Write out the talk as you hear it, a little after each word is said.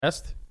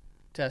Test.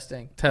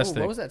 Testing. Testing.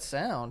 Ooh, what was that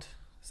sound?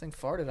 This thing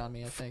farted on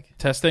me, I think.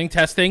 Testing.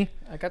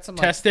 I got some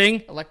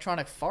Testing.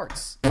 electronic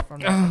farts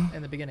from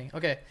in the beginning.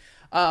 Okay.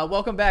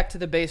 Welcome back to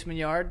the basement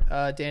yard.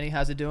 Danny,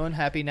 how's it doing?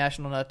 Happy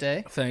National Nut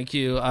Day. Thank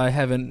you. I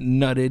haven't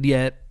nutted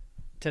yet.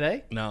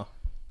 Today? No.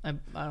 I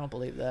don't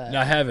believe that.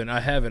 No, I haven't.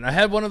 I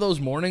had one of those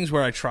mornings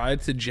where I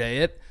tried to J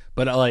it,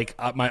 but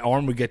my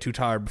arm would get too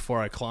tired before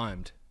I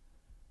climbed.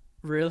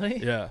 Really?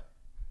 Yeah.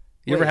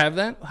 You ever have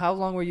that? How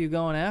long were you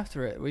going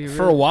after it? Were you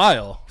For a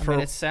while. I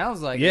mean, it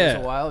sounds like it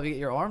was a while. You get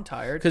your arm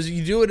tired. Because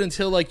you do it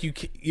until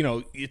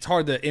it's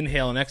hard to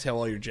inhale and exhale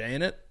while you're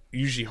Jing it.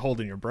 You're usually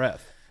holding your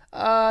breath.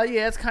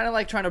 Yeah, it's kind of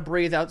like trying to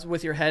breathe out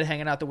with your head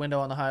hanging out the window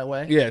on the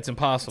highway. Yeah, it's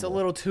impossible. It's a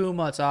little too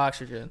much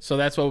oxygen. So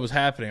that's what was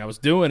happening. I was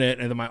doing it,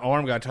 and then my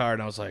arm got tired,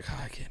 and I was like,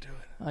 I can't do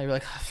it. Oh, you're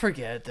like,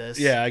 forget this.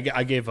 Yeah,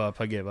 I gave up.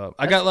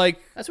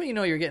 That's when you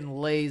know you're getting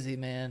lazy,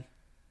 man.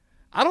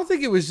 I don't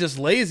think it was just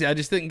lazy. I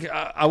just think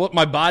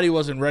my body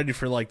wasn't ready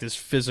for this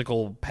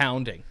physical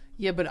pounding.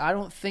 Yeah, but I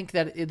don't think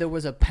that there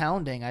was a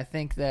pounding. I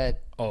think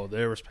that... Oh,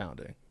 there was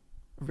pounding.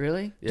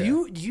 Really? Yeah.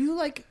 Do you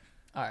like...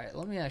 All right,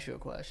 let me ask you a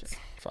question.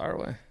 Fire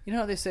away. You know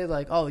how they say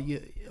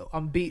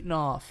I'm beating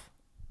off,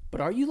 but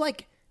are you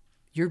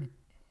you're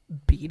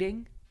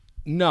beating?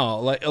 No,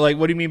 like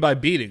what do you mean by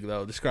beating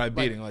though? Describe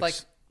beating.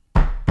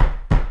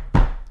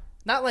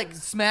 Not like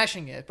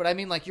smashing it, but I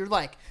mean you're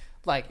like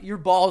your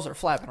balls are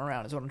flapping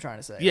around is what I'm trying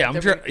to say. Yeah,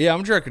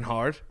 I'm jerking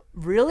hard.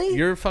 Really?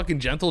 You're a fucking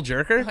gentle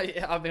jerker?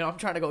 I mean, I'm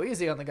trying to go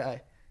easy on the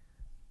guy.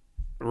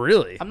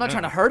 Really? I'm not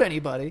trying to hurt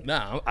anybody.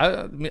 No,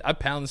 I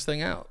pound this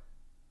thing out.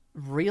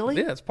 Really?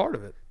 Yeah, it's part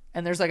of it.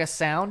 And there's a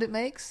sound it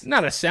makes?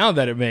 Not a sound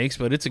that it makes,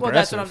 but it's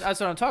aggressive. Well,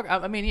 that's what I'm talking.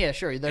 I mean, yeah,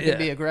 sure, there can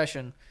be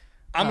aggression.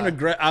 I'm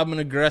an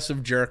aggressive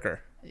jerker.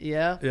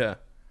 Yeah? Yeah.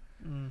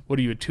 What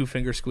are you, a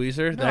two-finger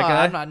squeezer? No, that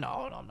guy? I'm not.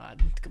 No, I'm not.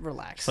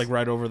 Relax. It's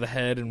right over the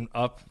head and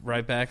up,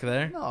 right back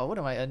there. No, what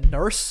am I, a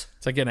nurse?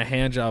 It's like getting a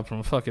hand job from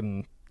a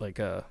fucking like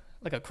a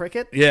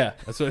cricket. Yeah,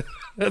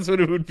 that's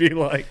what it would be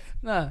like.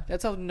 Nah,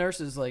 that's how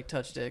nurses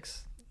touch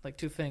dicks,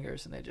 two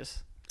fingers, and they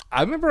just. I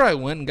remember I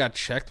went and got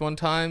checked one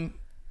time,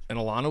 and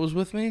Alana was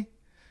with me,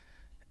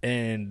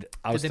 and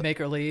Did they make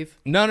her leave?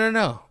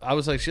 No. I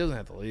was like, she doesn't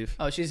have to leave.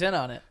 Oh, she's in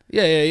on it.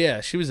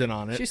 Yeah. She was in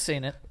on it. She's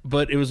seen it.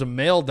 But it was a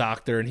male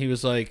doctor, and he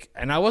was like,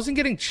 and I wasn't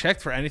getting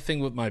checked for anything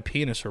with my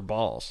penis or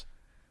balls.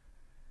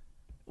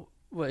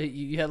 What,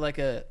 you had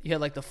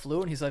the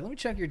flu, and he's like, let me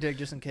check your dick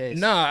just in case.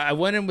 No, I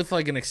went in with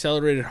an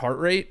accelerated heart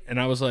rate,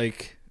 and I was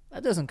like,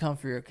 that doesn't come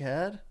for your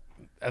cat.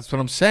 That's what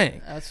I'm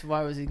saying. That's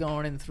why was he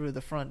going in through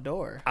the front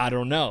door? I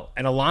don't know.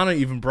 And Alana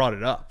even brought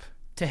it up.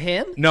 To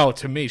him? No,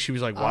 to me. She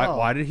was like,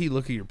 why did he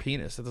look at your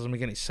penis? That doesn't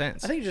make any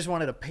sense. I think he just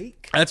wanted a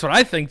peek. That's what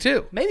I think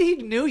too. Maybe he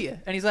knew you,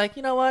 and he's like,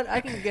 you know what? I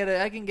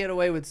can get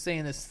away with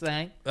seeing this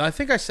thing. I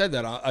think I said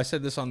that. I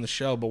said this on the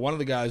show, but one of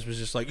the guys was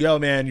just like, yo,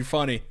 man, you're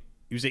funny.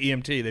 He was an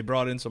EMT. They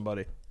brought in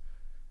somebody.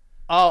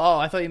 Oh,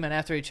 I thought you meant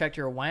after he checked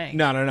your wang.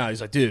 No.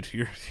 He's like, dude,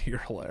 you're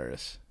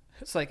hilarious.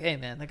 It's like, hey,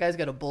 man, that guy's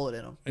got a bullet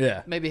in him.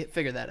 Yeah. Maybe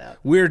figure that out.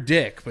 Weird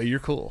dick, but you're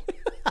cool.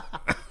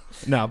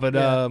 No, but,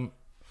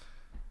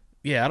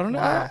 yeah, I don't know.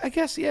 Wow. I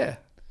guess, yeah.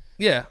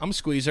 Yeah, I'm a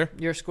squeezer.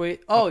 You're a squeeze?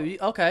 Oh,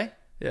 okay.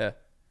 Yeah.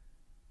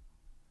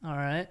 All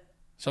right.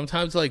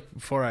 Sometimes,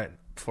 before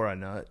I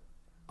nut,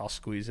 I'll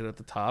squeeze it at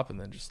the top and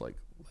then just, let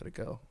it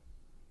go.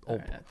 All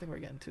right, I think we're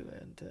getting too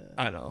into.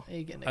 I know.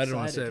 You're getting excited. I don't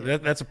want to say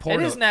that. That's a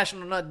porno. It is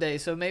National Nut Day,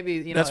 so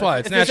maybe that's why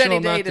it's if National there's any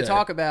Nut day Day to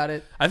talk about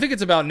it. I think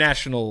it's about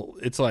national.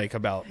 It's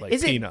about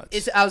is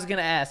peanuts. I was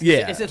gonna ask.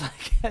 Yeah. Is it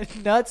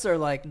nuts or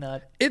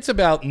nut? It's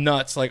about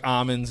nuts like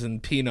almonds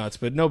and peanuts,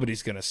 but no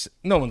one's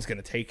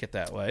gonna take it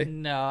that way.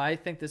 No, I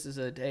think this is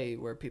a day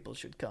where people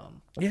should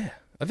come. Yeah,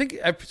 I think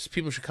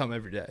people should come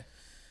every day.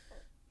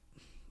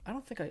 I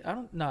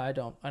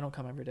don't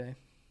come every day.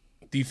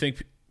 Do you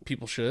think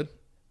people should?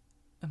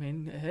 I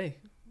mean, hey.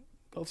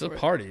 It's a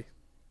party.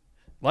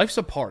 Life's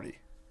a party.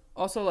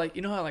 Also,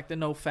 you know how the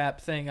no fap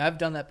thing? I've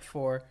done that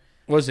before.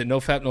 What is it? No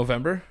Fap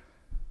November?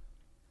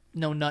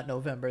 No Nut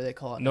November, they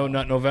call it. No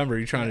Nut November.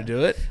 You trying to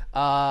do it?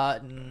 Nah.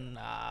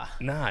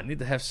 Nah, I need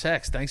to have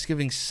sex.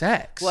 Thanksgiving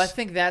sex. Well, I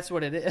think that's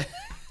what it is.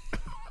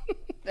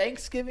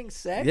 Thanksgiving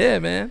sex? Yeah,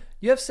 man.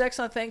 You have sex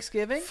on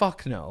Thanksgiving?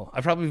 Fuck no.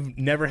 I've probably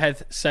never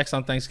had sex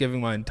on Thanksgiving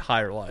my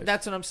entire life.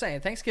 That's what I'm saying.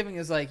 Thanksgiving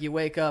is you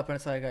wake up and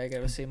it's I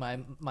gotta see my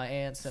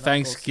aunts and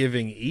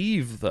Thanksgiving uncles.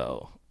 Eve,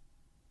 though,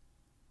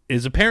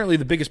 is apparently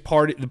the biggest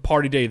party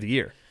day of the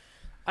year.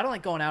 I don't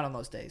like going out on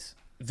those days.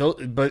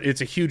 But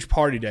it's a huge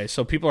party day,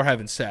 so people are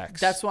having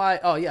sex. That's why,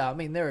 oh yeah, I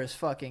mean, there is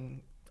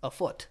fucking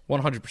afoot.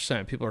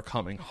 100%. People are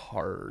coming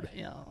hard.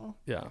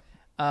 Yeah.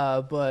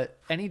 But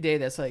any day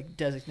that's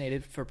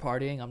designated for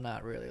partying, I'm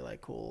not really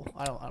cool.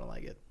 I don't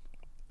like it.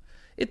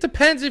 It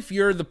depends if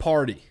you're the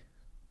party.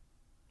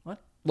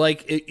 What?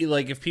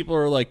 If people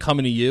are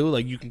coming to you,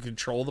 you can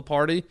control the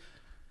party.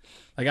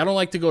 I don't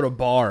like to go to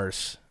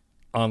bars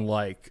on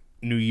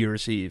New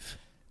Year's Eve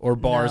or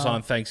bars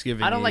on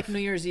Thanksgiving. I don't Eve. like New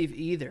Year's Eve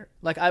either.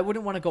 I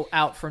wouldn't want to go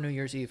out for New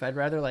Year's Eve. I'd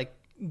rather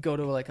go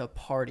to a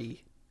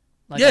party.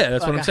 Like yeah,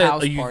 that's what I'm saying.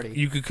 House Like, party.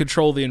 you could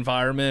control the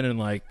environment and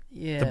like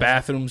Yeah. the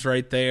bathroom's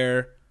right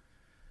there.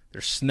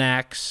 There's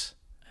snacks.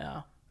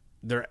 Yeah.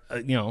 There,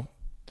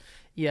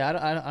 Yeah,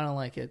 I don't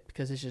like it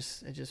because it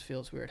just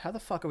feels weird. How the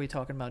fuck are we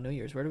talking about New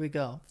Year's? Where do we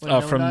go?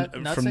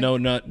 From no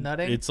nut.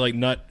 Nutting? It's like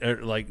nut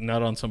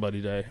on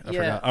somebody day. I Yeah.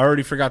 forgot. I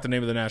already forgot the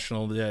name of the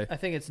national day. I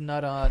think it's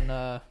nut on.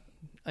 Nut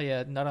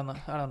on the.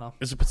 I don't know.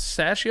 Is it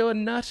pistachio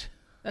and nut?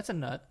 That's a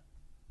nut.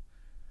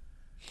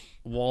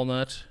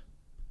 Walnut,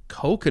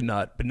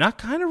 coconut, but not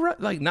kind of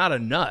like not a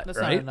nut, That's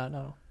right? not a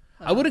nut. No.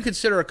 I wouldn't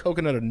consider a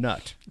coconut a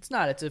nut. It's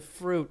not. It's a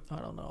fruit. I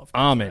don't know. If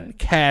that's Almond, right.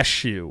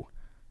 cashew,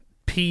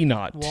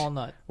 peanut,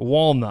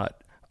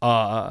 Walnut.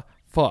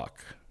 Fuck.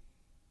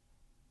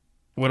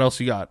 What else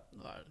you got?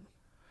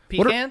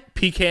 Pecan.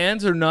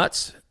 Pecans or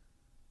nuts?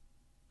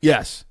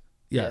 Yes.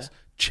 Yeah.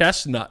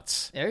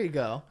 Chestnuts. There you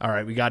go. All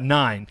right, we got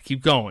 9.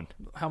 Keep going.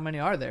 How many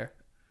are there?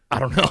 I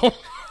don't know.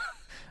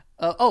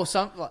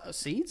 Some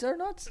seeds are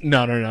nuts.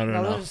 No.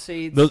 Those are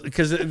seeds.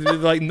 Because they're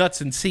like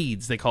nuts and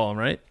seeds, they call them,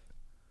 right?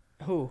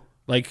 Who?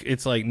 Like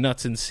it's like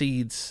nuts and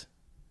seeds.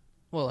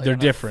 Well, like they're on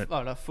different.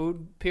 On a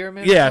food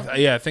pyramid.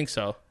 Yeah, I think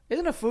so.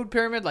 Isn't a food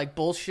pyramid like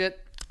bullshit?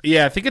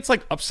 Yeah, I think it's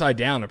like upside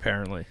down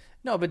apparently.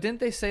 No, but didn't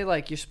they say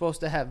like you're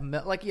supposed to have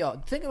milk? Like,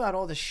 think about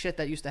all the shit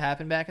that used to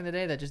happen back in the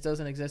day that just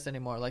doesn't exist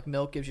anymore. Like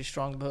milk gives you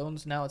strong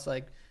bones. Now it's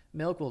like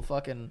milk will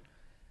fucking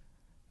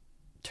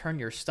turn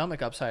your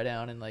stomach upside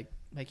down and like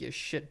make you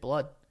shit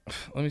blood.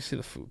 Let me see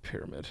the food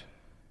pyramid.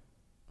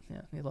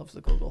 Yeah, he loves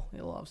the Google. He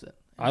loves it.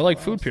 I like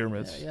food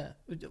pyramids. Yeah.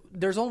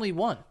 There's only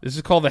one. This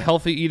is called the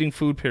healthy eating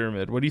food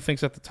pyramid. What do you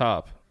think's at the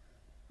top?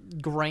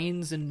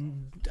 Grains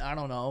and I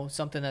don't know,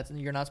 something that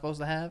you're not supposed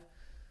to have.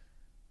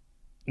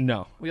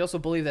 No. We also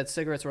believe that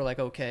cigarettes were like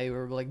okay. We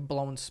were like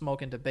blowing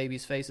smoke into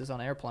babies' faces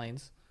on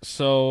airplanes.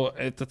 So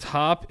at the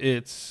top,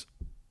 it's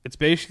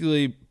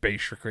basically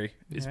bakery.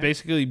 It's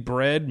basically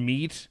bread,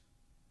 meat.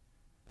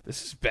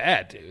 This is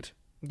bad, dude.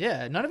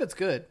 Yeah, none of it's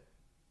good.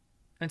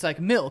 And it's like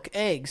milk,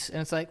 eggs,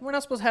 and it's like we're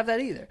not supposed to have that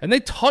either. And they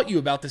taught you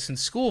about this in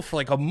school for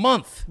like a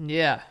month.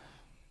 Yeah.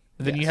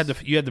 And then you had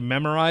to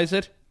memorize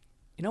it.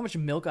 You know how much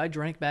milk I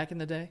drank back in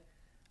the day?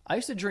 I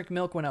used to drink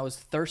milk when I was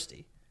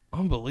thirsty.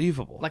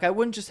 Unbelievable. Like I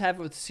wouldn't just have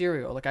it with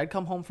cereal. Like I'd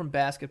come home from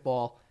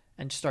basketball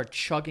and just start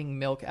chugging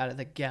milk out of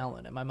the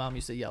gallon, and my mom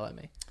used to yell at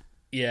me.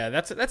 Yeah,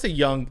 that's a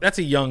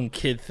young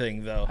kid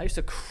thing though. I used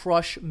to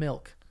crush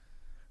milk.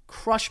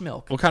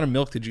 What kind of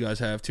milk did you guys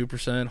have?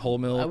 2% whole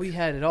milk? We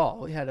had it all.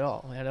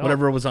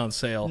 Whatever was on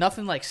sale.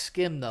 Nothing like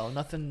skim though.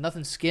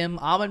 Nothing skim.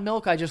 Almond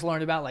milk I just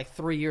learned about like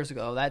 3 years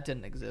ago. That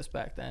didn't exist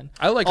back then.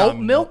 I like oat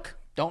almond milk.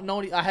 Don't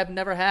know. I have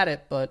never had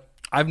it, but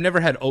I've never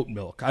had oat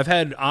milk. I've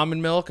had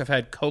almond milk. I've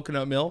had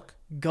coconut milk.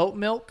 Goat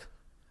milk.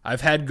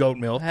 I've had goat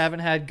milk. I haven't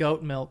had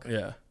goat milk.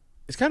 Yeah,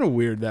 it's kind of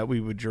weird that we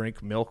would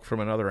drink milk from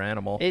another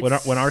animal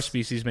when our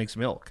species makes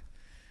milk.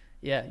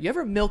 Yeah, you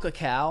ever milk a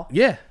cow?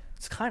 Yeah,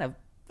 It's kind of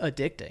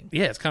addicting.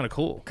 yeah, it's kind of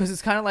cool. Because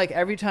it's kind of like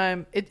every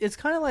time it's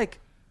kind of like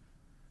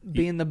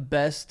being the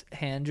best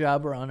hand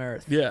jobber on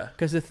earth. Yeah,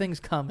 because the thing's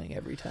coming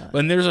every time.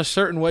 and there's a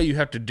certain way you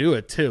have to do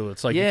it too.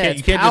 It's like Yeah,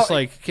 you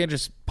can't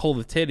just pull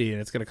the titty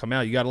and it's gonna come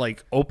out. You got to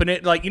like open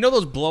it, like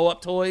those blow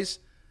up toys.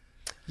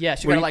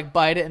 Yes, you gotta like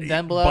bite it and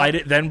then blow. Bite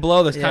it, then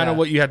blow. That's kind Yeah. of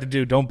what you have to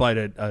do. Don't bite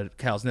a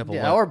cow's nipple.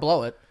 Yeah, or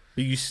blow it.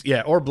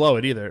 Or blow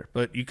it either.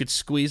 But you could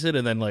squeeze it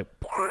and then like.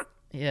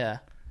 Yeah.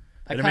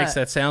 And it makes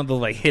that sound of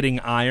like hitting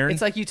iron.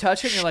 It's like you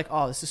touch it and you're like,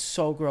 oh, this is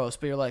so gross.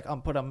 But you're like,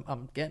 I'm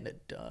getting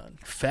it done.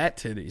 Fat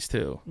titties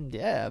too.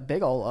 Yeah,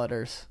 big old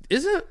udders.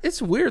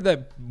 It's weird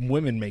that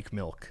women make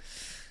milk.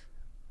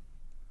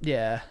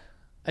 Yeah,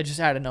 I just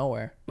out of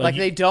nowhere. Like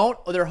they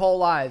don't their whole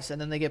lives, and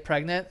then they get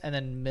pregnant, and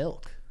then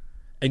milk.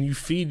 And you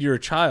feed your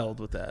child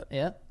with that.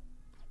 Yeah,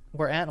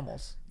 we're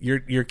animals.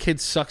 Your kid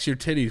sucks your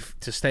titty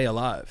to stay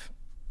alive.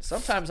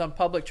 Sometimes on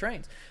public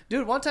trains,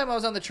 dude. One time I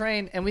was on the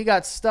train and we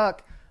got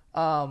stuck.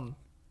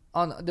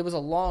 There was a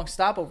long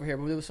stop over here,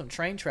 but there was some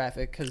train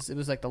traffic because it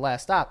was like the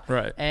last stop.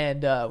 Right.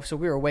 And so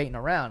we were waiting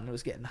around, and it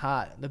was getting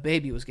hot. The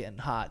baby was getting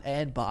hot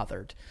and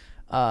bothered,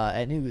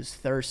 and he was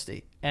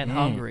thirsty and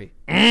hungry.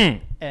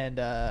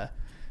 And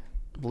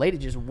lady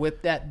just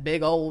whipped that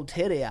big old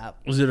titty out.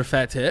 Was it a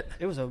fat tit?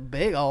 It was a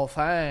big old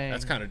thing.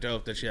 That's kind of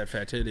dope that she had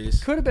fat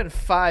titties. Could have been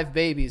 5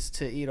 babies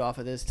to eat off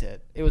of this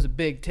tit. It was a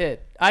big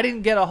tit. I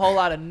didn't get a whole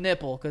lot of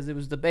nipple because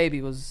the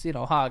baby was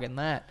hogging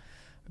that.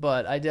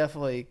 But I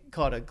definitely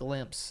caught a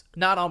glimpse.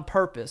 Not on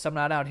purpose. I'm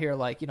not out here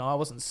like, I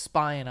wasn't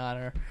spying on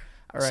her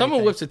or Someone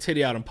anything. whips a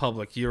titty out in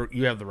public, you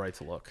have the right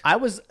to look. I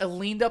was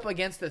leaned up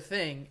against the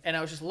thing, and I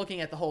was just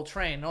looking at the whole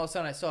train, and all of a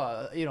sudden I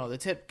saw, the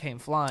tit came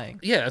flying.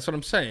 Yeah, that's what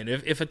I'm saying.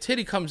 If a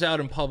titty comes out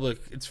in public,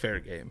 it's fair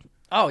game.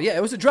 Oh, yeah,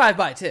 it was a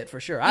drive-by tit for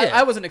sure. Yeah.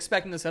 I wasn't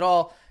expecting this at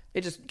all.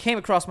 It just came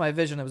across my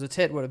vision. It was a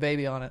tit with a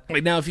baby on it.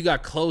 Like now, if you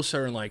got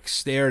closer and like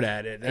stared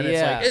at it,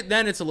 then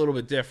then it's a little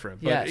bit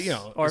different. But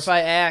Yes. Or if I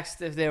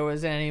asked if there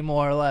was any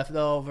more left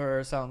over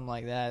or something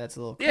like that, that's a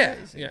little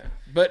crazy. Yeah.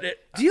 But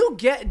Do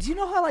you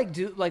know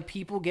how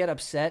people get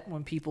upset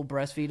when people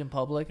breastfeed in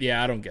public?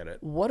 yeah, I don't get it.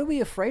 What are we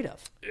afraid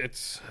of?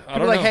 It's I People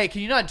don't are like, know. hey,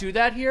 can you not do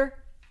that here?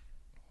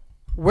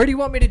 Where do you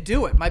want me to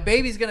do it? My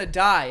baby's gonna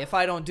die if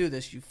I don't do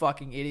this. You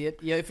fucking idiot.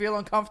 You feel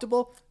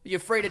uncomfortable? You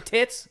afraid of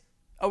tits?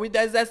 Are we?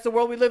 That's the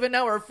world we live in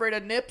now. We're afraid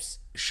of nips.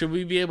 Should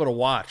we be able to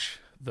watch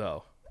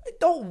though?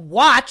 Don't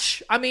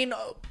watch. I mean,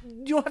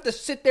 you don't have to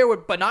sit there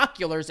with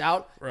binoculars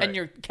out and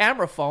your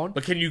camera phone.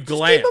 But can you Just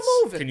glance? keep 'em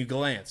moving. Can you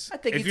glance? I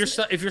think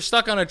if you're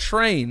stuck on a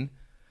train,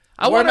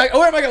 where am I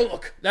going to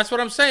look? That's what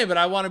I'm saying. But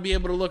I want to be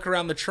able to look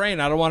around the train.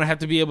 I don't want to have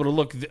to be able to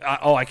look.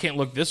 I can't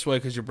look this way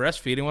because you're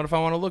breastfeeding. What if I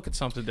want to look at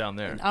something down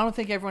there? I don't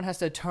think everyone has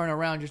to turn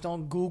around. Just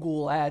don't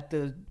Google at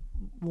the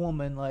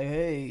woman like,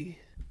 hey.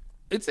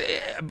 It's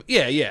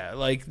yeah.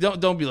 Like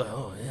don't be like,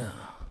 oh yeah.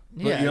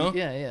 But, Yeah, you know?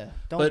 yeah.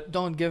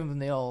 Don't give them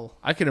the old.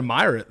 I can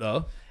admire it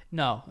though.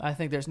 No, I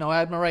think there's no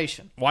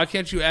admiration. Why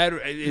can't you add?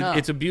 No.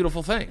 It's a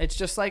beautiful thing. It's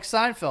just like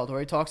Seinfeld,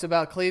 where he talks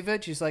about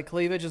cleavage. He's like,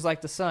 cleavage is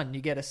like the sun.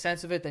 You get a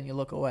sense of it, then you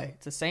look away.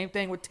 It's the same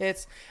thing with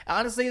tits.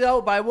 Honestly,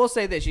 though, but I will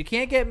say this: you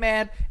can't get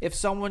mad if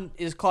someone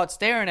is caught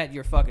staring at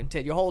your fucking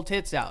tit, your whole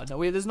tits out.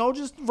 No, there's no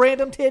just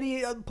random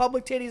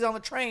public titties on the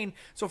train.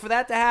 So for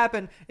that to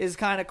happen is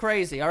kind of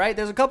crazy. All right,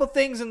 there's a couple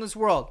things in this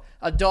world: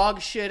 a dog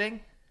shitting,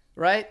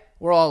 right?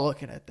 We're all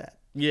looking at that.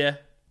 Yeah.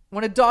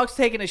 When a dog's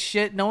taking a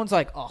shit, no one's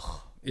like,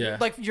 oh. Yeah.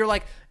 Like, you're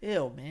like,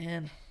 ew,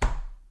 man.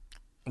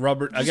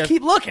 Rubber. Just I guess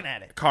keep looking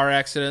at it. car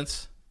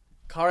accidents.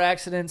 Car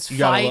accidents,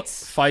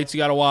 Fights you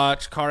got to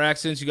watch. Car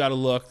accidents you got to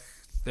look.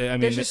 I mean,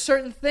 there's just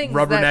certain things.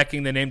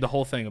 Rubbernecking. They named the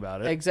whole thing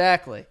about it.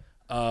 Exactly.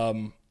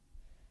 I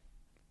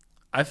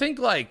think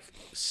like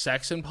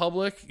sex in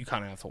public, you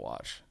kind of have to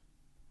watch.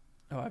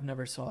 Oh, I've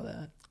never saw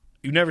that.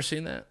 You've never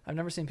seen that? I've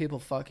never seen people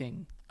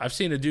fucking. I've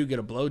seen a dude get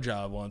a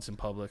blowjob once in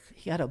public.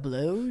 He had a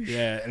blow?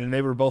 Yeah, and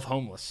they were both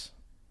homeless.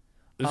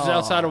 This is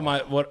outside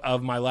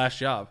of my last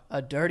job.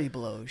 A dirty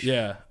blow.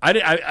 Yeah, I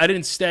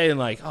didn't stay and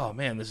like, oh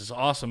man, this is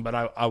awesome. But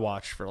I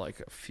watched for like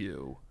a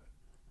few.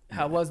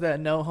 How was that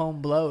no home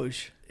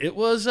blows? It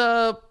was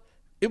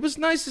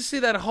nice to see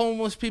that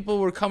homeless people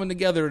were coming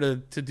together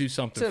to do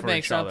something To for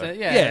make each other.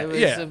 something. Yeah, it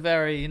was a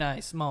very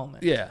nice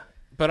moment. Yeah,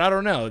 but I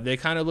don't know. They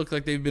kind of look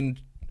like they've been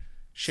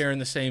sharing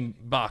the same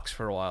box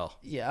for a while.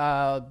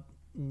 Yeah,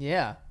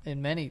 yeah.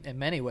 In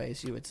many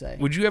ways, you would say.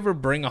 Would you ever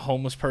bring a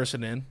homeless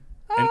person in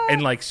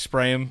and like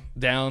spray him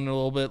down a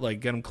little bit, like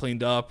get him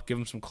cleaned up, give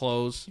him some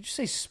clothes? Did you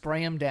say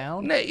spray him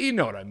down? Nah, you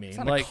know what I mean. It's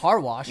not like a car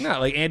wash. No,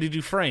 like Andy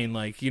Dufresne.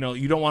 Like, you know,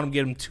 you don't want him to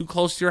get him too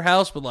close to your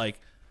house, but like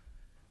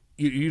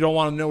you don't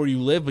want him to know where you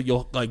live, but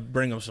you'll like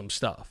bring him some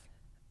stuff.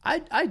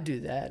 I'd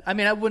do that. I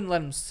mean, I wouldn't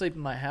let him sleep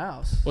in my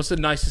house. What's the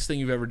nicest thing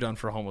you've ever done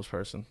for a homeless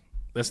person?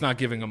 That's not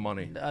giving him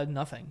money.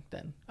 Nothing.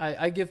 Then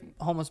I give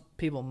homeless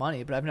people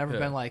money, but I've never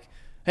been like,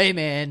 "Hey,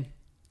 man,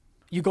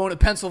 you going to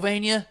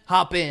Pennsylvania?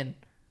 Hop in."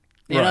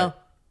 You know,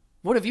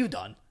 what have you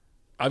done?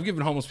 I've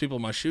given homeless people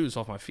my shoes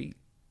off my feet,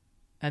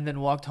 and then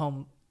walked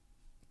home.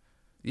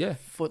 Yeah,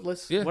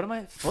 footless. Yeah. What am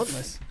I?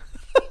 Footless.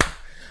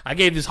 I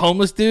gave this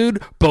homeless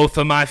dude both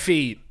of my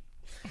feet.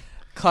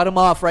 Cut him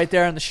off right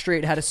there on the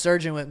street. Had a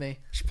surgeon with me.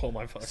 Just pull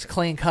my fucking. It's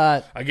clean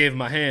cut. I gave him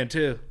my hand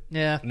too.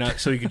 Yeah. Not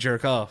so you could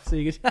jerk off. So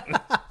you could,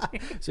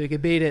 so you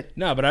could beat it.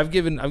 No, but I've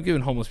given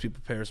homeless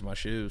people pairs of my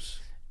shoes.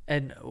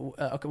 And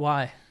okay,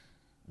 why?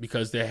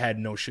 Because they had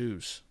no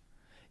shoes.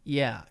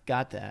 Yeah,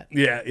 got that.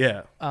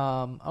 Yeah.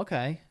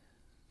 Okay.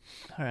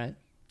 All right.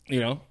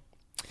 You know.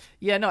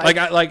 Yeah, no.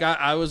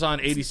 I was on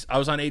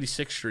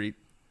 86th Street.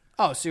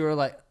 Oh, so you were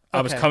like. Okay.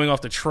 I was coming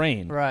off the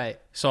train. Right.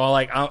 So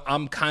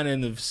I'm kind of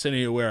in the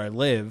vicinity of where I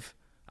live.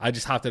 I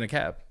just hopped in a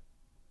cab.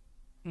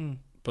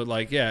 But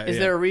like, yeah. Is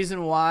there a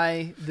reason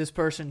why this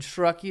person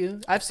struck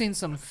you? I've seen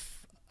some.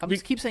 I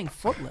keep saying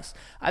footless.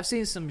 I've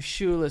seen some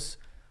shoeless,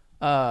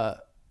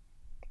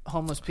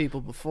 homeless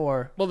people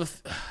before. Well,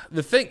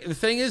 the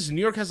thing is,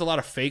 New York has a lot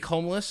of fake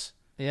homeless.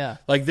 Yeah.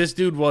 Like this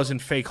dude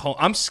wasn't fake.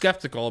 I'm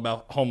skeptical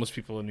about homeless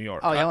people in New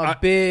York. Oh, yeah,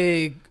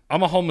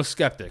 I'm a homeless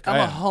skeptic.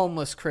 I'm a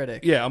homeless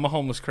critic. Yeah, I'm a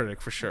homeless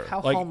critic for sure.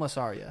 How homeless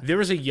are you? If there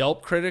was a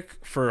Yelp critic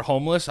for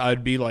homeless,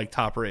 I'd be like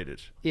top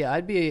rated. Yeah,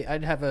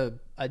 I'd have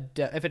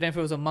if it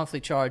was a monthly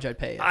charge, I'd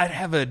pay it. I'd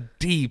have a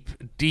deep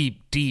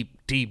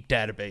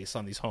database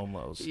on these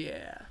homeless.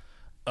 Yeah.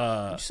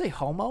 Did you say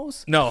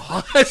homos? No,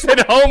 I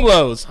said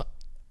homeless.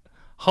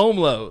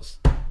 Homeless.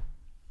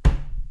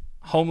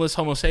 Homeless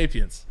Homo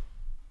sapiens.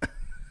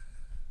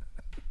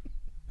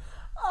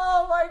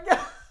 Oh my god!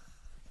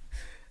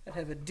 I'd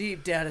have a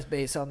deep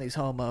database on these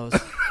homos.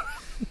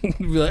 Be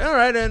like, all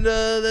right, and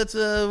that's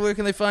where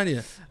can they find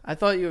you? I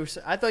thought you were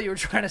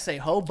trying to say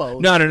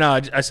hobos.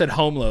 No. I said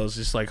homeless,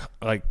 just like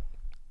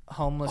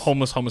homeless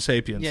Homo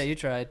sapiens. Yeah, you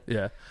tried.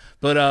 Yeah,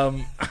 but Oh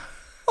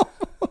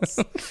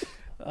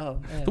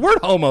man, the word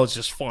homo is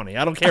just funny.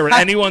 I don't care what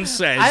anyone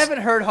says. I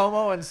haven't heard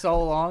homo in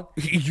so long.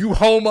 You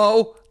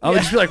homo? I would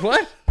just be like,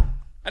 what?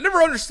 I never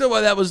understood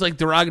why that was like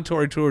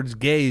derogatory towards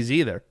gays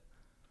either.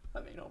 I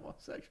mean,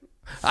 homosexual.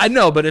 I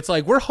know, but it's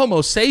like we're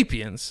Homo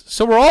sapiens,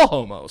 so we're all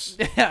homos.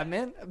 Yeah,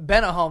 man.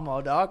 Been a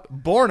homo, dog.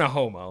 Born a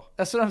homo.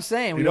 That's what I'm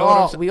saying. You know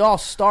what I'm we all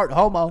start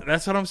homo.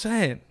 That's what I'm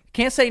saying.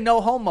 Can't say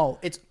no homo.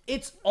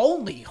 It's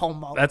only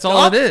homo. That's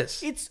all it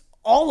is. It's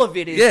all of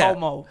it is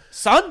homo,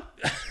 son.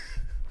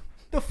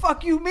 The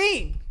fuck you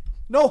mean?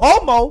 No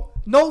homo,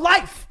 no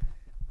life.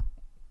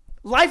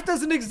 Life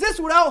doesn't exist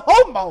without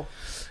homo.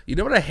 You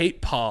know what I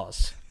hate?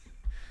 Pause.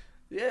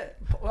 Yeah.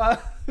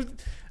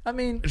 I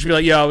mean, It should be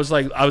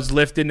like, I was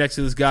lifting next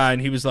to this guy,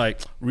 and he was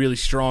like really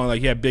strong,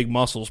 like he had big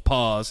muscles.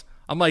 Pause.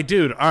 I'm like,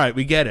 dude, all right,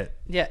 we get it.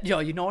 yeah, yo,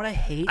 you know what I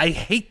hate? I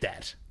hate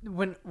that.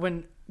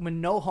 When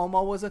no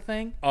homo was a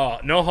thing. Oh,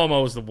 no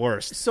homo was the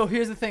worst. So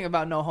here's the thing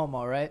about no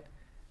homo, right?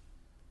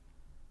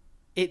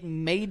 It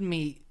made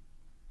me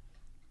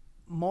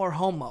more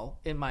homo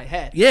in my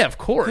head. Yeah, of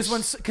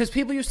course. Because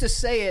people used to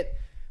say it,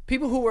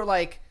 people who were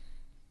like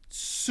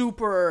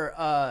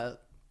super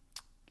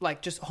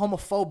like just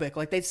homophobic,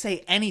 like they'd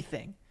say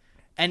anything,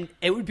 and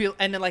it would be,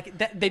 and then like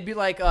they'd be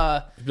like,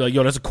 You'd be like,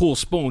 yo, that's a cool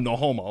spoon, no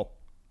homo.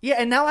 yeah,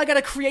 and now I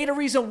gotta create a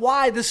reason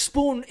why the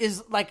spoon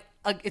is like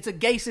it's a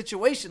gay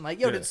situation. Like,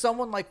 yo, Yeah. did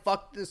someone like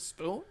fuck this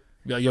spoon?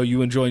 Be like, yo,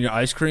 you enjoying your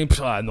ice cream?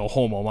 No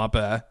homo, my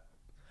bad.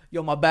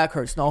 Yo, my back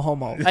hurts, no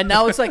homo. And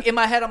now it's like in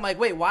my head, I'm like,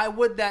 wait, why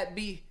would that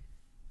be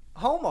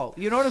homo?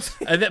 You know what I'm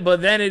saying?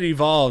 But then it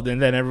evolved,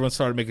 and then everyone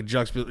started making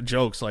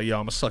jokes like, yo,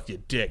 I'm gonna suck your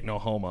dick, no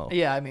homo.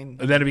 Yeah, I mean,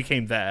 And then it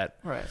became that.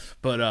 right.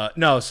 But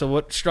no, so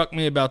what struck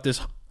me about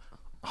this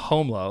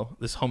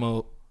homeless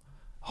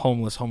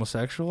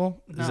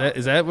homosexual? No.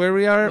 Is that where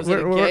we are? Was it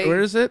a gay-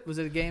 Where is it? Was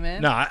it a gay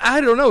man? No, I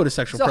don't know what his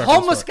sexual He's a preference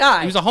homeless was. guy.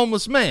 He was a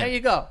homeless man. There you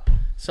go.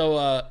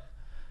 So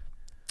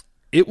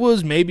it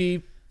was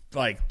maybe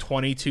like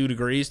 22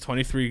 degrees,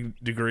 23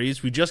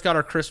 degrees. We just got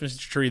our Christmas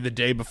tree the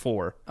day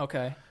before.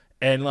 Okay.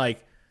 And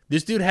like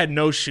this dude had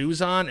no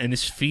shoes on, and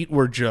his feet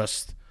were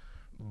just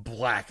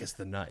black as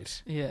the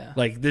night. Yeah.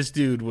 Like this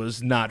dude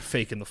was not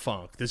faking the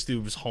funk. This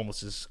dude was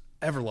homeless as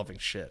ever loving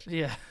shit.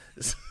 Yeah.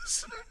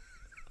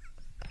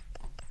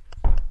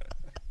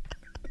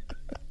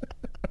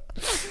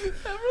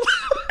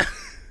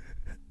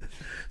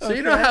 So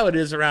you know how it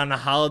is around the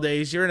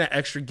holidays. You're in an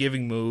extra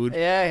giving mood.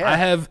 Yeah. I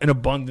have an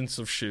abundance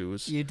of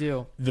shoes. You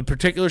do. The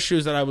particular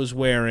shoes that I was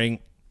wearing,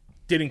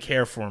 didn't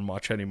care for them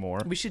much anymore.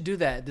 We should do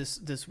that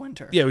this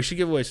winter. Yeah, we should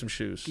give away some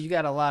shoes. You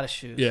got a lot of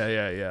shoes.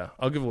 Yeah.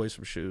 I'll give away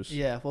some shoes.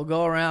 Yeah, we'll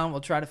go around.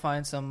 We'll try to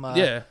find some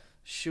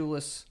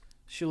shoeless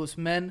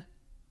men,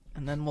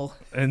 and then we'll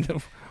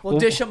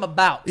dish them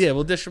about. Yeah,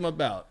 we'll dish them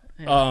about.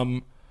 Yeah.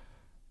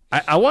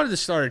 I wanted to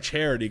start a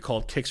charity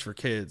called Kicks for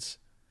Kids,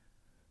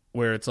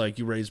 where it's like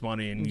you raise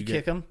money and You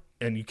kick them?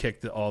 and you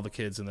kick all the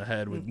kids in the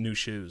head with new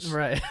shoes.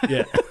 Right.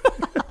 Yeah.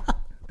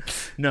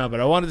 No, but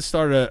I wanted to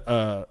start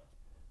a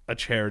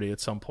charity at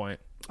some point.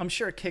 I'm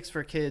sure Kicks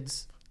for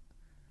Kids.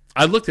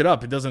 I looked it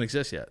up. It doesn't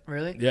exist yet.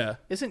 Really? Yeah.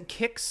 Isn't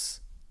Kicks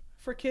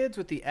for Kids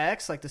with the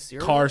X, like the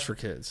cereal? Cars for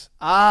Kids.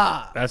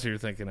 Ah. That's what you're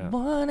thinking of.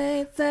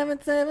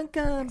 1877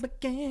 come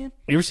again.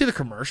 You ever see the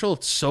commercial?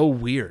 It's so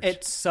weird.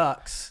 It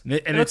sucks. And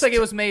It looks like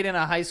it was made in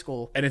a high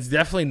school. And it's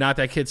definitely not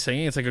that kid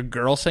singing. It's like a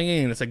girl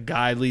singing, and it's a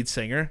guy lead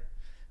singer.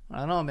 I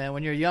don't know, man.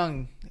 When you're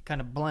young, it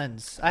kind of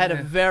blends. I had a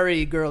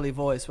very girly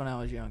voice when I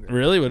was younger.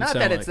 Really? What did it Not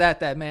sound that like? it's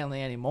that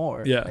manly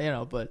anymore. Yeah. You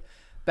know, but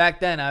back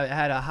then I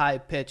had a high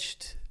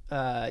pitched.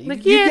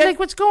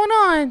 what's going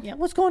on? Yeah,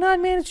 what's going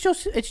on, man?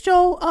 It's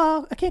Joe.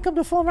 I can't come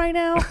to the phone right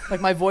now.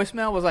 Like my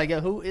voicemail was like, yeah,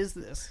 who is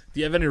this? Do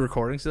you have any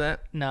recordings of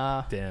that?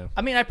 Nah. Damn.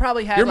 I mean, I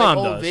probably had Your like mom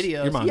old does.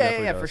 videos. Your mom yeah,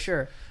 definitely for does.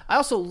 sure. I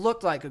also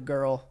looked like a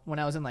girl when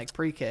I was in like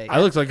pre-K. I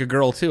looked like a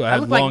girl too. I had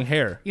looked long like-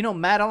 hair. You know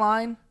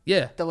Madeline,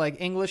 Yeah. the like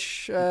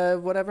English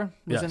whatever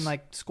was Yes. in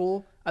like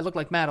school. I looked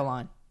like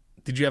Madeline.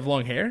 Did you have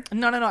long hair?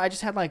 No. I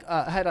just had like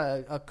had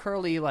a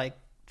curly like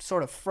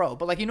sort of fro.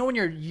 But like you know when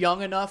you're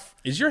young enough.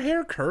 Is your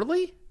hair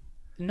curly?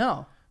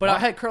 No, but I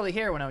had curly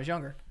hair when I was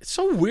younger. It's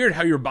so weird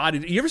how your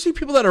body. You ever see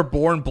people that are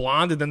born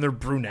blonde and then they're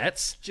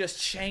brunettes? Just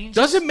change.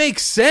 Doesn't make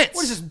sense.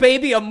 What is this,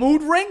 baby? A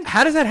mood ring?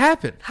 How does that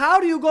happen?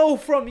 How do you go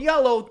from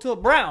yellow to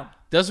brown?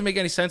 Doesn't make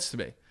any sense to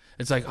me.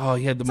 It's like, oh,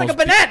 he had the Like most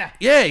a banana.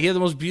 Yeah, he had the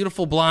most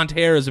beautiful blonde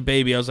hair as a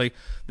baby. I was like,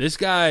 this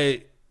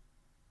guy,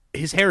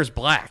 his hair is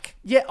black.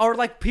 Yeah, or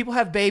like people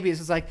have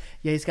babies. It's like,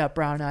 yeah, he's got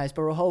brown eyes,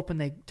 but we're hoping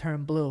they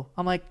turn blue.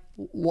 I'm like,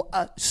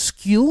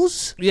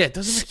 excuse? Yeah, it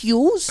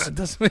Excuse?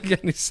 doesn't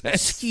make any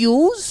sense.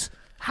 Excuse?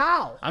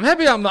 How? I'm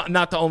happy I'm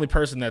not the only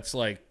person that's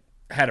like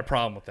had a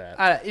problem with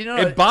that. You know,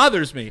 It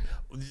bothers me.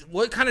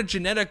 What kind of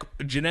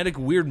genetic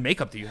weird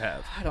makeup do you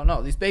have? I don't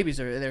know. These babies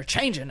they're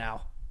changing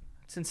now.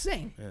 It's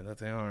insane. Yeah, that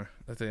they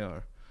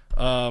are.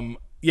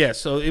 Yeah,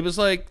 so it was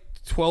like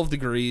 12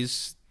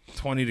 degrees,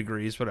 20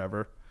 degrees,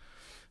 whatever.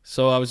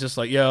 So I was just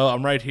like, yo,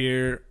 I'm right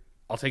here.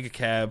 I'll take a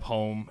cab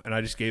home. And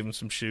I just gave him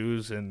some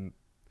shoes. And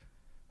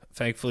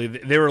thankfully,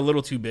 they were a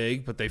little too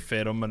big, but they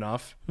fit him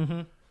enough.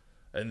 Mm-hmm.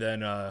 And then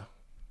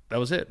that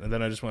was it. And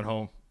then I just went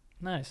home.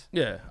 Nice.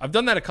 Yeah, I've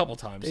done that a couple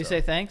times. Did he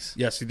say thanks?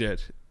 Yes, he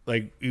did.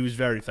 Like, he was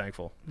very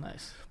thankful.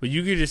 Nice. But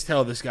you could just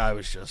tell this guy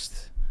was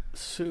just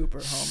Super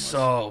homeless.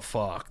 so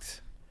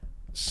fucked.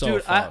 So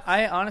Dude, fucked.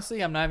 I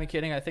honestly, I'm not even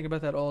kidding. I think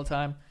about that all the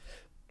time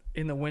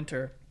in the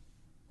winter.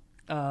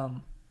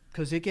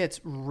 Because it gets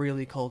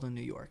really cold in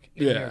New York,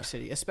 in New York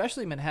City,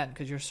 especially Manhattan,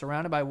 because you're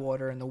surrounded by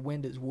water and the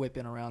wind is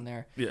whipping around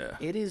there. Yeah.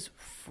 It is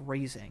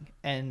freezing.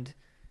 And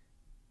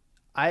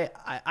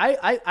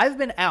I've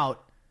been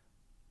out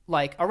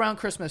like around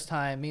Christmas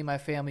time, me and my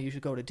family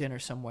usually go to dinner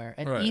somewhere,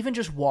 and Right. even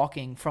just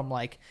walking from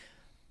like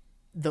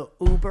the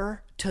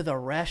Uber to the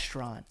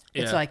restaurant,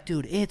 it's Yeah. like,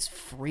 dude, it's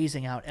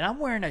freezing out, and I'm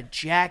wearing a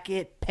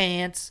jacket,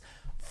 pants,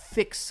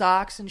 thick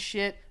socks and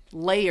shit,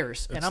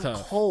 layers, and I'm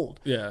tough. cold.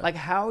 Yeah. Like,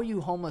 how are you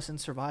homeless and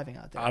surviving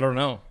out there? I don't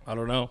know.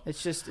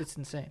 It's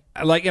insane.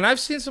 Like, and I've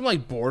seen some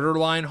like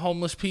borderline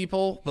homeless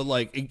people, but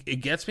like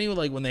it gets me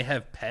like when they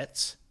have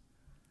pets.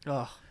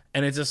 Ugh.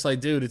 And it's just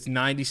like, dude, it's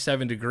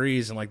 97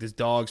 degrees and like this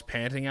dog's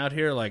panting out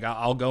here. Like,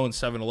 I'll go in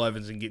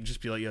 7-Elevens and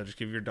just be like, yo, just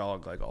give your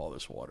dog like all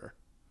this water.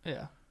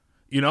 Yeah.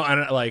 You know,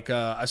 and like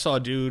I saw a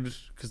dude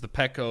because the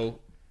Petco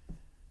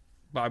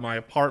by my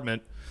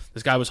apartment,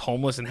 this guy was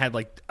homeless and had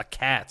like a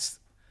cats.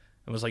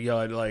 And was like, yo,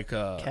 I'd like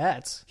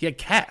Cats. he had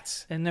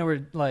cats. And they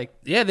were like,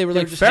 Yeah, they were They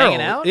like were just feral.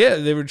 hanging out? Yeah,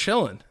 they were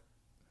chilling,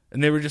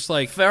 and they were just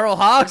like feral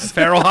hogs.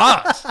 feral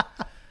hogs.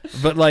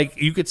 But like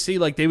you could see,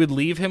 like they would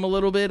leave him a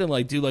little bit and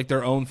like do like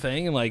their own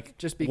thing and like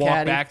Just be walk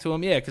catty. back to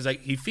him. Yeah, because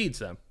like he feeds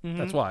them.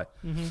 That's why.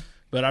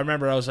 But I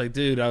remember I was like,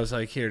 dude, I was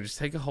like, here, just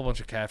take a whole bunch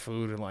of cat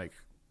food and like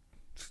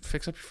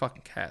fix up your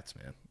fucking cats,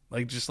 man.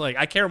 Like just like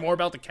I care more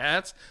about the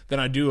cats than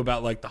I do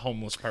about like the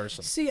homeless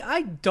person. See,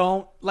 I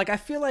don't like. I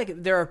feel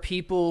like there are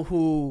people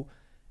who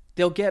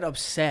they'll get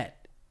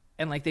upset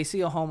and like they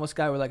see a homeless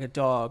guy with like a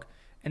dog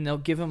and they'll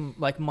give him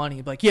like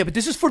money, like, yeah, but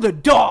this is for the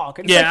dog.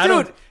 And it's Yeah, I like,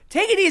 dude, don't-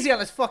 take it easy on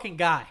this fucking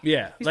guy.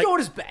 Yeah, he's like- doing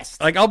his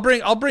best. Like I'll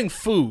bring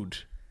food.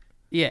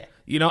 Yeah,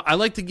 You know, I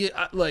like to get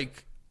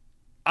like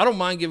I don't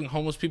mind giving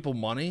homeless people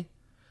money,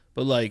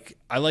 but like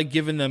I like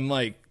giving them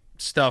like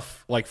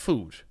stuff like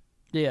food.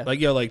 yeah, Like,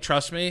 yo, like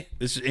trust me,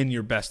 this is in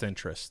your best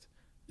interest.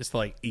 Is to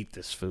like eat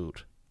this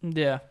food.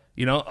 yeah.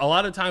 You know, a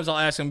lot of times I'll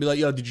ask them, be like,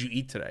 yo, did you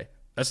eat today?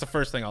 That's the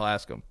first thing I'll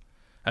ask them.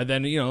 And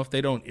then, you know,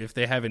 if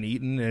they haven't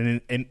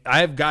eaten, and I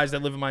have guys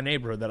that live in my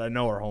neighborhood that I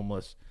know are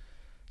homeless.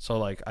 So,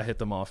 like, I hit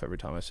them off every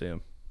time I see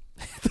them.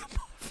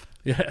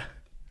 Yeah.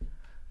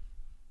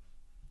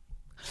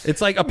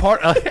 It's like a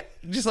part,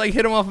 just like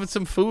hit them off with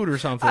some food or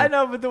something. I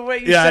know, but the way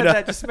you Yeah, I said know.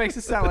 that just makes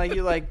it sound like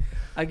you like.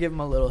 I give him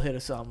a little hit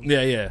of something.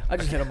 Yeah, yeah. I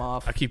just hit him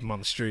off. I keep them on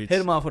the streets. Hit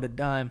him off with a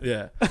dime.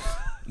 Yeah.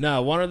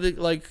 No, one of the,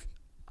 like,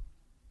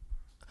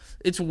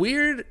 it's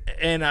weird,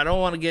 and I don't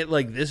want to get,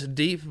 like, this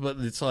deep, but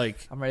it's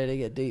like, I'm ready to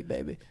get deep,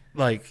 baby.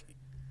 like,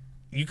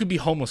 you could be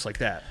homeless like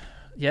that.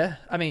 Yeah,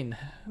 I mean,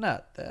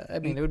 not that. I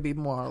mean, it would be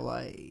more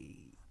like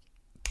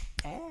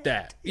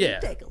That. it'd Yeah.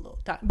 take a little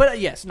time. But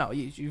yes, no,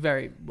 you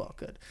very well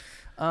could.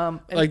 And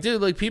Like,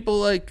 dude, like, people,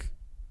 like,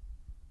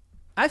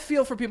 I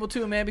feel for people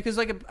too, man, because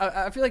like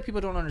I feel like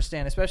people don't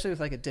understand, especially with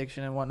like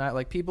addiction and whatnot.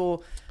 Like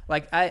people,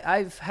 like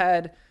I've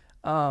had,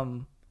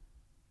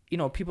 you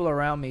know, people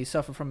around me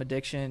suffer from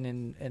addiction,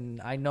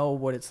 and I know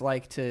what it's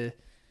like to,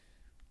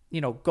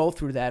 you know, go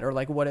through that, or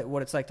like what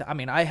it's like to. I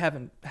mean, I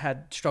haven't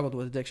struggled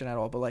with addiction at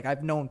all, but like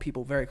I've known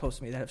people very close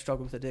to me that have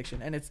struggled with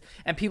addiction,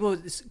 and people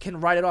can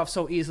write it off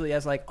so easily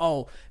as like,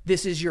 oh,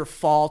 this is your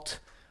fault,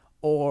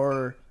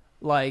 or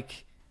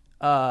like,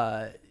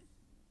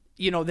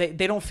 you know,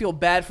 they don't feel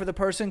bad for the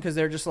person because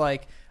they're just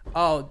like,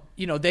 oh,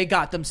 you know, they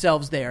got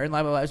themselves there, and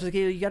blah, blah, blah. It's like,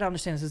 you got to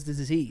understand, this is the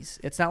disease.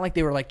 It's not like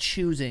they were like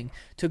choosing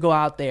to go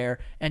out there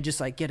and just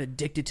like get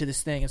addicted to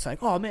this thing. It's like,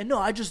 oh man, no,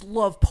 I just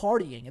love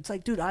partying. It's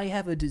like, dude, I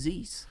have a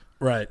disease.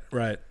 right,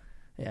 right.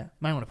 Yeah,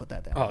 might want to put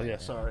that down. Oh, yeah,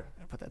 sorry.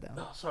 Put that down.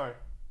 Oh, sorry.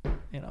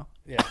 You know,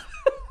 Yeah.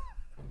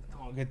 Don't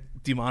want to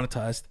get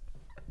demonetized.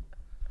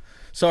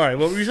 Sorry,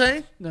 what were you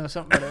saying? no,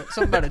 something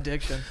about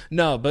addiction.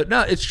 No, but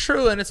no, it's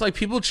true, and it's like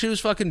people choose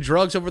fucking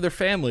drugs over their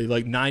family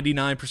like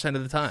 99%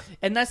 of the time.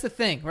 And that's the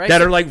thing, right?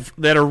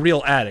 That are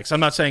real addicts. I'm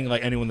not saying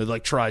like anyone that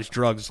like tries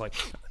drugs is like,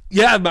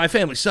 yeah, my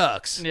family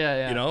sucks. Yeah,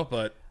 yeah. You know,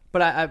 but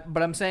But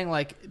I'm saying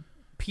like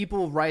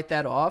people write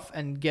that off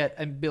and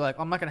be like,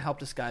 I'm not gonna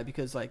help this guy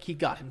because like he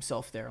got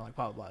himself there, and like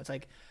blah blah blah. It's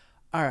like,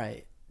 all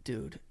right,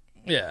 dude.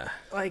 yeah,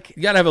 Like,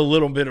 you gotta have a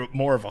little bit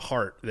more of a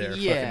heart there,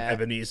 Yeah.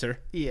 fucking Ebenezer.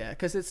 yeah,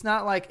 because it's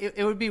not like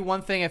it would be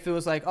one thing if it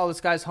was like, oh, this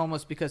guy's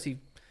homeless because he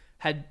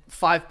had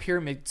 5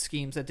 pyramid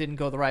schemes that didn't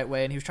go the right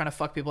way, and he was trying to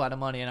fuck people out of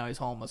money, and now he's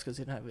homeless because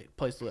he didn't have a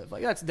place to live.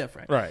 Like, that's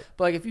different, Right.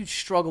 But like if you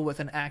struggle with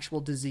an actual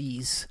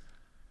disease,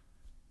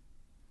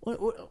 what,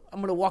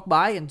 I'm gonna walk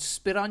by and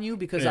spit on you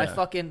because I Yeah.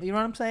 fucking, you know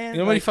what I'm saying? You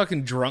know how many Like,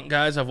 fucking drunk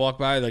guys I've walked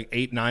by like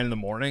 8, 9 in the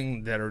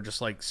morning that are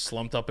just like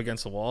slumped up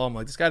against the wall? I'm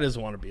like, this guy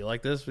doesn't want to be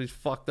like this. He's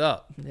fucked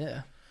up. yeah,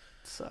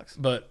 it sucks.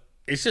 But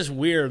it's just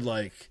weird.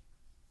 Like,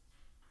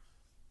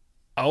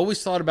 I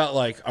always thought about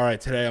like, all right,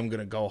 today I'm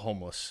gonna go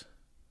homeless.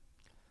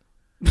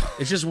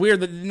 It's just weird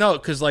that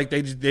because like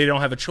they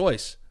don't have a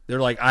choice. They're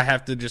like, I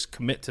have to just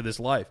commit to this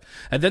life,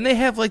 and then they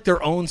have like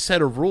their own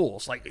set of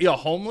rules. Like, you know,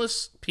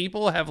 homeless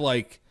people have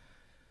like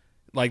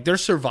their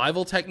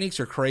survival techniques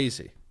are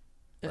crazy.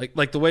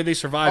 Like the way they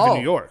survive in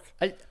New York.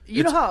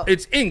 You know how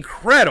it's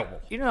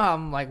incredible. You know how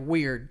I'm like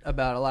weird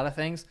about a lot of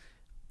things?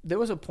 There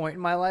was a point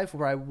in my life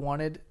where I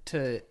wanted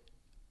to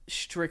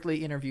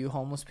strictly interview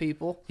homeless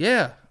people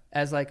Yeah.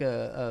 as like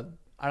I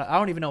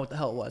don't even know what the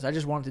hell it was. I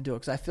just wanted to do it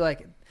because I feel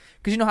like,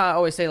 because you know how I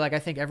always say like I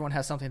think everyone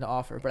has something to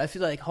offer, but I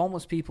feel like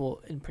homeless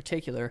people in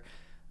particular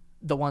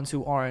the ones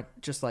who aren't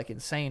just like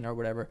insane or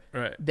whatever,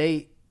 Right.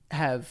 they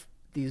have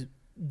these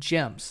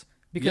gems.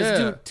 Because,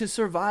 dude, to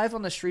survive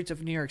on the streets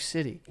of New York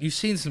City, You've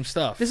seen some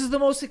stuff. this is the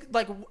most,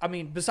 like, I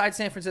mean, besides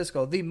San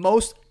Francisco, the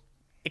most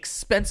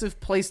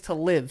expensive place to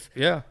live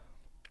Yeah.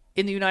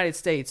 in the United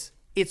States.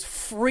 It's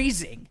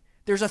freezing.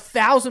 There's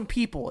 1,000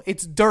 people.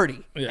 It's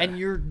dirty. Yeah. And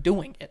you're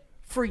doing it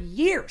for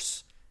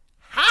years.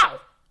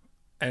 How?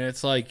 And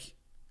it's like,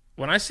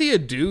 when I see a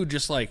dude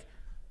just like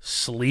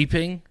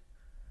sleeping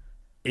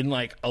in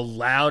like a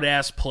loud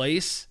ass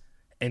place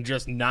and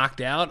just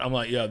knocked out, I'm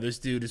like, yo, this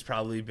dude has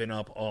probably been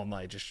up all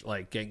night, just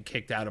like getting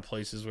kicked out of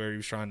places where he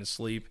was trying to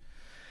sleep.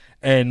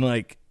 And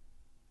like,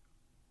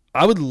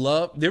 I would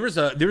love, there was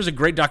a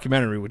great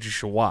documentary which you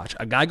should watch.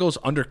 A guy goes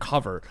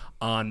undercover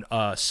on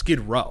Skid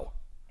Row.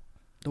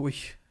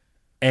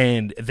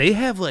 And they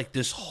have like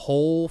this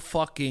whole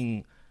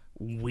fucking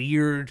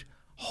weird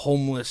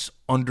homeless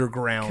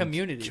underground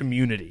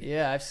community.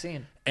 Yeah, I've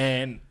seen.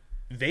 And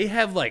they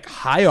have like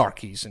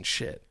hierarchies and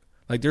shit.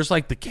 Like there's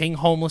like the king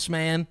homeless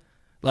man.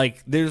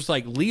 Like there's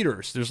like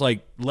leaders. There's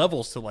like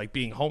levels to like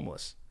being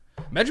homeless.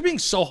 Imagine being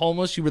so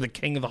homeless you were the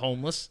king of the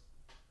homeless.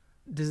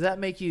 Does that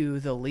make you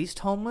the least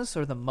homeless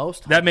or the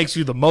most homeless? That makes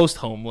you the most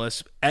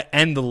homeless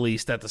and the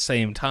least at the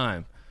same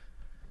time.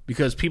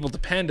 Because people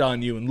depend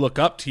on you and look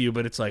up to you,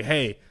 but it's like,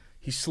 hey,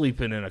 he's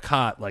sleeping in a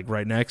cot like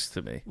right next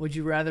to me. Would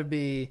you rather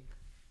be...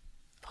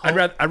 I'd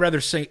rather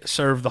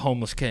serve the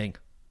homeless king.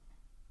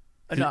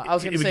 No, I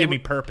was going to say... It would give me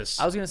purpose.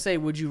 I was going to say,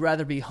 would you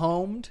rather be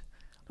homed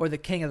or the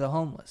king of the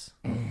homeless?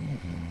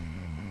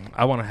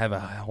 I want to have a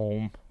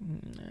home.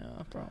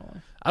 Yeah,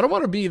 probably. I don't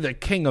want to be the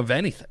king of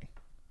anything.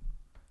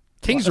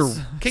 Kings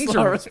It's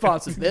a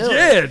responsibility.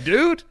 Yeah,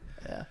 dude.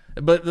 Yeah.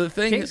 But the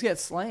thing Kings get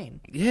slain.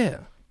 Yeah.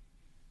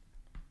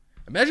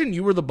 Imagine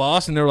you were the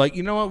boss and they're like,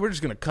 you know what? We're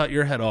just going to cut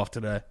your head off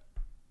today.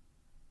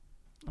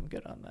 I'm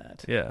good on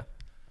that. Yeah.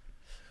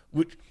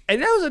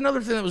 And that was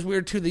another thing that was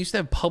weird, too. They used to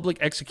have public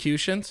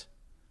executions.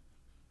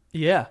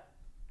 Yeah.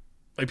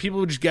 Like, people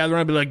would just gather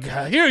around and be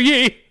like, hear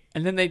ye.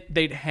 And then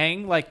they'd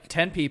hang like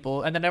 10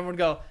 people, and then everyone would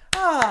go,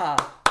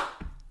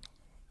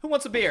 who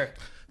wants a beer?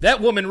 That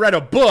woman read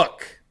a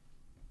book.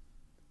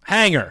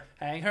 Hang her.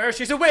 Hang her,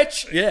 she's a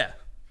witch. Yeah.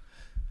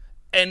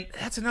 And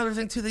that's another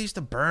thing, too. They used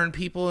to burn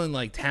people in,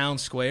 like, town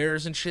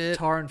squares and shit.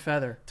 Tar and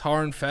feather.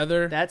 Tar and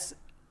feather. That's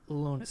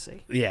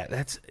lunacy. Yeah,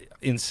 that's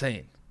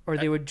insane. Or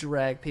they would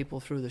drag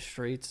people through the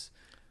streets,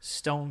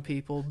 stone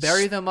people,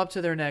 bury them up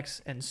to their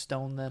necks, and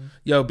stone them.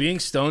 Yo, being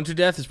stoned to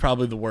death is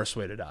probably the worst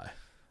way to die.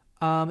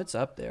 It's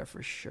up there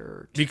for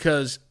sure.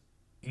 Because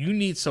you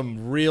need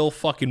some real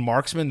fucking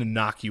marksman to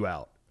knock you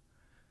out.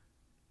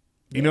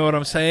 You know what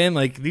I'm saying?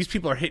 Like, these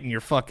people are hitting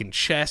your fucking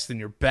chest and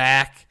your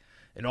back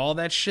and all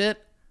that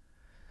shit.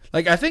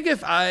 Like, I think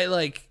if I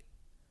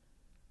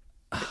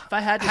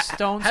had to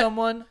stone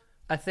someone,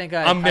 I think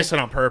I'm missing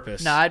on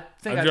purpose. No, I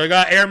think I'd be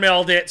like,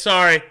 airmailed it,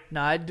 sorry.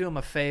 No, I'd do them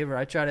a favor.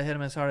 I'd try to hit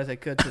them as hard as I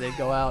could so they'd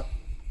go out.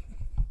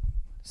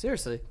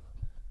 Seriously.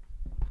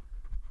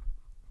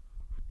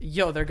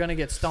 Yo, they're going to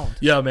get stoned.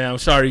 Yo, man, I'm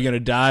sorry you're going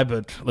to die,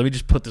 but let me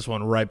just put this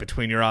one right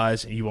between your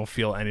eyes and you won't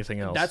feel anything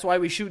else. That's why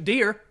we shoot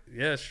deer.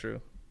 Yeah, it's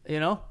true. You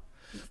know?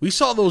 We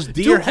saw those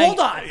deer. Dude, hold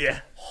on.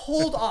 Yeah.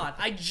 Hold on.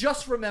 I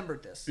just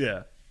remembered this.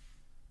 Yeah.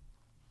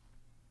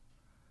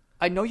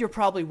 I know you're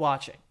probably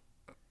watching.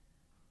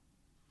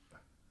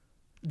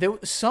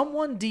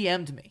 Someone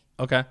DM'd me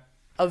Okay.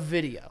 a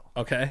video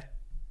Okay.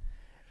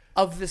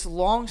 of this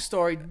long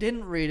story.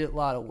 Didn't read it, a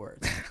lot of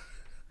words.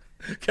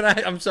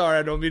 I'm sorry,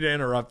 I don't mean to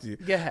interrupt you.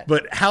 Go ahead.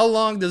 But how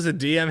long does a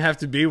DM have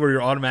to be where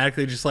you're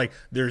automatically just like,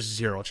 there's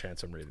zero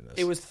chance I'm reading this?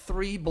 It was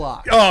 3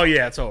 blocks. Oh,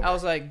 yeah, it's over. I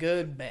was like,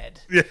 good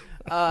bed. Yeah.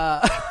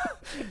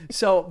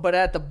 But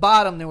at the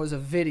bottom, there was a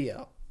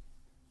video.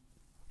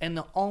 And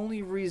the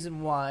only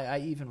reason why I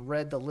even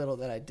read the little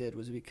that I did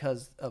was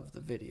because of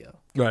the video.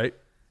 Right.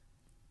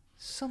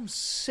 Some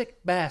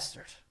sick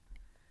bastard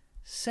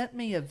sent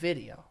me a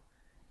video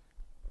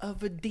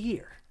of a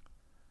deer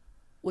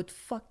with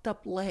fucked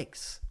up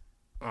legs.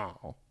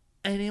 Oh.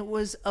 And it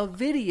was a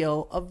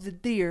video of the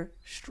deer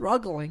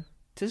struggling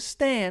to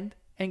stand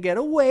and get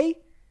away.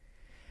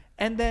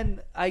 And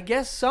then I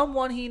guess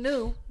someone he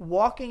knew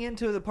walking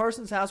into the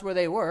person's house where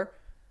they were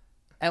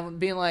and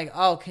being like,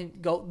 oh, can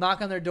go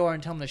knock on their door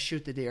and tell them to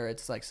shoot the deer.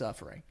 It's like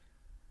suffering.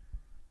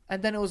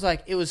 And then it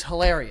was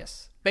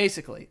hilarious.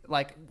 Basically,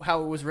 like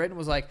how it was written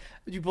was like,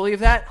 "Did you believe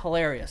that?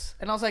 Hilarious!"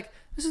 And I was like,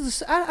 "This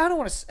is I don't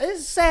want to.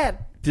 This is sad.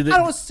 I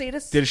don't want to see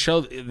this." Did it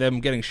show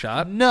them getting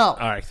shot? No. All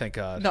right, thank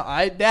God. No,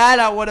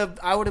 I would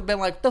have been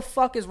like, "The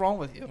fuck is wrong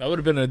with you?" That would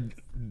have been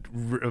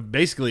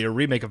basically a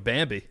remake of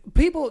Bambi.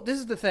 People, this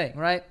is the thing,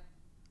 right?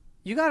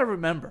 You got to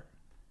remember,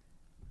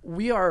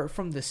 we are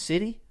from the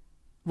city.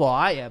 Well,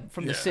 I am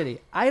from the city.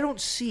 I don't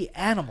see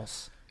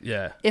animals.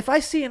 Yeah. If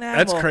I see an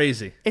animal, that's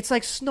crazy. It's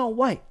like Snow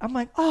White. I'm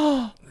like,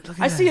 oh,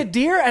 I see a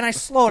deer and I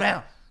slow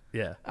down.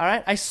 Yeah. All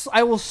right.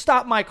 I will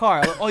stop my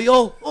car.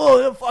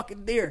 Oh,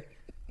 fucking deer.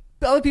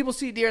 But other people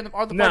see deer in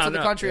other parts of the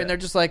country and they're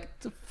just like,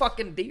 it's a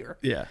fucking deer.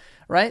 Yeah.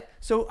 Right.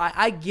 So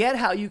I get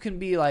how you can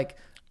be like,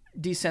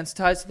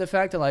 desensitized to the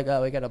fact that like,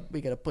 oh,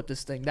 we gotta put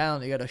this thing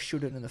down. You gotta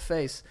shoot it in the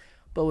face.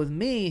 But with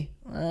me,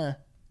 I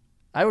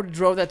would have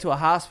drove that to a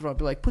hospital and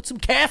be like, put some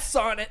casts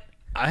on it.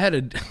 I had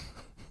a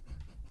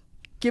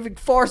Giving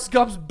Forrest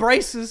Gump's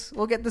braces.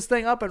 We'll get this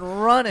thing up and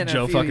running.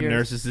 Joe in a few fucking years.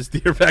 nurses this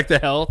deer back to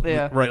health.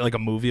 Yeah. Write like a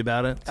movie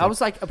about it. It's I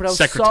was like, but I was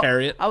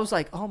Secretariat. I was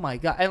like, oh my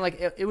god, and like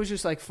it was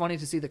just like funny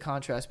to see the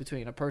contrast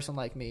between a person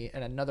like me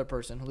and another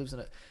person who lives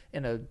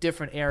in a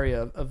different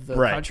area of the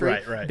country,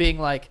 right. being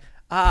like,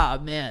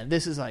 man,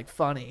 this is like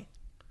funny,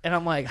 and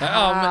I'm like, Oh,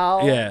 how?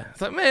 man. Yeah.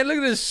 It's like, man, look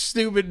at this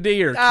stupid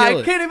deer. I Kill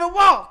it. can't even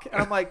walk, and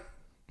I'm like,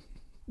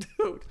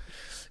 dude.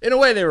 In a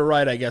way, they were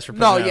right, I guess. For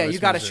No, putting out yeah, this you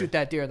got to misery. shoot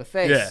that deer in the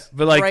face. Yeah,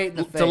 but like right in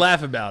the to face.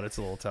 laugh about it's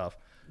a little tough.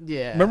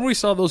 Yeah. Remember we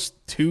saw those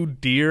 2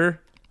 deer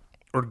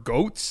or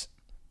goats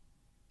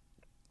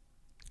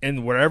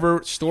in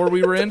whatever store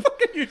we were in?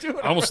 What are you doing?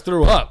 I almost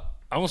threw up.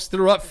 I almost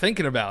threw up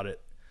thinking about it.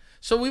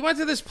 So we went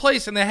to this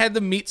place and they had the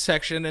meat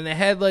section and they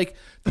had like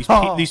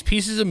these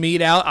pieces of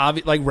meat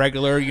out, like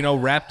regular,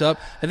 wrapped up,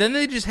 and then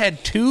they just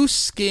had 2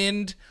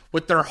 skinned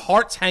with their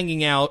hearts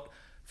hanging out,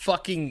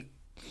 fucking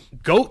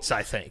goats,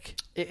 I think.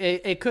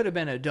 It could have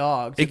been a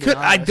dog. It could.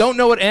 I don't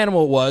know what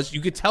animal it was. You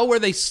could tell where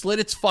they slit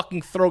its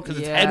fucking throat because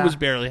its head Yeah. was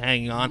barely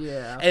hanging on,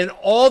 Yeah. and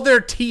all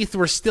their teeth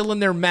were still in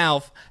their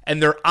mouth,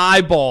 and their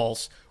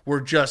eyeballs were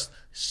just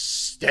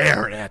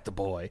staring at the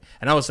boy.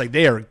 And I was like,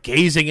 they are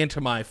gazing into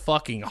my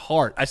fucking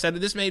heart. I said,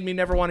 this made me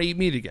never want to eat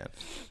meat again.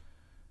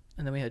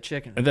 And then we had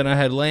chicken. And then I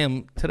had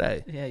lamb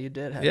today. Yeah, you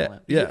did have Yeah, lamb.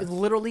 yeah. You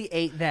literally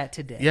ate that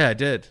today. Yeah, I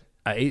did.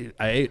 I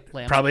ate.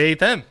 Lamb. Probably ate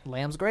them.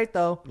 Lamb's great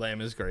though.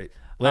 Lamb is great.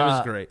 Lamb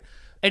is great.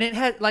 And it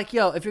had like,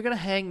 if you're gonna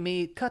hang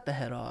meat, cut the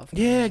head off.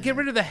 Yeah, get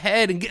rid of the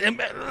head and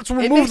let's It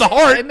remove makes the it-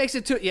 heart. It makes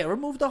it too. Yeah,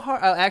 remove the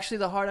heart. Actually,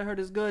 the heart I heard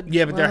is good.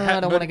 Yeah, but I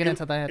don't want to get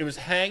into that. It was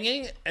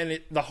hanging, and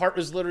the heart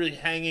was literally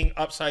hanging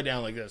upside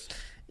down like this.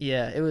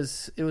 Yeah, it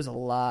was a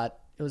lot.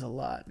 It was a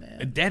lot,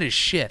 man. Dead as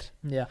shit.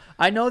 Yeah,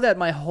 I know that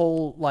my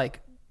whole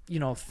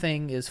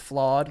thing is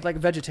flawed. Like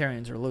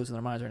vegetarians are losing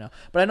their minds right now.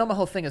 But I know my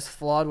whole thing is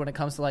flawed when it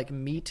comes to like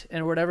meat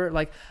and whatever.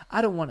 Like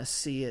I don't want to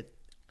see it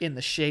in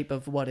the shape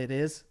of what it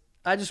is.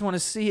 I just want to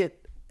see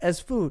it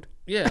as food.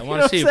 Yeah, I You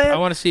want know to see. what I'm saying? I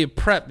want to see it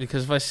prepped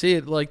because if I see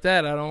it like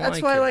that, I don't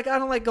That's like why, it. I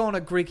don't like going to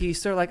Greek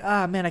Easter. Like,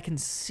 man, I can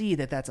see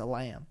that that's a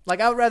lamb.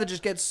 Like, I would rather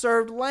just get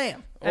served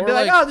lamb and Or be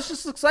like, like- oh, this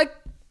just looks like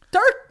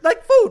dirt,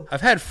 like food.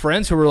 I've had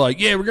friends who were like,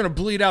 "Yeah, we're gonna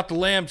bleed out the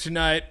lamb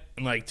tonight,"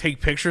 and like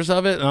take pictures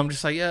of it, and I'm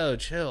just like, "Yo,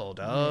 chill,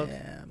 dog.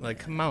 Yeah, like,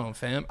 come on,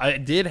 fam." I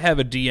did have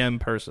a DM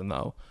person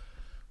though,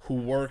 who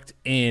worked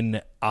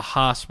in a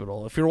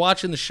hospital. If you're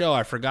watching the show,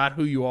 I forgot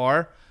who you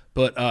are,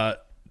 but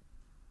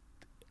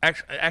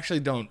actually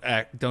don't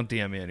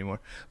DM me anymore.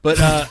 But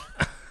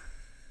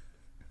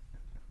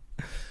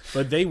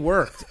but they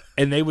worked,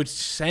 and they would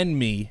send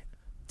me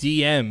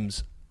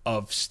DMs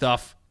of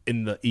stuff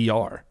in the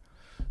ER.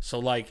 So,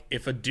 like,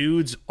 if a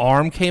dude's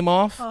arm came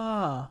off,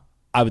 I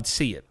would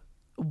see it.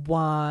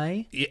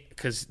 Why? Yeah,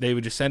 because they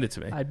would just send it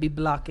to me. I'd be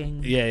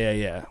blocking.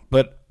 Yeah.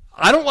 But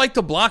I don't like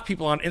to block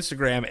people on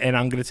Instagram, and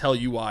I'm going to tell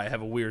you why. I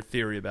have a weird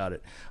theory about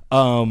it.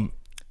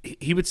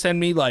 He would send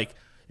me, like,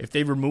 if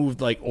they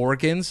removed, like,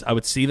 organs, I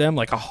would see them.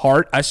 Like, a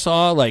heart I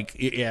saw,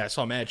 like, I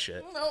saw mad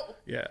shit. No.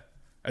 Yeah.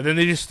 And then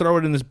they just throw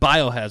it in this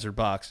biohazard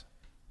box.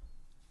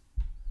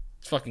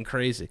 It's fucking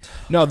crazy.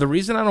 No, the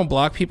reason I don't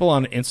block people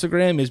on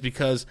Instagram is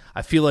because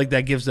I feel like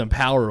that gives them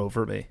power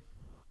over me.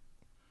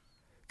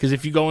 Because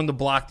if you go into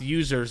blocked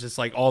users, it's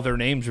like all their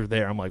names are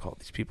there. I'm like, oh,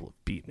 these people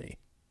have beat me.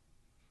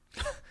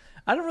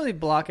 I don't really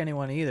block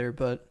anyone either,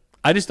 but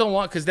I just don't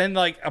want, because then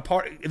like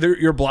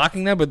you're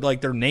blocking them, but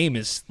like their name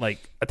is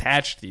like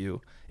attached to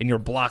you, and you're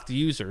blocked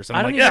users. And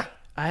I I'm don't like, even.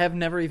 I have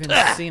never even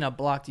seen a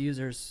blocked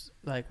users.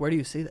 Like, where do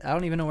you see that? I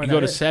don't even know where you that go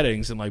to is.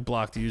 settings and like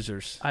blocked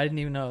users. I didn't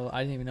even know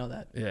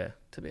that. Yeah.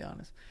 To be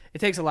honest, it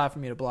takes a lot for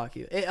me to block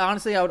you.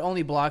 Honestly, I would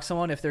only block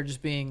someone if they're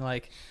just being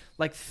like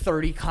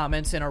 30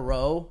 comments in a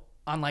row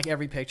on like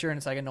every picture, and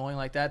it's like annoying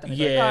like that. Then it's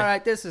like, Yeah. all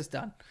right, this is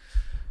done.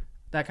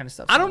 That kind of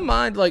stuff. I don't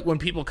mind like when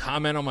people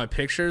comment on my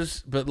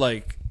pictures, but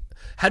like,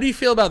 how do you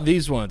feel about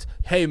these ones?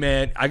 Hey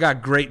man, I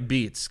got great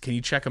beats. Can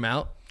you check them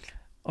out?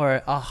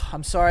 Or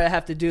I'm sorry I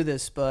have to do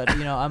this, but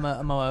I'm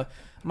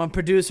a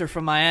producer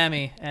from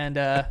Miami, and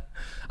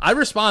I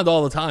respond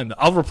all the time.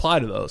 I'll reply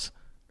to those.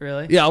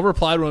 really, Yeah, I'll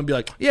reply to them and be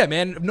like, yeah,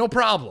 man, no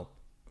problem.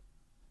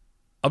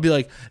 I'll be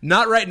like,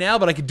 not right now,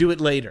 but I could do it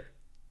later.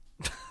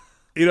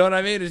 You know what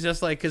I mean? It's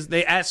just like, because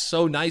they ask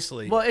so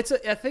nicely. Well, I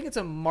think it's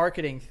a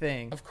marketing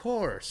thing, Of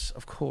course.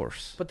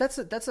 but that's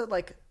a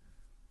like,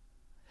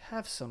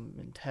 have some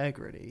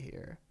integrity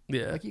here.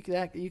 Yeah. Like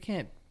you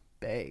can't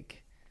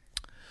beg.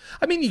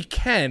 I mean, you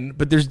can,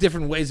 but there's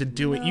different ways of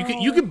doing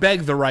it. You can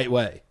beg the right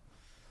way.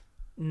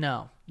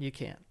 No, you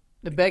can't.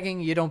 The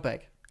begging, you don't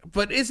beg.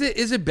 But is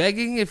it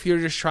begging if you're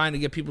just trying to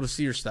get people to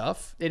see your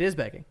stuff? It is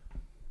begging.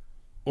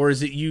 Or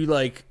is it you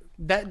like,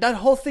 That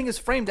whole thing is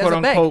framed as quote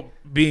a beg. unquote,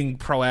 being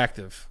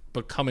proactive,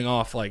 but coming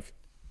off like,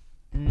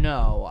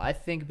 No, I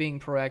think being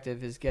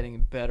proactive is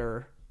getting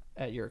better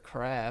at your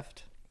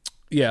craft.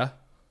 yeah.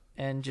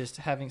 and just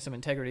having some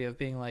integrity of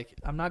being like,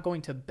 I'm not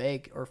going to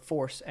beg or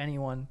force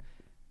anyone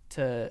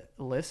to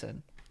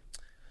listen.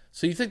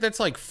 So you think that's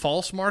like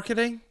false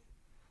marketing?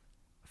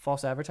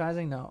 False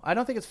advertising? No, I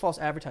don't think it's false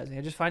advertising.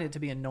 I just find it to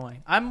be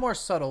annoying. I'm more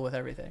subtle with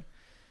everything.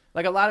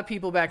 Like a lot of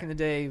people back in the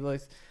day,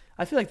 like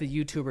I feel like the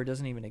YouTuber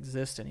doesn't even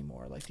exist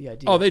anymore. Like the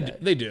idea. Oh, they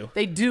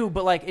do,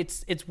 but like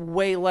it's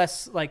way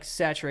less like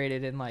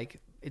saturated and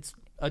like it's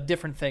a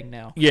different thing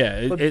now.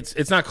 Yeah,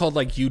 it's not called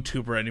like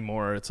YouTuber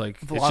anymore. It's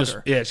like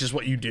vlogger. it's just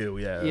what you do.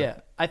 Yeah.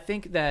 I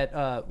think that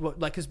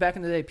like because back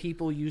in the day,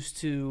 people used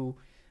to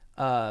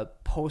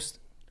post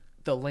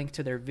the link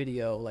to their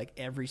video like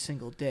every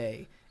single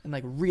day and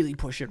like really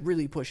push it,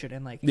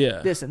 and like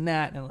this and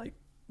that and like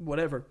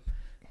whatever.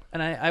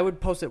 And I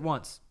would post it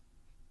once.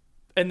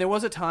 And there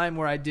was a time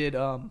where I did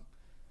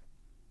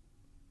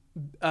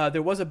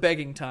there was a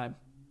begging time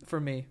for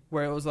me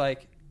where it was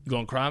like, you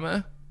gonna cry,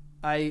 man?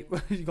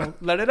 You gonna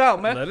let it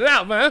out, man. Let it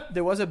out, man.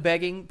 There was a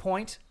begging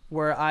point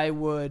where I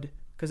would,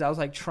 because I was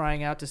like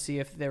trying out to see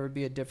if there would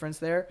be a difference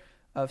there,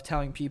 of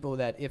telling people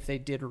that if they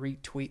did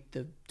retweet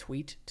the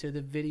tweet to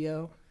the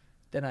video,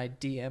 then I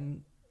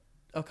DM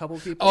a couple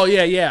people. Oh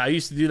yeah. I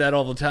used to do that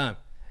all the time.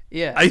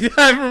 Yeah.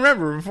 I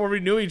remember before we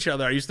knew each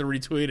other, I used to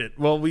retweet it.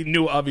 Well, we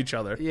knew of each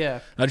other.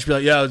 Yeah. I'd just be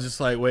like, I was just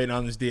like waiting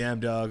on this DM,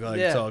 dog. Like,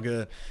 it's all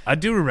good. I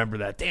do remember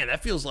that. Damn,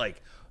 that feels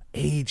like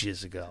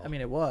ages ago. I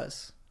mean, it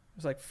was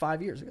like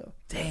 5 years ago.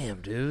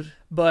 Damn, dude.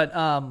 But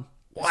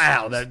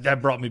wow,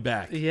 that brought me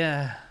back.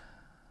 Yeah.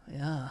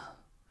 Oh,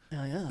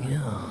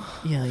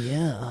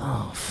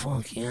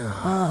 fuck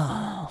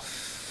yeah.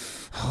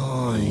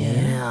 Oh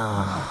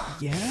yeah.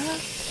 Yeah?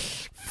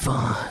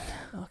 Fun.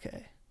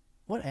 Okay.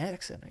 What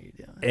accent are you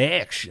doing?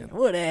 Action.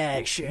 What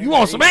action? You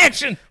want some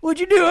action? What'd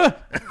you do?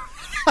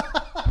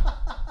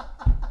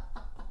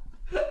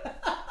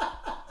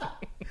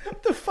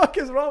 What the fuck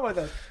is wrong with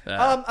us?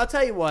 I'll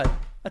tell you what.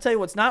 I'll tell you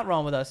what's not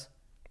wrong with us.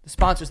 The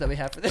sponsors that we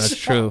have for this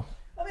That's show. true.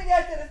 Let me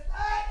get to this.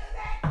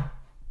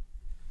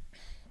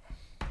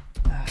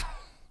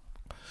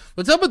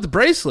 What's up with the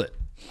bracelet?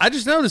 I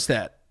just noticed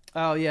that.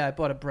 Oh, yeah, I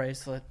bought a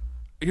bracelet.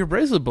 You're a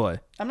bracelet boy.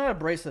 I'm not a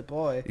bracelet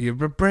boy.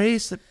 You're a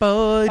bracelet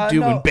boy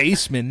doing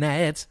basement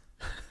nights.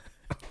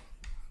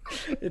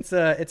 It's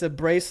a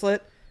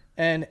bracelet,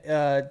 and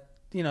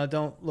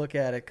don't look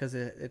at it because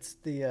it's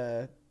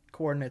the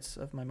coordinates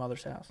of my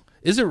mother's house.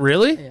 Is it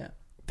really? Yeah.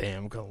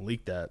 Damn, I'm gonna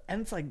leak that.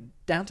 And it's like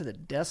down to the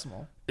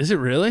decimal. Is it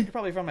really? You're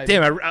probably from my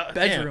bedroom.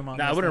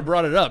 I wouldn't have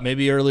brought it up.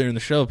 Maybe earlier in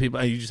the show,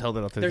 people. You just held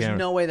it up to the camera. There's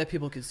no way that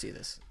people could see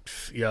this.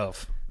 Yo,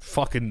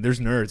 fucking, there's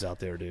nerds out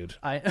there, dude.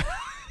 I.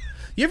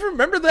 You ever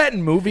remember that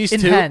in movies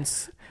too?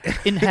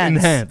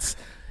 Enhance.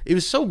 It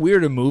was so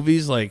weird in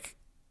movies, like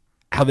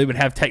how they would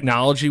have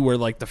technology where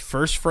like the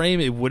first frame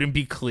it wouldn't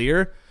be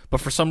clear,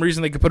 but for some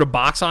reason they could put a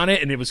box on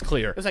it and it was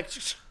clear. It was like,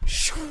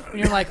 and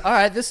you're like, all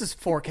right, this is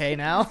 4K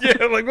now.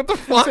 Yeah, like what the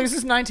fuck? This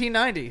is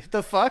 1990.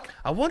 The fuck?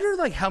 I wonder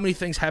like how many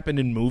things happened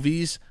in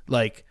movies,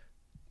 like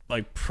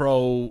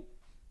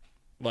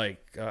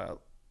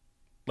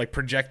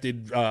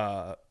projected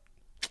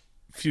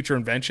future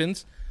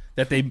inventions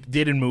that they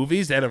did in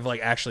movies that have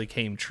like actually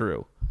came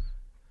true.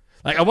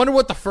 Like I wonder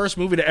what the first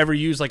movie to ever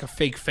use like a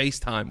fake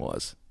FaceTime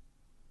was.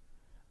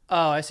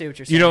 Oh, I see what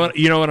you're saying.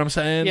 You know what I'm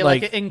saying? Yeah,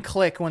 like in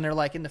Click when they're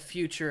like in the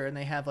future and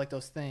they have like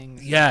those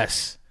things.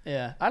 Yes.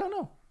 Yeah. I don't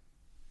know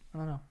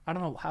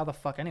how the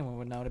fuck anyone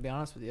would know, to be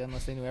honest with you,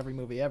 unless they knew every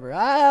movie ever.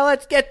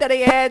 Let's get to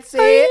the answer.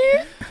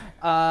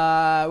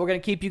 We're gonna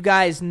keep you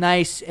guys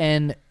nice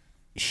and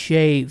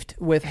shaved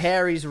with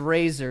Harry's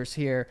razors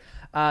here.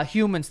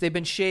 Humans, they've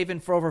been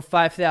shaving for over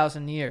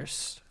 5,000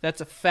 years. That's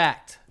a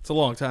fact. It's a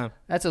long time.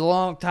 That's a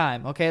long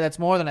time. Okay, that's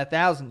more than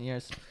 1,000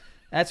 years.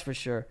 That's for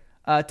sure.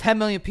 10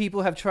 million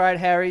people have tried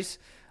Harry's,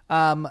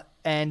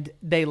 and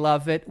they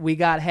love it. We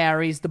got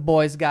Harry's. The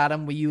boys got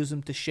them. We use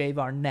them to shave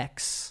our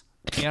necks.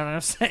 You know what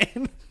I'm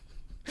saying?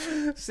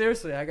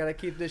 Seriously, I got to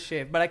keep this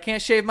shaved. But I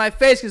can't shave my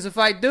face because if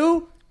I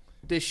do,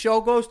 this show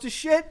goes to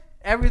shit.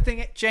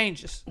 Everything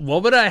changes.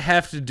 What would I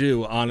have to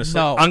do, honestly?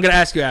 No. I'm going to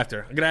ask you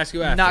after.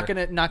 Not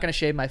gonna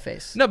shave my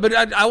face. No, but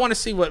I want to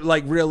see what,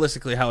 like,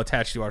 realistically how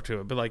attached you are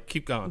to it. But, like,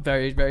 keep going.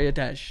 Very, very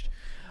attached.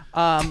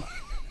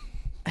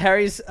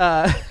 Harry's,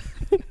 they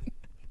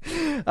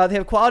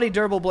have quality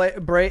durable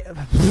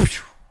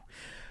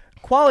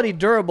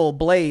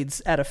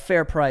blades at a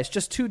fair price.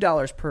 Just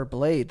 $2 per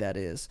blade, that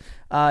is.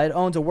 It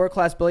owns a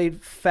world-class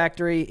blade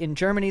factory in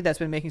Germany that's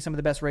been making some of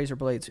the best razor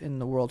blades in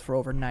the world for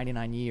over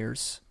 99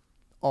 years.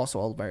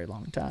 Also a very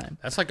long time.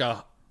 That's like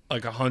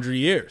 100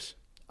 years.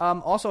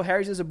 Also,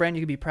 Harry's is a brand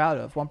you can be proud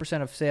of.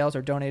 1% of sales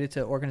are donated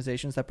to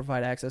organizations that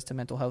provide access to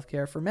mental health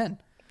care for men.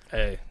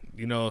 Hey,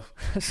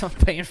 So I'm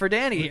paying for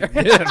Danny here.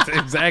 Yeah,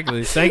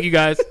 exactly. Thank you,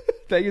 guys.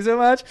 Thank you so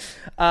much.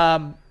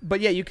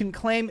 But yeah, you can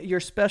claim your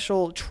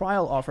special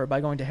trial offer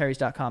by going to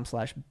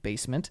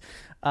harrys.com/basement.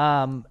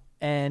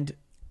 And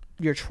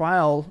your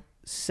trial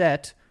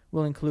set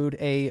will include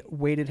a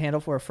weighted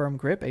handle for a firm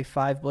grip, a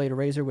 5-blade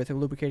razor with a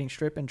lubricating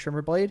strip and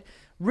trimmer blade,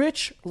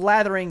 rich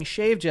lathering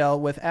shave gel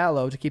with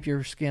aloe to keep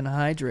your skin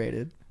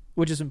hydrated.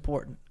 which is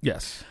important.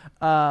 Yes.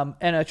 And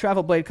a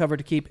travel blade cover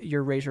to keep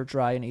your razor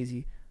dry and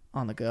easy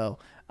on the go.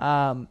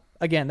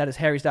 Again, that is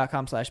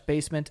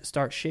harrys.com/basement.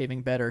 Start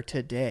shaving better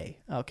today.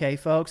 Okay,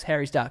 folks?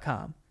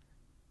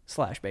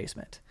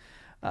 harrys.com/basement.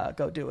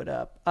 Go do it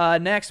up.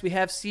 Next, we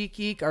have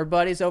SeatGeek, our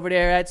buddies over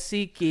there at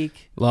SeatGeek.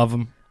 Love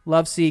them.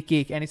 Love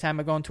SeatGeek. Anytime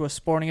I go into a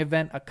sporting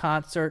event, a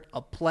concert,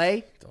 a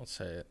play, Don't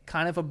say it.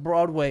 kind of a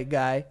Broadway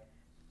guy,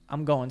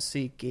 I'm going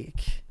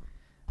SeatGeek.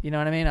 You know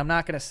what I mean? I'm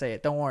not going to say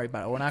it. Don't worry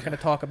about it. We're not going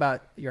to talk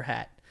about your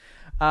hat.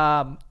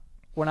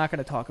 We're not going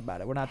to talk about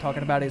it. We're not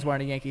talking about he's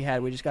wearing a Yankee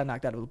hat. We just got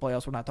knocked out of the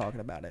playoffs. We're not talking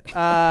about it.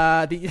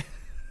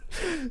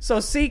 So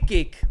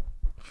SeatGeek.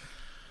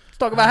 Let's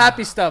talk about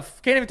happy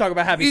stuff. Can't even talk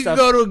about happy You stuff.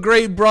 can go to a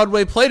great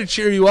Broadway play to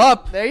cheer you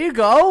up. There you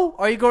go.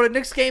 Or you go to the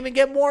Knicks game and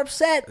get more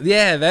upset.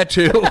 Yeah, that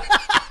too.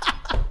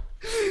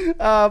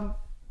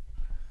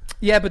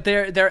 Yeah, but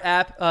their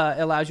app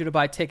allows you to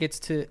buy tickets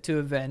to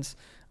events.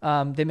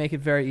 They make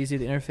it very easy.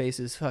 The interface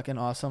is fucking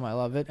awesome. I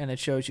love it. And it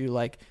shows you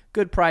like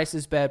good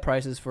prices, bad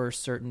prices for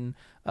certain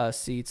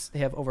seats. They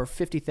have over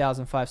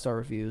 50,000 5-star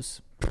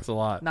reviews. That's a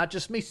lot. Not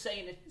just me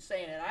saying it,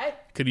 right?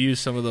 Could use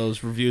some of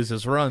those reviews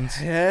as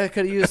runs. Yeah,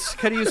 could have used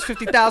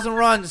 50,000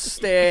 runs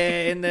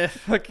there in the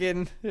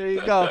fucking. There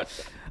you go.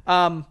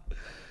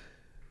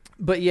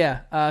 But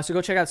yeah, so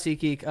go check out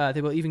SeatGeek.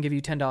 They will even give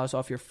you $10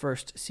 off your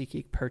first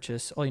SeatGeek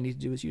purchase. All you need to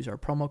do is use our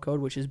promo code,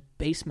 which is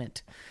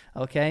BASEMENT.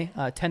 Okay,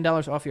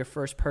 $10 off your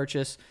first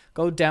purchase.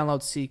 Go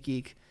download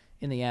SeatGeek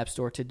in the App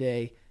Store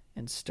today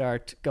and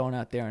start going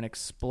out there and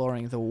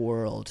exploring the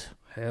world.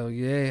 Hell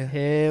yeah.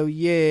 Hell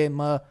yeah,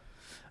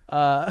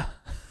 I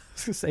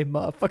was gonna say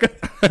motherfucker.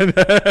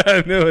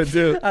 I knew it,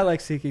 too. I like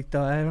SeatGeek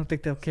though. I don't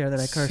think they'll care that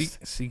I cursed.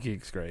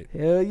 SeatGeek's great.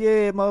 Hell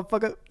yeah,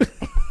 motherfucker.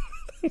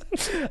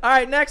 All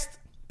right, next.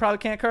 Probably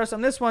can't curse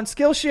on this one.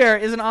 Skillshare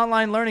is an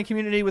online learning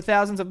community with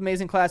thousands of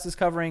amazing classes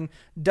covering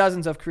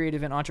dozens of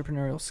creative and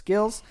entrepreneurial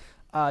skills.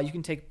 You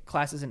can take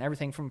classes in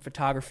everything from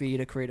photography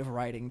to creative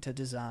writing to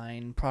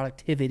design,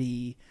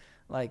 productivity,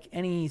 like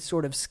any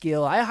sort of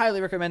skill. I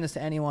highly recommend this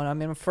to anyone.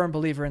 I'm a firm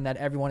believer in that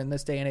everyone in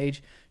this day and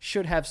age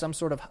should have some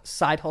sort of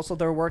side hustle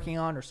they're working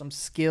on or some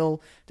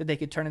skill that they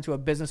could turn into a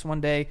business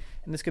one day.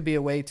 And this could be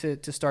a way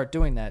to start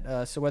doing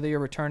that. So whether you're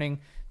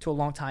returning to a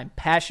long-time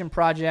passion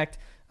project,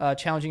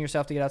 challenging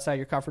yourself to get outside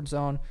your comfort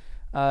zone,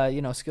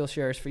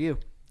 Skillshare is for you.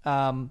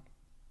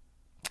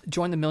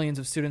 Join the millions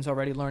of students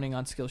already learning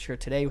on Skillshare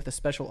today with a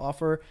special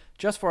offer.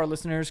 Just for our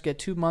listeners, get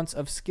 2 months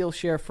of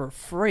Skillshare for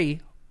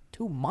free.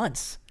 2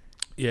 months.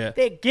 Yeah.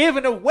 They're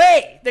giving it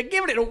away. They're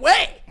giving it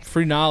away.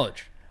 Free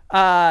knowledge.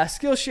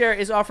 Skillshare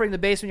is offering the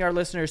Basement Yard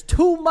listeners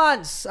 2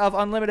 months of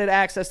unlimited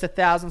access to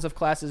thousands of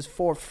classes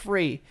for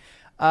free.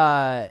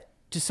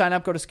 To sign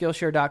up, go to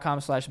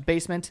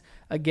Skillshare.com/basement.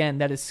 Again,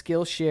 that is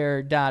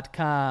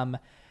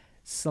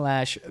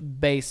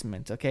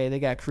Skillshare.com/basement. Okay, they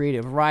got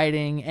creative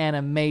writing,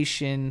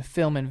 animation,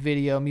 film and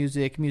video,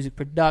 music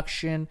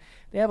production.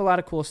 They have a lot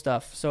of cool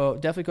stuff. So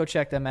definitely go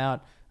check them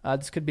out.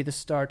 This could be the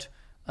start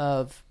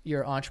of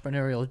your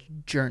entrepreneurial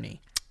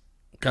journey.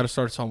 Got to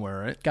start somewhere,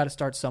 right? Got to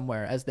start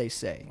somewhere, as they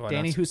say. Why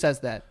Danny, not? who says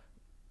that?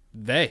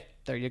 They.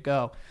 There you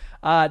go.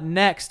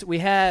 Next, we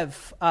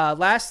have,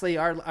 lastly,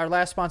 our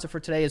last sponsor for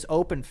today is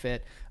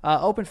OpenFit.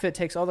 OpenFit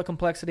takes all the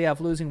complexity out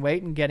of losing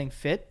weight and getting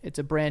fit. It's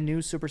a brand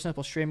new, super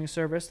simple streaming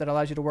service that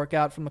allows you to work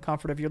out from the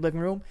comfort of your living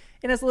room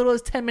in as little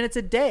as 10 minutes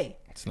a day.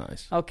 It's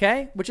nice.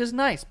 Okay? Which is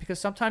nice because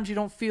sometimes you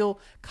don't feel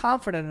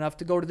confident enough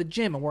to go to the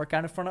gym and work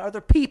out in front of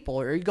other people,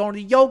 or you're going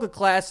to yoga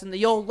class and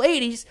the old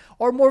ladies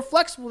are more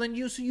flexible than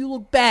you, so you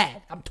look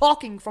bad. I'm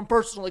talking from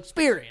personal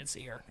experience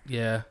here.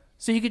 Yeah.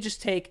 So you could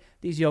just take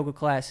these yoga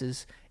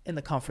classes in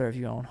the comfort of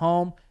your own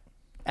home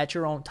at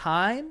your own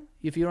time.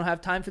 If you don't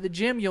have time for the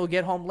gym, you'll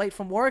get home late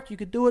from work. You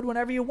could do it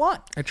whenever you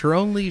want. At your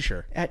own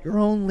leisure. At your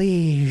own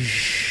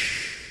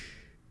leisure.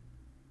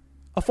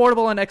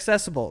 Affordable and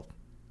accessible.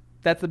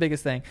 That's the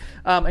biggest thing.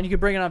 And you can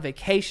bring it on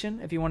vacation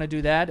if you want to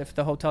do that. If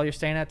the hotel you're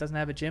staying at doesn't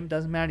have a gym,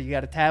 doesn't matter. You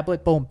got a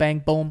tablet, boom, bang,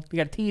 boom. You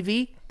got a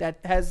TV that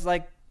has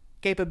like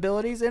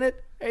capabilities in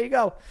it. There you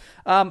go.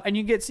 And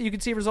you can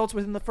see results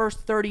within the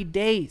first 30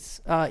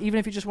 days. Even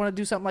if you just want to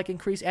do something like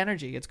increase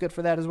energy, it's good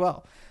for that as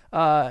well.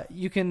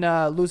 You can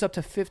lose up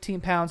to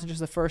 15 pounds in just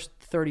the first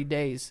 30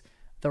 days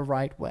the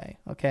right way.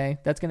 Okay,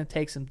 that's going to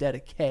take some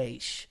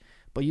dedication,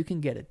 but you can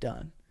get it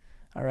done.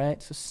 All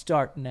right, so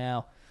start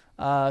now.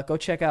 Go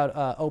check out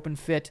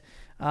OpenFit.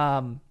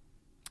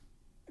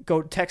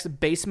 Go text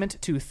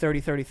basement to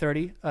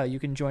 303030. You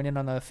can join in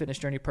on the fitness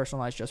journey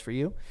personalized just for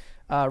you.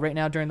 Right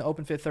now during the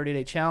OpenFit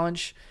 30-day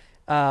challenge,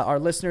 our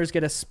listeners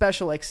get a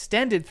special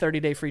extended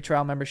 30-day free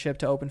trial membership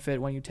to OpenFit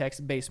when you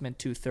text basement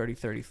to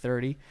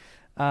 303030.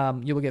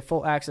 You will get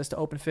full access to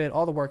OpenFit,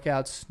 all the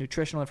workouts,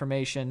 nutritional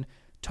information,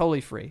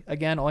 totally free.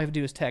 Again, all you have to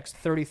do is text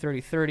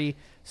 303030.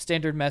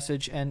 Standard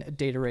message and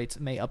data rates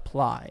may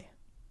apply.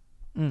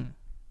 Good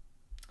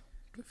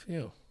for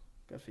you.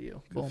 Good for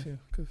you. Good for you.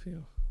 Good for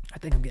you. I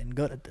think I'm getting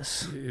good at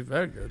this. You're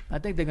very good. I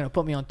think they're going to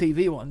put me on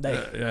TV one day.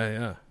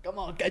 Yeah. Come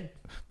on, kid.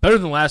 Better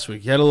than last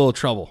week. You had a little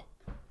trouble.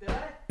 Did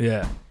I?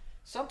 Yeah.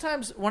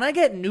 Sometimes when I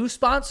get new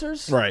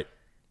sponsors, Right.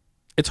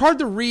 It's hard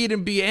to read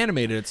and be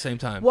animated at the same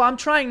time. well, I'm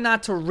trying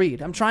not to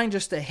read. I'm trying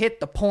just to hit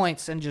the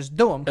points and just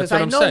do them because That's what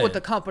I I'm know saying. what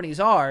the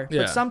companies are.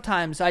 Yeah. But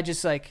sometimes I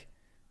just like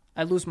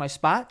I lose my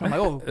spot. I'm like,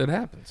 oh, It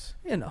happens.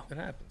 you know, It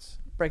happens.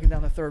 breaking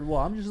down the third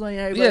wall. I'm just like,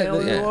 hey, Yeah,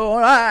 buddy, yeah. all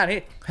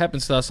right.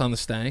 Happens to us on the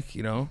stank,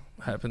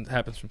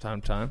 happens from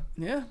time to time.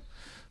 Yeah.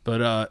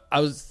 But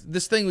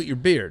this thing with your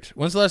beard.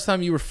 When's the last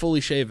time you were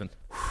fully shaven?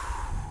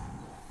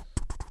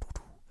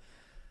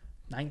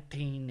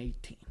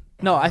 1918.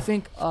 No, I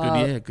think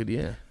Good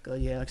year.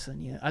 good year,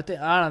 excellent year. I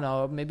don't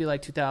know, maybe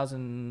like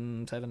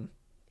 2007.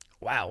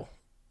 Wow.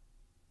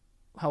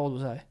 How old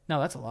was I? No,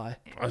 that's a lie.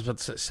 I was about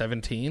to say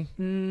 17.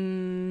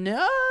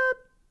 No,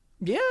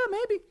 yeah,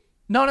 maybe.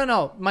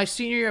 No. My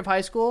senior year of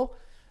high school,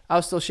 I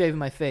was still shaving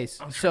my face.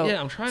 I'm trying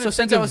to think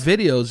since I of was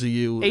videos of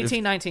you.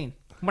 18, 19,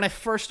 when I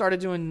first started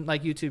doing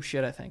like YouTube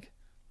shit, I think.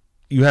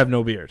 You have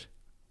no beard.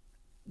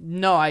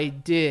 No, I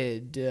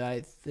did. I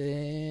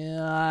think.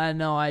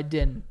 No, I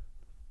didn't.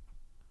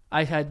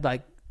 I had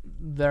like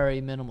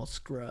very minimal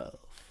scruff.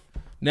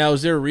 Now,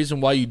 is there a reason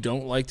why you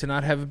don't like to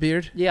not have a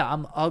beard? Yeah,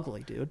 I'm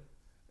ugly, dude.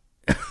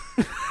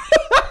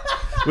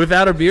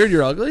 Without a beard,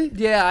 you're ugly?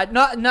 Yeah,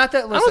 not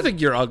that. Listen, I don't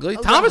think you're ugly.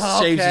 Thomas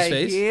shaves his okay,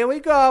 face. Here we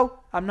go.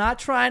 I'm not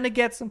trying to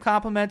get some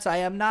compliments. I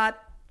am not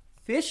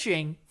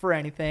fishing for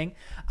anything.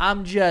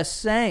 I'm just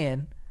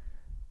saying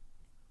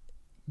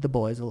the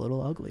boy's a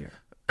little uglier.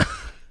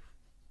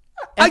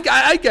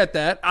 I get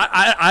that.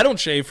 I don't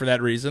shave for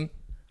that reason.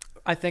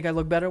 I think I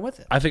look better with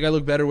it. I think I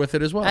look better with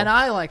it as well. And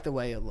I like the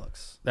way it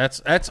looks. That's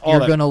all.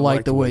 You're that- gonna I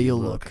like the way you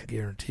look.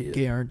 Guarantee it.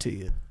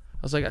 Guarantee it.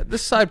 I was like,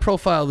 this side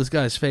profile of this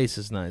guy's face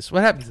is nice.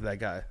 What happened to that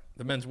guy?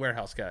 The Men's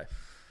Warehouse guy.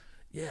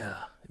 Yeah.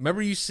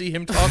 Remember you see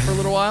him talk for a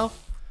little while?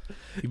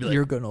 You'd be like,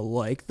 You're gonna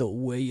like the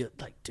way you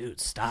like, dude.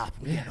 Stop.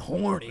 I'm getting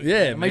horny. Yeah,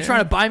 Am I man. trying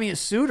to buy me a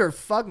suit or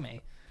fuck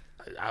me?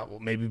 well,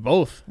 maybe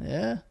both.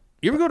 Yeah.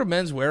 You ever go to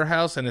Men's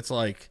Warehouse and it's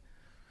like,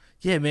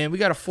 yeah, man, we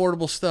got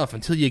affordable stuff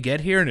until you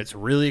get here and it's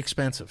really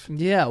expensive.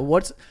 Yeah.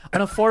 What's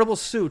an affordable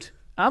suit?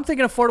 I'm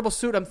thinking affordable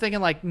suit. I'm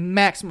thinking like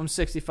maximum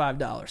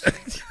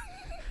 $65.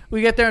 We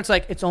get there and it's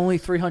like it's only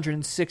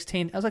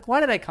 $316. I was like, why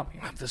did I come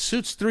here? The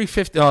suit's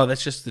 $350. Oh,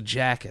 that's just the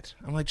jacket.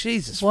 I'm like,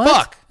 Jesus, What?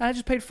 fuck. I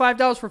just paid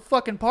 $5 for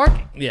fucking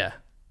parking, Yeah.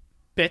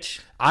 bitch.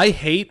 I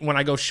hate when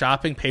I go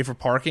shopping, pay for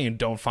parking, and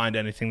don't find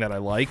anything that I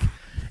like.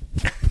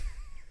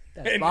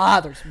 That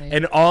bothers me.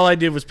 And all I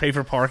did was pay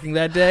for parking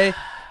that day.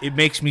 It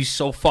makes me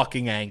so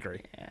fucking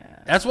angry. Yeah.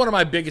 That's one of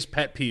my biggest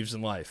pet peeves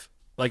in life.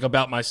 Like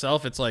about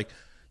myself, it's like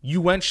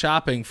you went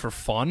shopping for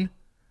fun,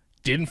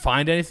 didn't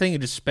find anything,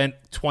 and just spent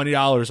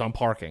 $20 on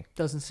parking.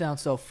 Doesn't sound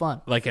so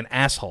fun. Like an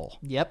asshole.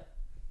 Yep.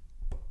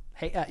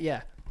 Hey,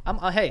 yeah. I'm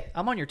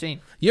on your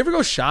team. You ever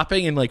go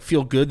shopping and like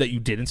feel good that you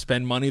didn't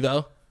spend money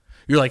though?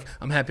 You're like,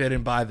 I'm happy I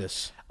didn't buy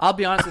this. I'll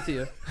be honest with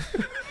you.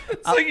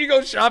 It's like you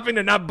go shopping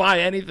to not buy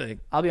anything.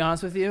 I'll be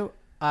honest with you.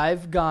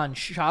 I've gone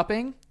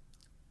shopping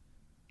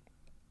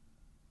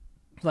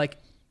like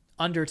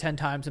under 10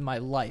 times in my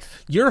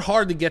life. You're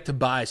hard to get to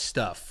buy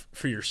stuff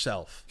for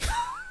yourself.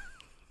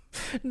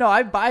 No,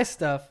 I buy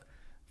stuff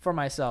for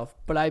myself,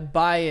 but I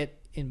buy it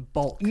in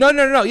bulk. No.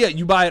 Yeah,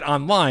 you buy it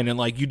online and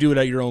like you do it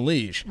at your own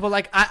leisure. Well,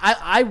 like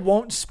I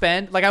won't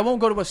spend, like I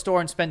won't go to a store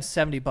and spend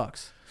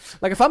 $70.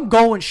 Like if I'm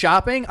going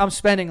shopping, I'm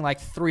spending like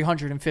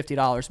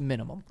 $350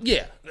 minimum.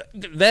 Yeah,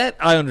 that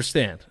I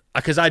understand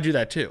because I do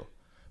that too.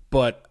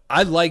 But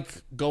I like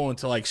going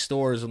to like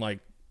stores and like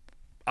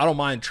I don't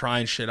mind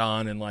trying shit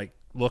on and like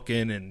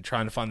looking and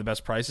trying to find the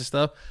best price and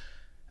stuff.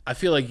 I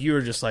feel like you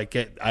were just like,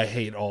 I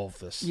hate all of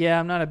this. Yeah,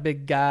 I'm not a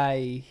big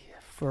guy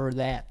for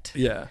that.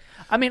 Yeah.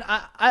 I mean,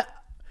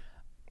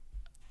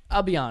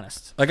 I'll be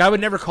honest. Like I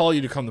would never call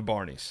you to come to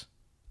Barney's.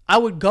 I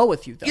would go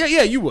with you though.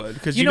 Yeah, you would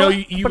because you know,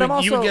 you but I'm would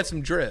also- get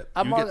some drip.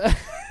 I'm You would al- get-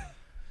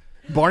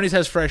 Barney's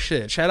has fresh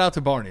shit. Shout out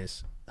to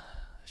Barney's.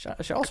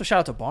 also shout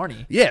out to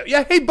Barney.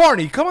 Yeah. Hey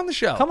Barney, come on the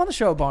show. Come on the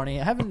show, Barney.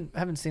 I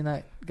haven't seen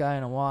that guy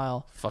in a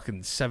while.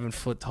 Fucking 7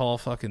 foot tall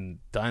fucking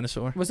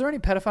dinosaur. Was there any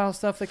pedophile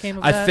stuff that came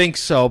of I that? think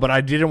so, but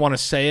I didn't want to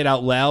say it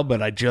out loud,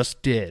 but I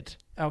just did.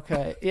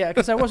 Okay, yeah,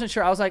 because I wasn't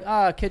sure. I was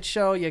like, kids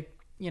show. You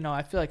know,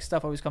 I feel like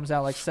stuff always comes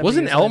out like 7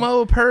 Wasn't years later.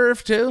 Elmo a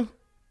perv too?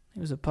 He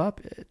was a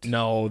puppet.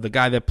 No, the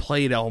guy that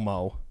played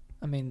Elmo.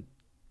 I mean,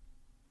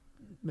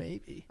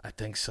 maybe. I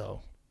think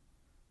so.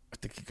 I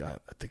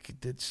think he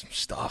did some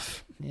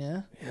stuff.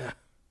 Yeah. Yeah.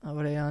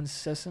 Over there on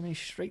Sesame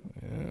Street.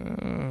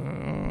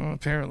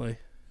 Apparently.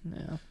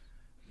 Yeah.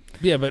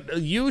 Yeah, but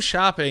you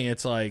shopping,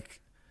 it's like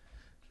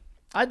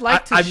I'd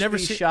like to I've never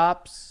be seen-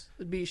 shops.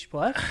 Be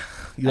what?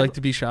 you like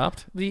to be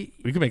shopped. The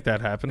We can make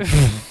that happen.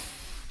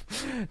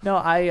 no,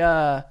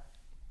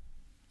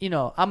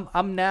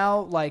 I'm now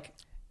like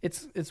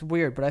it's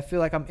weird, but I feel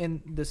like I'm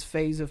in this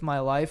phase of my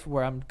life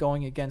where I'm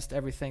going against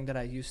everything that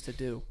I used to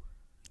do.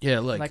 Yeah,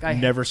 like I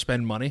never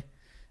spend money.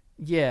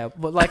 Yeah,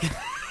 but like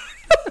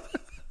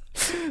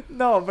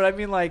no, but I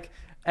mean like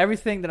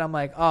everything that I'm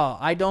like, oh,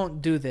 I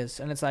don't do this,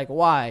 and it's like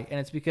why, and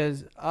it's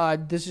because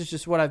this is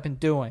just what I've been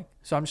doing.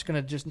 So I'm just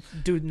going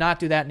to not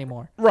do that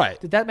anymore. Right.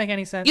 Did that make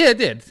any sense? Yeah, it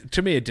did.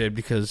 To me, it did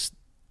because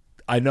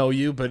I know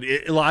you, but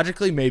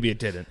logically, maybe it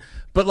didn't.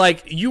 But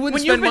like, you wouldn't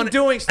when spend you've been money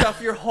doing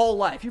stuff your whole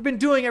life, you've been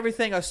doing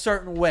everything a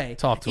certain way,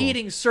 Talk to him.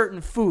 eating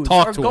certain foods,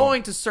 Talk or to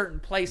going to certain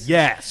places.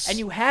 Yes. And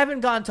you haven't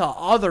gone to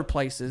other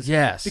places.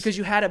 Yes. Because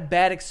you had a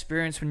bad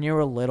experience when you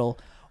were little,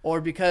 or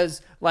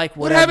because like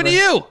What happened to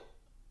you?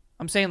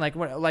 I'm saying like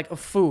a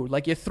food.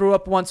 Like you threw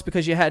up once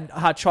because you had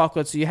hot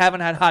chocolate, so you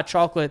haven't had hot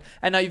chocolate,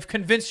 and now you've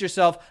convinced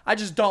yourself, I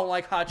just don't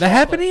like hot chocolate. That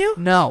happened to you?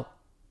 No.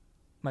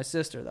 My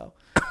sister, though.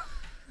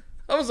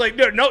 I was like,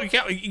 no, you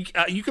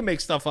can't. You can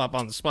make stuff up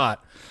on the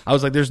spot. I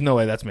was like, there's no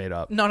way that's made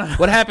up. No.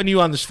 What happened to you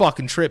on this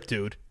fucking trip,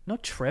 dude? No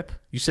trip.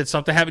 You said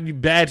something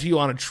happened bad to you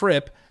on a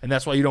trip, and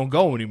that's why you don't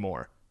go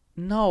anymore.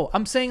 No,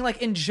 I'm saying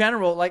like in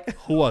general, like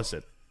Who was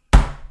it?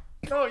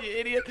 no, you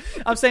idiot.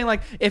 I'm saying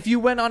like if you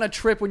went on a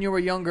trip when you were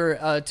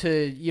younger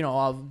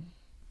to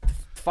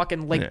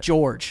fucking Lake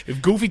George.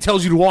 If Goofy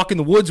tells you to walk in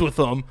the woods with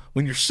them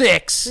when you're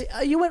 6.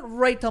 You went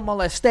right to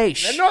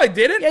molestation. No, I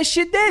didn't. Yes,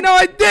 you did. No,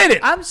 I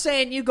didn't. I'm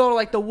saying you go to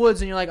like the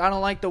woods and you're like, I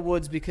don't like the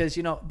woods because,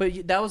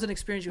 but that was an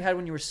experience you had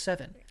when you were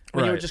 7.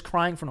 When you were Right. just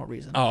crying for no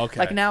reason. Oh, okay.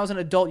 Like now as an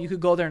adult, you could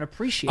go there and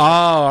appreciate Oh, it.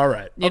 all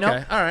right. You know?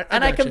 Okay. All right.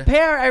 And I gotcha.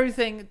 compare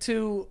everything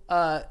to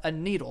a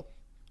needle,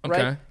 right?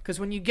 Okay. Because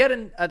when you get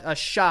a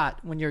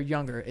shot when you're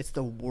younger, it's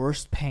the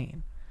worst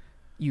pain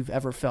you've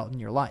ever felt in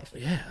your life.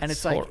 Yeah, and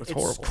it's like horrible. It's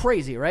horrible.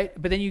 crazy, right?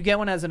 But then you get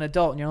one as an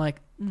adult, and you're like,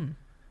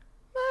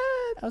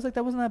 I was like,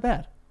 that wasn't that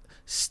bad.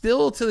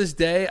 Still to this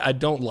day, I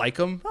don't like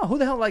them. Oh, who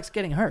the hell likes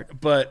getting hurt?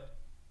 But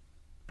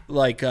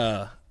like,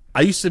 I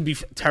used to be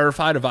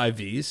terrified of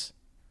IVs.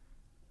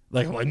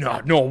 Like, I'm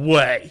like, no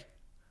way.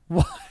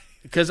 Why?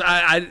 Because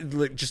I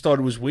like, just thought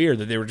it was weird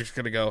that they were just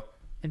gonna go,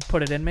 And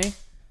put it in me?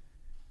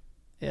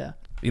 Yeah.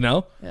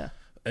 Yeah.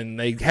 And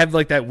they have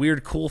like that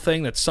weird cool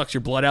thing that sucks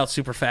your blood out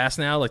super fast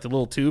now, like the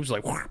little tubes,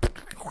 like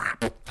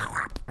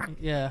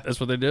yeah. that's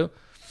what they do.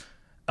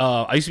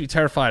 I used to be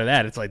terrified of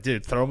that. It's like,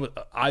 dude, throw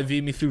IV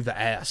me through the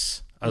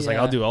ass. I was like,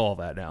 Yeah. I'll do all of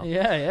that now.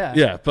 Yeah.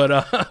 Yeah,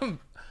 but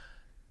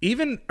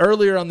even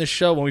earlier on this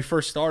show when we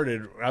first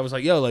started, I was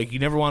like, yo, like you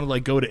never want to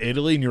like go to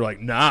Italy, and you're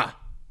like, nah.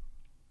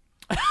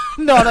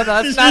 No,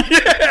 that's not.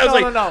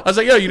 I was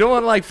like, yo, you don't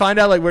want to like find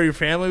out like where your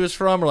family was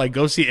from or like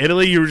go see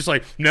Italy. You were just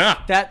like, nah.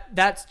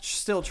 That's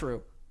still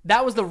true.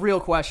 That was the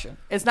real question.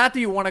 It's not that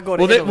you want to go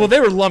to Italy.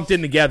 They were lumped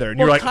in together, and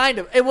you're like, kind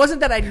of. It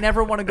wasn't that I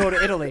never want to go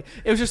to Italy.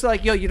 It was just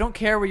like, yo, you don't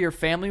care where your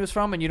family was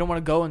from, and you don't want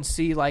to go and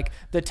see like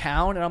the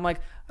town. And I'm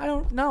like, I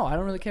don't know. I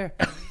don't really care.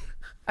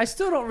 I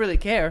still don't really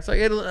care. it's like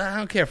Italy, I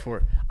don't care for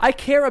it. I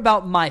care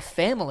about my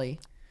family,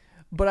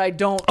 but I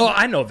don't. Oh,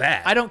 I know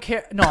that. I don't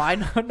care. No, I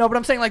know. No, but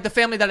I'm saying like the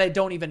family that I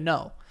don't even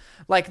know,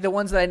 like the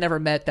ones that I never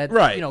met that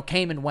Right.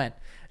 came and went.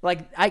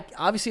 Like I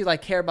obviously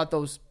like care about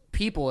those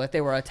people if they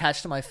were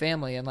attached to my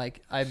family and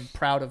like I'm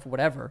proud of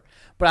whatever.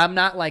 But I'm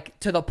not like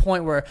to the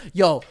point where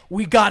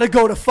we gotta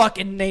go to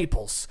fucking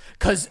Naples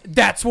because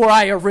that's where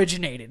I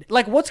originated.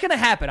 Like what's gonna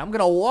happen? I'm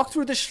gonna walk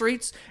through the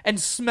streets and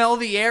smell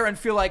the air and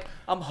feel like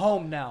I'm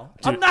home now.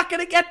 Dude, I'm not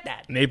gonna get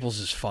that. Naples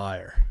is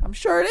fire. I'm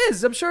sure it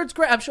is. I'm sure it's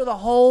great. I'm sure the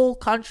whole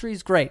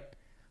country's great.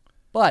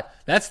 But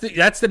That's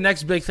the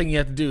next big thing you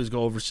have to do is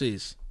go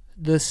overseas.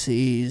 the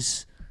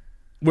seas.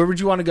 Where would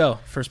you want to go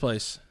first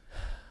place?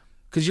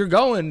 Because you're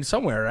going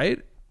somewhere, right?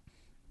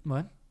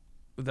 What?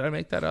 Did I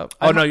make that up?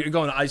 Oh, no, you're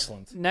going to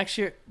Iceland. Next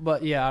year,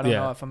 but yeah, I don't Yeah.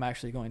 know if I'm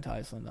actually going to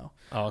Iceland though.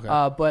 Oh,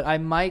 okay. But I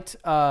might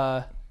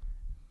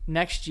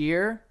next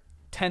year,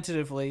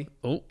 tentatively.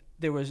 Oh,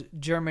 There was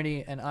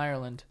Germany and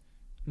Ireland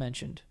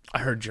mentioned. I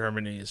heard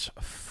Germany is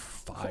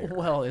fire.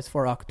 Well, it's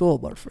for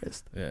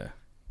Oktoberfest. Yeah.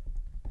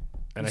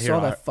 And You I saw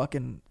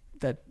hear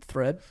that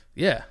thread?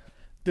 Yeah.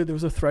 Dude, there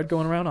was a thread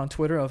going around on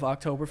Twitter of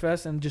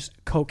Oktoberfest and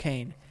just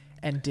cocaine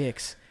and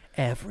dicks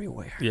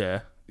everywhere.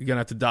 Yeah. You're going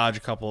to have to dodge a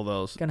couple of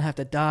those. Gonna have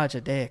to dodge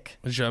a dick.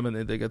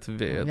 Germany, they get to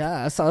weird.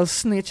 Yeah, I saw a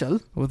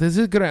snitchel. What is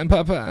it,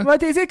 grandpapa?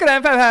 What is it,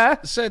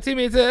 grandpapa?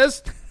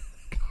 Centimeters.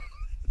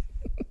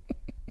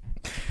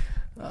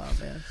 Oh,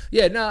 man.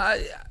 Yeah,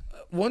 no,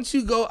 once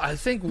you go, I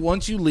think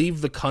once you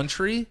leave the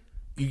country,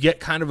 you get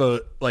kind of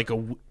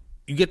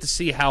you get to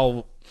see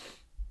how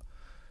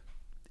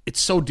it's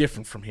so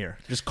different from here,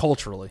 just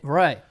culturally.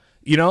 Right.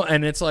 You know,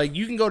 and it's like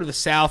you can go to the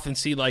South and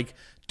see like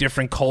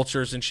different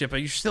cultures and shit,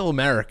 but you're still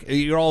American.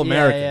 You're all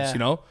Americans, you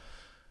know?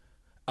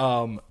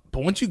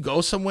 But once you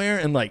go somewhere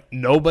and like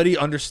nobody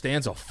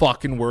understands a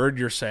fucking word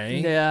you're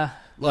saying. Yeah.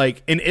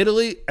 Like in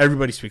Italy,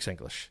 everybody speaks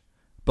English.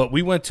 But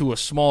we went to a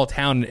small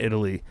town in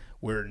Italy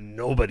where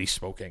nobody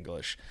spoke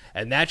English.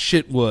 And that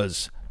shit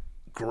was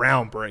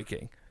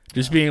groundbreaking.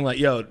 Just being like,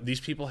 yo, these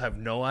people have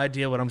no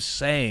idea what I'm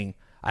saying.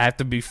 I have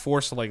to be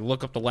forced to like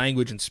look up the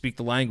language and speak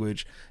the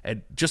language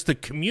and just to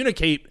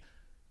communicate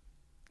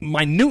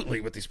minutely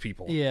with these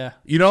people. Yeah.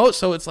 You know?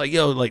 So it's like,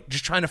 yo, like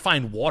just trying to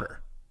find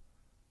water.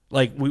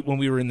 Like when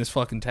we were in this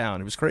fucking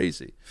town. It was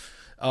crazy.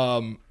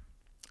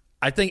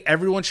 I think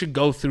everyone should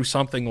go through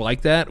something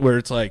like that where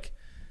it's like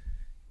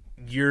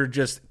you're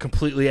just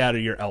completely out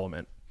of your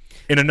element.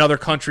 in another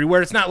country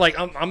where it's not like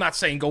I'm not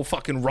saying go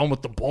fucking run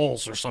with the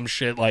bulls or some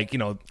shit like, you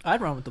know. I'd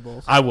run with the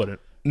bulls. I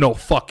wouldn't. No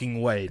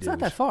fucking way, dude. It's not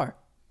that far.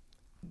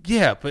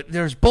 Yeah, but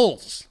there's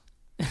bulls.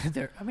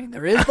 There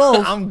is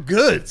bulls. I'm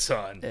good,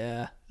 son.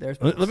 Yeah, there's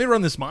bulls. Let me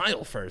run this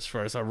mile first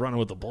I'm running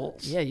with the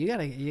bulls. Yeah, you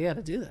gotta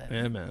do that.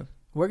 Yeah, man.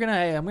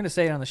 I'm gonna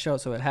say it on the show,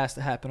 so it has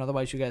to happen.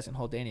 Otherwise, you guys can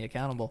hold Danny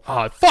accountable.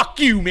 Oh, fuck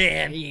you,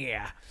 man.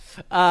 Yeah.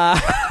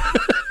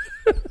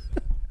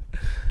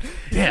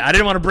 Yeah, I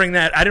didn't want to bring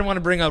that. I didn't want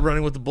to bring up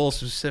running with the bulls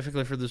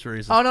specifically for this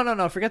reason. Oh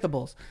no! Forget the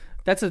bulls.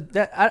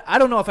 I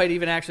don't know if I'd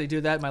even actually do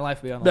that in my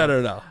life.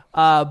 No.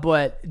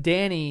 But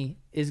Danny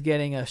is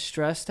getting a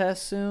stress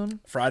test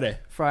soon.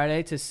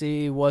 Friday to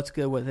see what's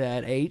good with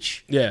that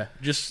H. Yeah,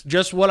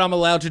 just what I'm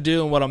allowed to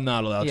do and what I'm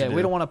not allowed to do. Yeah,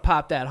 we don't want to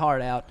pop that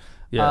heart out.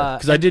 Yeah,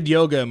 because I did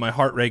yoga and my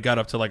heart rate got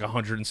up to like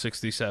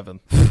 167.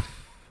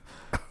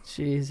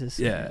 Jesus.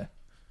 Yeah.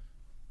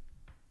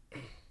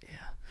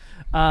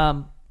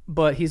 Yeah.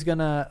 But he's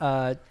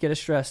gonna get a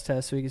stress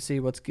test so he can see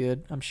what's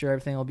good. I'm sure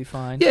everything will be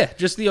fine. Yeah,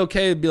 just the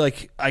okay would be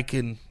like I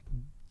can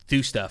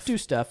do stuff. Yeah.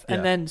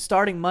 And then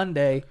starting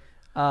Monday,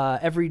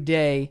 every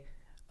day,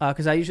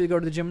 because I usually go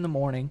to the gym in the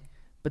morning,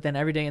 but then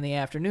every day in the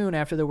afternoon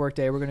after the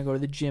workday, we're gonna go to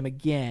the gym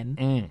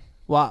again.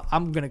 Well,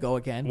 I'm gonna go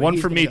again. One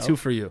for me, two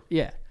for you.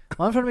 Yeah,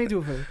 one for me,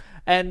 two for you.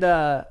 And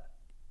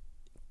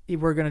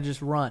we're gonna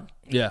just run.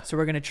 Yeah. So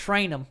we're gonna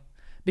train him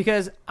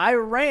because I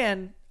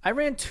ran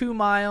 2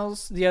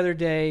 miles the other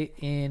day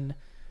in.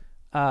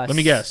 Let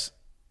me guess.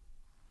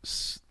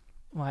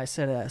 Well, I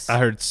said S. I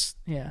heard.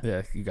 Yeah.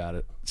 Yeah, you got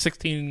it.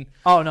 16.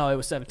 Oh no, it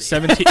was 17.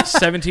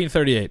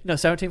 1738. No,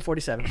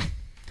 1747.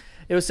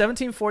 It was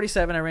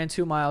 1747. I ran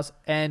 2 miles,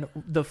 and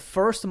the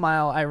first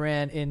mile I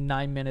ran in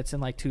 9 minutes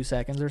and like 2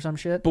 seconds or some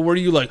shit. But were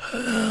you like?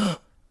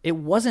 It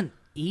wasn't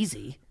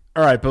easy.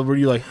 All right, but were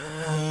you like?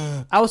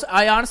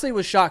 I honestly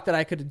was shocked that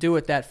I could do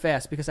it that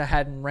fast because I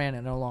hadn't ran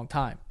in a long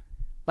time.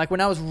 Like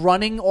when I was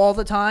running all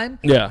the time,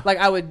 yeah. Like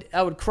I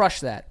would crush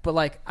that. But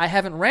like I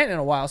haven't ran in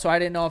a while, so I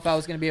didn't know if I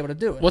was going to be able to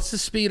do it. What's the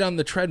speed on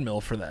the treadmill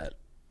for that?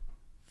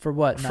 For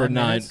what? For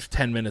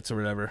 10 minutes or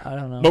whatever. I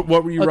don't know. But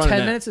what were you running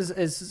 10 at? minutes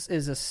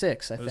is a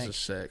 6, I think. It was a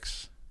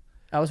 6.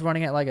 I was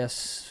running at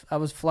I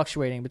was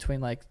fluctuating between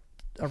like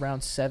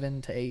around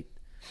 7 to 8.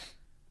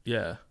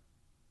 Yeah.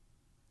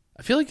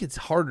 I feel like it's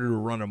harder to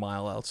run a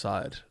mile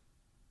outside.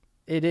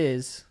 It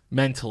is.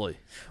 Mentally.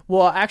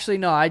 Well, actually,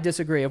 no, I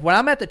disagree. When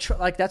I'm at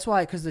the that's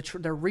why, because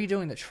they're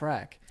redoing the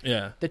track.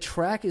 Yeah. The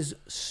track is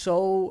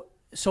so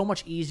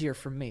much easier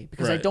for me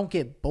because I Right. don't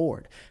get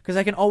bored because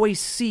I can always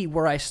see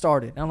where I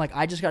started. And I'm like,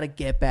 I just got to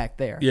get back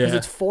there. Yeah. Because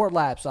it's 4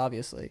 laps,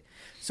 obviously.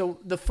 So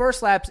the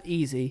first lap's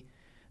easy.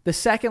 The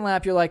second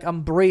lap, you're like,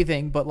 I'm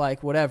breathing, but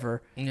like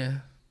whatever. Yeah.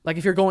 Like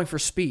if you're going for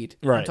speed,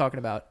 right. I'm talking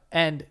about.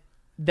 And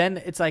then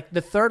it's like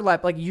the third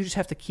lap, like you just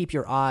have to keep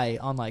your eye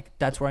on like,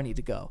 that's where I need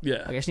to go. Yeah.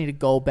 Like I just need to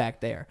go back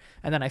there.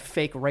 And then I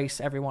fake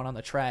race everyone on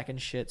the track and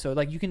shit. So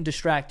like you can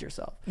distract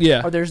yourself.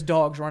 Yeah. Or there's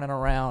dogs running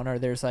around or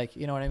there's like,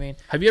 you know what I mean?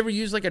 Have you ever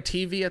used like a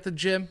TV at the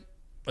gym?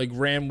 Like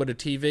ran with a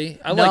TV?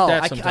 I No,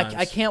 like that sometimes.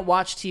 I can't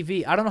watch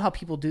TV. I don't know how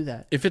people do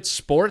that. If it's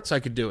sports, I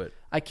could do it.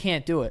 I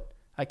can't do it.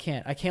 I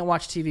can't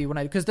watch TV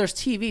because there's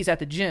TVs at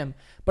the gym.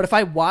 But if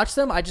I watch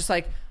them, I just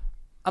like,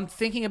 I'm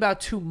thinking about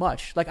too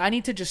much. Like I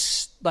need to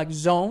just like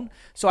zone.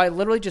 So I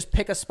literally just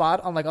pick a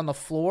spot on like on the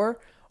floor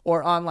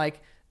or on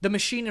like the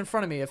machine in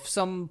front of me. If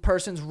some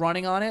person's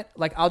running on it,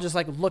 like I'll just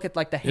like look at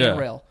like the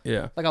handrail.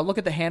 Yeah. Like I'll look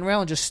at the handrail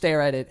and just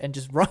stare at it and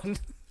just run.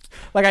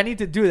 Like I need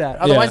to do that.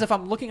 Otherwise, if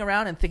I'm looking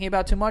around and thinking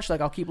about too much, like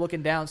I'll keep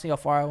looking down, see how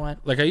far I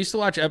went. Like I used to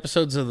watch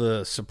episodes of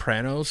The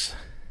Sopranos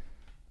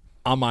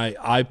on my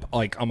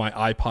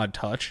iPod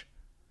Touch.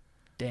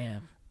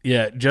 Damn.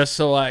 Yeah, just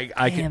so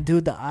I can.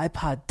 Dude, the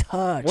iPod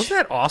Touch. Wasn't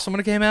that awesome when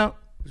it came out?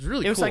 It was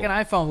really cool. It was like an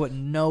iPhone with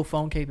no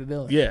phone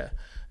capability. Yeah,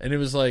 and it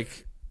was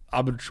like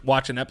I would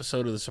watch an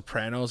episode of The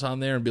Sopranos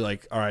on there and be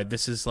like, all right,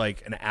 this is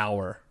like an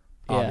hour,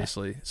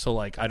 obviously. So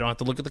like I don't have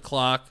to look at the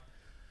clock.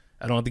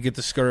 I don't have to get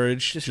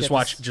discouraged. Just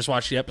watch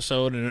the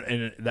episode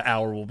and the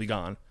hour will be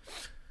gone.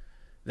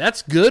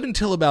 That's good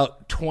until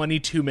about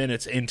 22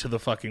 minutes into the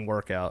fucking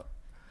workout.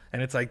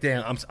 And it's like,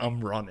 damn,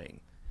 I'm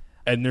running.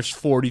 And there's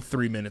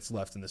 43 minutes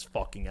left in this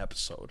fucking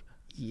episode.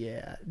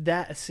 Yeah.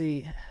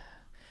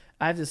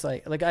 I've just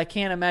like I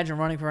can't imagine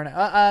running for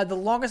an the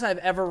longest I've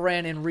ever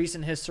ran in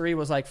recent history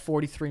was like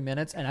 43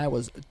 minutes and I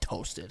was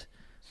toasted.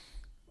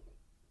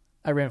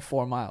 I ran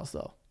 4 miles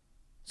though.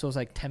 So it was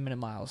like 10-minute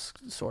miles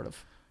sort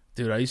of.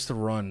 Dude, I used to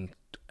run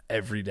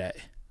every day.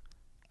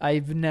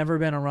 I've never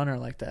been a runner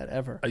like that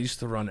ever. I used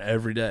to run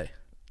every day.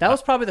 That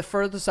was probably the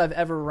furthest I've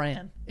ever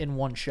ran in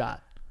one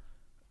shot.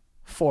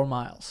 4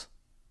 miles.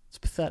 It's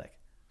pathetic.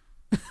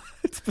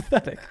 It's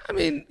pathetic. I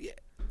mean,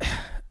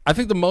 I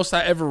think the most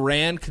I ever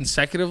ran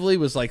consecutively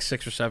was like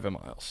 6 or 7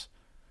 miles.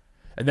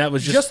 And that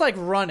was just like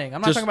running.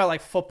 I'm not talking about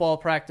like football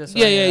practice.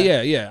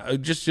 Yeah.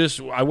 Just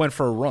I went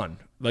for a run.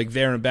 Like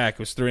there and back. It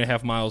was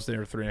 3.5 miles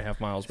there, 3.5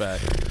 miles back.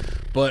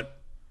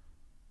 But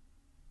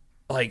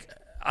like,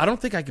 I don't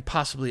think I could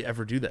possibly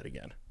ever do that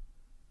again.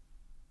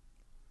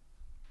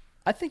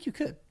 I think you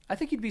could. I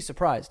think you'd be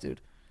surprised, dude.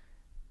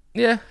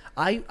 Yeah.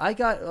 I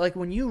got like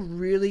when you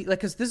really like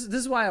because this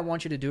is why I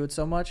want you to do it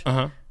so much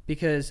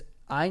because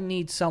I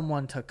need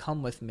someone to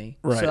come with me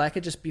so I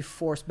could just be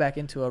forced back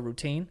into a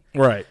routine.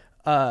 Right.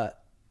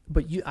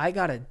 But I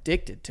got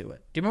addicted to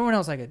it. Do you remember when I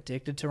was like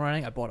addicted to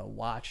running? I bought a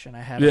watch and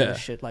I had all this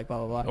shit like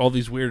blah blah blah. All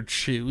these weird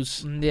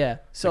shoes. Yeah.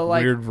 So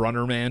like weird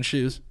runner man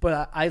shoes.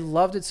 But I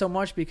loved it so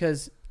much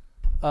because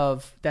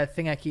of that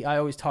thing I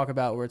always talk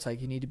about where it's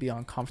like you need to be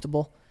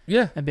uncomfortable.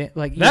 Yeah. And be,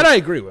 like that I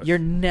agree with. You're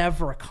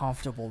never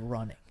comfortable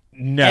running.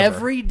 Never.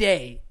 Every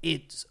day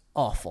it's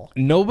awful.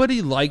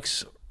 Nobody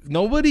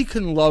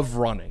can love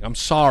running. I'm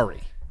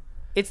sorry.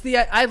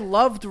 I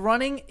loved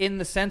running in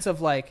the sense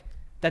of like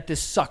that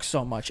this sucks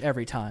so much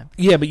every time.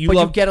 Yeah, but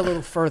you get a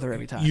little further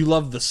every time. You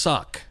love the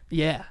suck.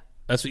 Yeah.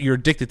 That's what you're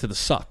addicted to, the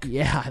suck.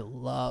 Yeah, I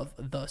love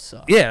the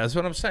suck. Yeah, that's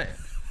what I'm saying.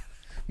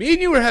 Me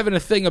and you were having a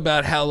thing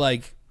about how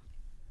like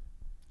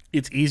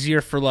it's easier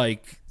for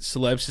like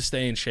celebs to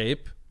stay in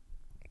shape.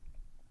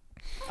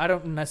 I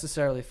don't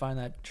necessarily find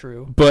that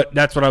true. But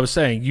that's what I was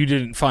saying. You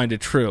didn't find it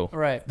true.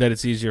 Right. That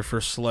it's easier for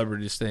a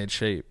celebrity to stay in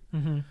shape.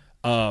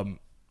 Mm-hmm.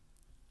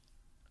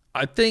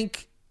 I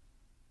think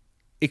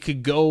it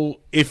could go,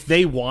 if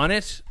they want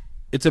it,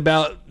 it's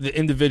about the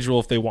individual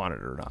if they want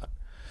it or not.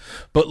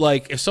 But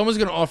like if someone's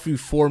going to offer you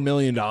 $4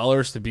 million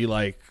to be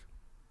like,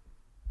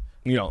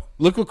 you know,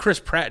 look what Chris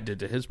Pratt did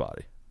to his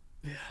body.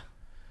 Yeah.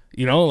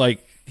 You know,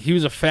 like he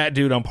was a fat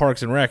dude on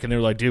Parks and Rec and they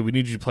were like, dude, we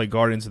need you to play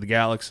Guardians of the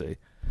Galaxy.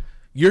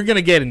 You're going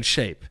to get in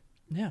shape.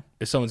 Yeah.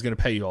 If someone's going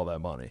to pay you all that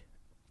money.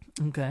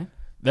 Okay.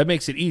 That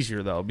makes it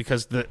easier, though,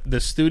 because the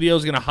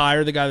studio's going to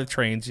hire the guy that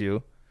trains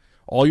you.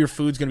 All your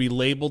food's going to be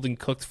labeled and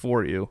cooked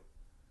for you.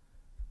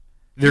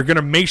 They're going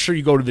to make sure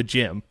you go to the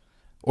gym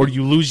or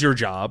you lose your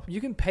job. You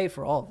can pay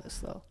for all of this,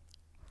 though.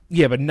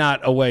 Yeah, but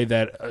not a way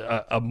that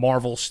a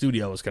Marvel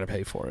studio is going to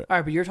pay for it. All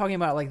right, but you're talking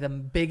about like the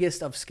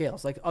biggest of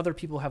scales. Like other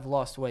people have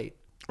lost weight.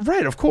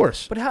 Right, of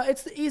course. But how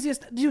it's the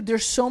easiest. Dude,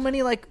 there's so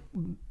many like,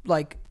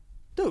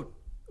 dude,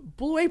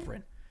 Blue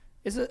Apron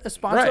is a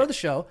sponsor of the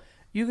show.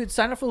 You could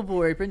sign up for the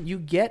Blue Apron. You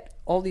get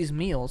all these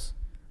meals.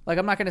 Like,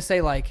 I'm not going to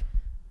say, like,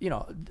 you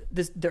know,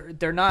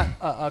 they're not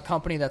a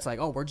company that's like,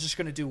 oh, we're just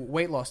going to do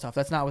weight loss stuff.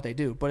 That's not what they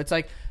do. But it's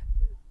like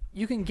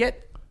you can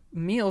get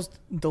meals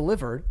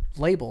delivered,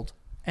 labeled,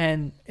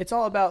 and it's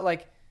all about,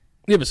 like...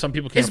 Yeah, but some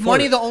people can't Is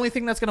money the only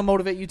thing that's going to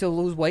motivate you to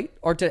lose weight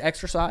or to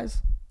exercise?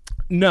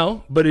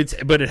 No, but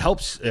it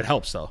helps. It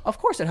helps, though. Of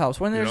course it helps.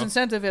 When there's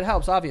incentive, it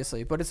helps,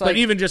 obviously. But it's like... But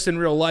even just in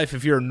real life,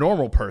 if you're a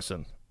normal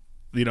person...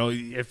 You know,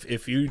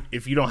 if you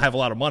don't have a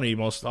lot of money,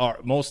 most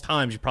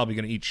times you're probably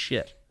going to eat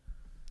shit.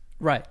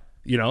 Right.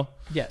 You know?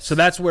 Yes. So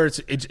that's where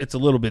it's a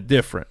little bit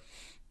different.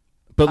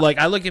 But like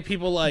I look at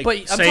people like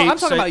But I'm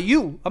talking about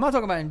you. I'm not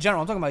talking about in general.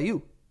 I'm talking about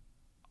you.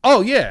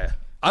 Oh yeah.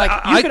 Like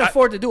you can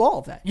afford to do all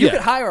of that. You could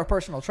hire a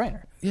personal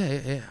trainer.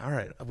 Yeah. All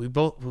right. We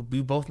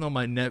both know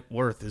my net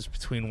worth is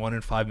between $1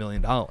 and $5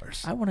 million.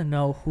 I want to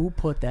know who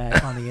put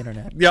that on the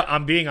internet. Yeah,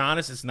 I'm being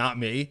honest, it's not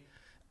me.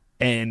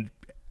 And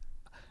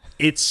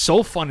it's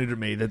so funny to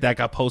me that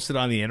got posted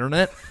on the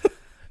internet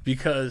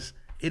because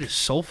it is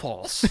so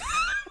false.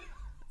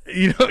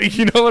 You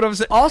know what I'm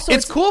saying? Also,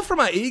 it's cool for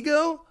my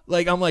ego.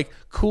 Like I'm like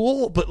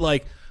cool, but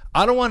like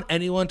I don't want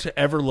anyone to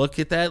ever look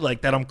at that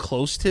like that I'm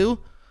close to.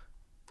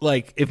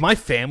 Like if my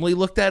family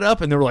looked that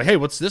up and they were like, "Hey,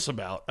 what's this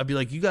about?" I'd be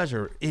like, "You guys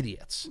are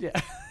idiots."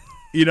 Yeah.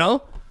 You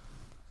know?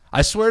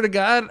 I swear to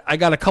God, I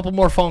got a couple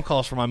more phone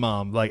calls from my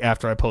mom like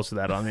after I posted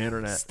that on the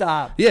internet.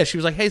 Stop. Yeah, she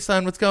was like, "Hey,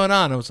 son, what's going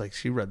on?" I was like,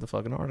 "She read the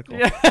fucking article."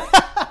 Yeah.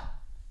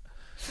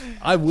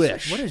 I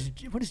wish. What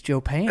is Joe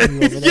paying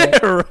you over there?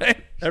 Yeah,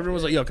 right. Everyone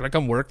was like, "Yo, can I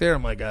come work there?"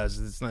 I'm like, "Guys,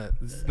 it's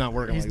not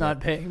working." He's like not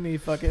that. paying me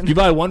fucking. You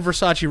buy one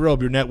Versace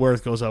robe, your net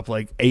worth goes up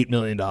like $8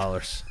 million.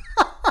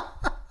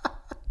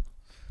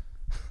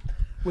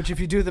 Which,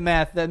 if you do the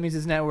math, that means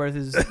his net worth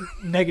is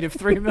negative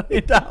 $3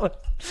 million.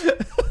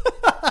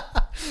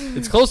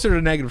 It's closer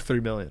to negative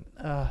 $3 million.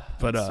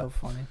 But so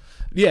funny.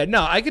 Yeah,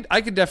 no, I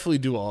could definitely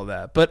do all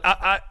that, but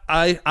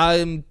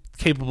I'm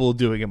capable of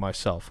doing it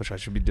myself, which I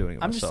should be doing it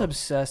myself. I'm just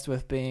obsessed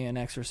with being an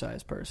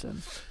exercise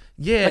person.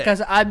 Yeah,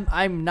 because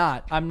I'm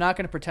not going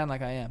to pretend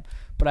like I am,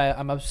 but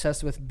I'm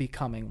obsessed with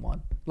becoming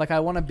one. Like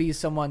I want to be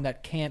someone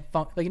that can't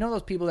like you know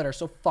those people that are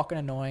so fucking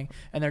annoying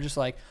and they're just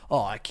like,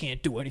 oh, I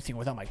can't do anything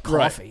without my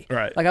coffee.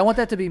 Right. Like I want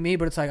that to be me,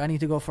 but it's like I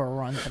need to go for a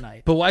run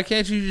tonight. But why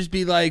can't you just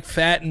be like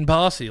fat and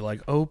bossy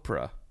like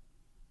Oprah?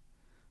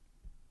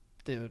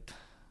 Dude.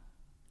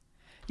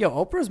 Yo,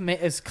 Oprah's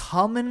is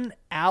coming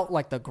out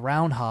like the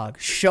groundhog,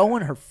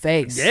 showing her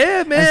face.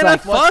 Yeah, man, like,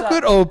 I fuck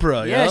with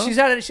Oprah. Yeah, yo. she's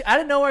out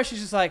of nowhere.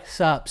 She's just like,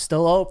 sup,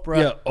 still Oprah.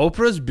 Yeah,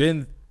 Oprah's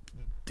been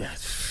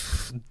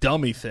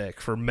dummy thick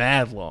for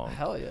mad long.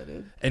 Hell yeah,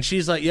 dude. And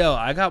she's like, yo,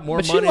 I got more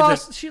but money.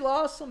 She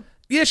lost some.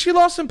 Yeah, she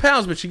lost some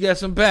pounds, but she gets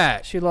them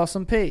back. She lost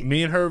some pee.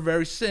 Me and her are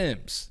very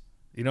Sims.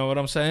 You know what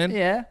I'm saying?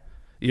 Yeah.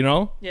 You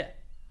know? Yeah.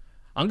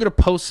 I'm going to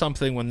post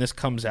something when this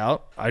comes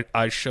out.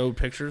 I showed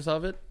pictures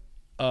of it.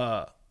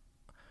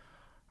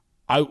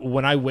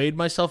 When I weighed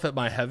myself at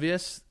my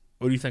heaviest,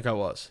 what do you think I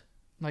was?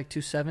 Like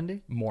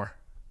 270? More.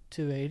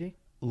 280?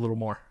 A little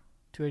more.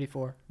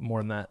 284. More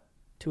than that.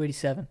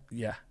 287.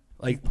 Yeah.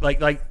 Like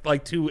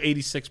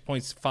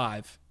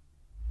 286.5.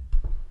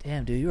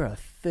 Damn, dude, you're a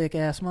thick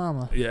ass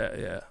mama.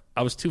 Yeah.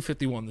 I was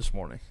 251 this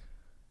morning.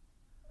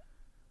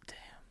 Damn.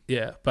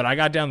 Yeah, but I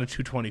got down to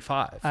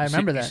 225. I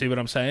remember that. You see what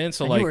I'm saying?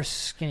 So and you were a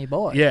skinny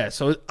boy. Yeah,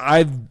 so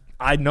I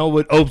know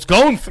what Ope's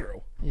going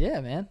through.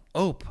 Yeah, man.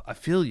 Ope, I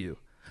feel you.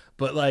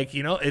 But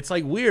it's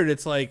like weird.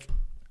 It's like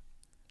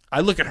I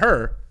look at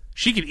her,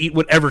 she can eat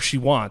whatever she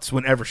wants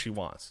whenever she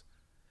wants.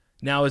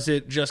 Now, is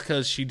it just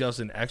because she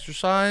doesn't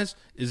exercise?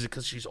 Is it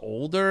because she's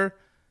older?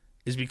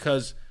 Is it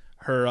because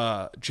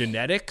her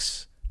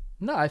genetics?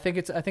 No, I think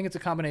it's a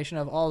combination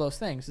of all those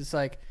things. It's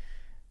like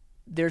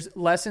there's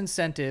less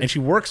incentive, and she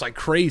works like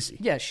crazy.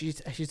 Yeah, she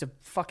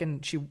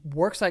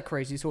works like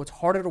crazy, so it's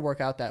harder to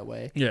work out that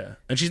way. Yeah,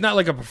 and she's not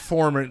like a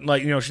performer,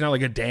 she's not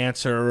like a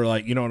dancer, or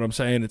you know what I'm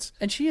saying?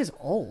 And she is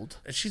old.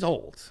 And she's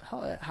old.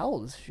 How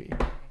old is she?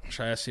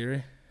 Should I ask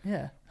Siri?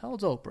 Yeah, how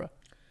old's Oprah?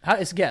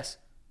 It's a guess.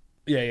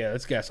 Yeah,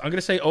 let's guess. I'm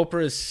gonna say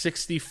Oprah is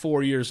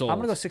 64 years old. I'm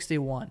gonna go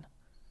 61.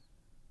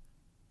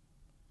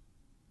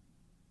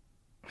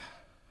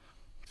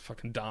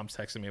 Fucking Dom's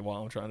texting me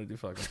while I'm trying to do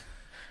fucking.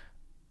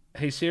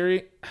 Hey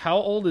Siri, how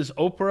old is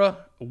Oprah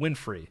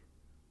Winfrey?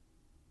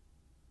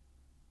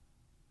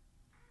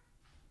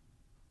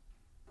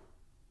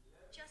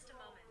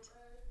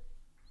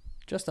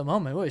 Just a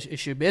moment. What, is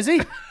she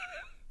busy?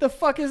 The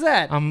fuck is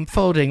that? I'm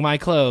folding my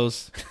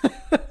clothes.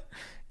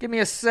 Give me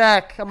a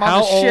sec. I'm on how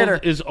the shitter. How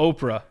old is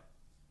Oprah?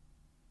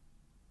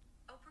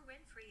 Oprah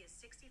Winfrey is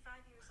 65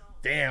 years old.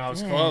 Damn, I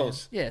was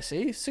close. Yeah,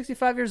 see?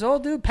 65 years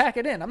old, dude. Pack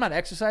it in. I'm not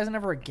exercising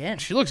ever again.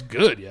 She looks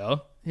good,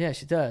 yo. Yeah,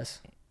 she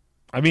does.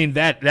 I mean,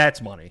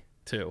 that's money,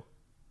 too.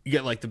 You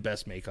get, the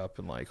best makeup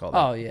and, all that.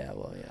 Oh, yeah.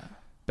 Well, yeah.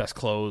 Best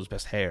clothes,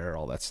 best hair,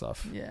 all that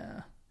stuff.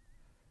 Yeah.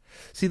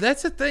 See,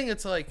 that's the thing.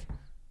 It's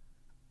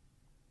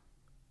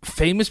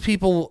famous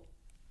people,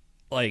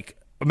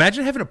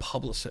 imagine having a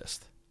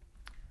publicist.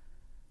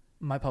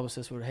 My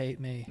publicist would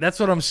hate me. That's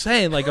what I'm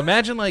saying.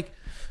 Imagine,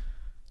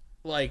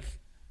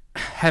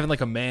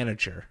 having, a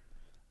manager.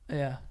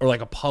 Yeah. Or,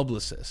 a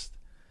publicist.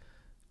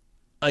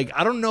 I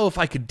don't know if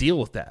I could deal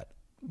with that.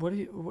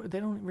 They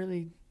don't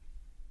really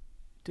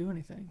do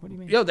anything. What do you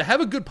mean? Yo, to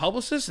have a good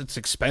publicist, it's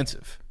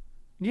expensive.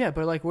 Yeah,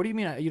 but what do you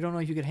mean? You don't know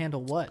if you could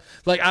handle what?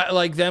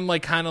 Them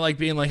kind of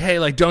being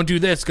hey, don't do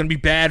this. It's gonna be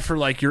bad for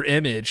your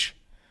image.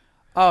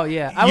 Oh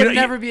yeah, I would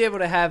never be able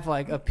to have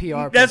a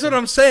PR. That's person. what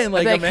I'm saying.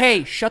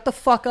 Hey, shut the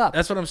fuck up.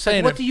 That's what I'm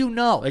saying. What do you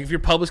know? If your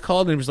publicist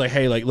called and it was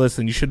hey,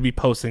 listen, you shouldn't be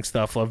posting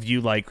stuff of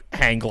you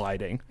hang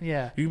gliding.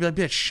 Yeah, you'd be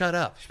bitch, shut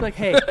up. She'd be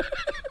hey.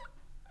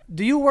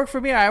 Do you work for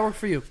me or I work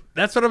for you?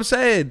 That's what I'm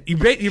saying.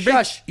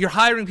 You're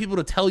hiring people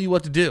to tell you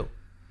what to do.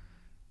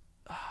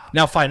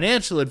 Now,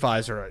 financial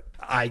advisor,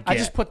 I get. I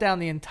just put down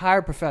the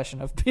entire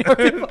profession of PR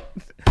people.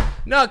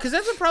 No, because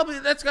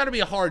that's got to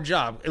be a hard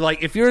job.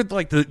 If you're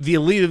the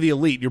elite of the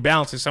elite, you're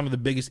balancing some of the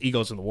biggest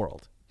egos in the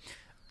world.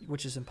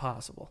 Which is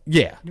impossible.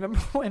 Yeah. You remember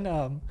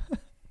when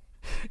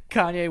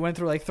Kanye went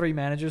through 3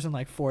 managers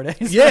in 4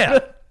 days?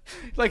 Yeah.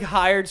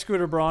 Hired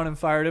Scooter Braun and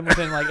fired him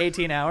within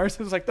 18 hours. It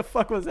was the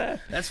fuck was that?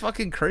 That's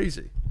fucking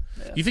crazy.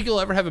 Yeah. You think you'll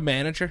ever have a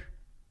manager?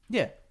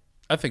 Yeah.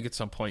 I think at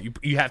some point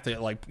you have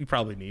to you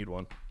probably need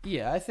one.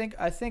 Yeah, I think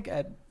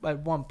at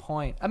one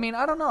point. I mean,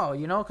 I don't know,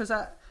 because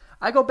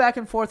I go back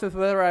and forth with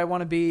whether I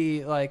want to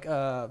be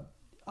a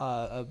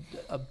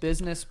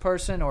business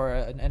person or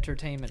an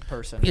entertainment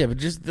person. Yeah, but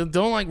just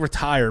don't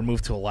retire and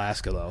move to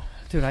Alaska though.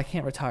 Dude, I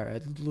can't retire.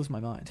 I'd lose my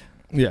mind.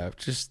 Yeah,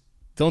 just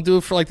don't do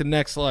it for the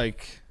next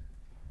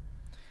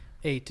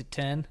 8 to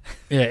 10.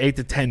 Yeah, 8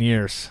 to 10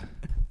 years.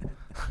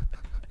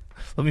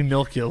 Let me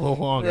milk you a little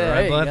longer,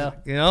 right,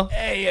 bud? You know?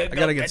 Hey, I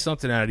gotta get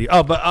something out of you.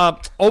 Oh,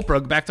 but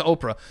Oprah, back to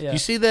Oprah. Yeah. You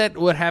see that?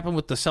 What happened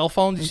with the cell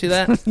phone? Did you see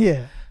that?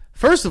 Yeah.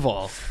 First of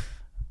all,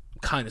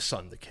 kind of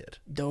sunned the kid.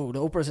 Dude,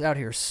 Oprah's out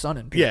here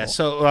sunning people. Yeah.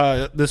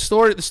 So the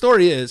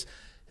story is,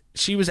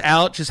 she was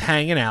out just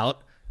hanging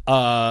out,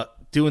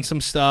 doing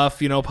some stuff.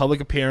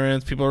 Public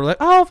appearance. People are like,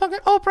 "Oh, fucking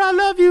Oprah, I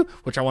love you,"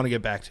 which I want to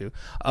get back to.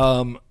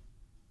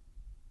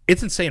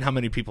 It's insane how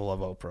many people love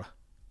Oprah.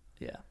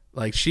 Yeah.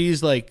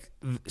 She's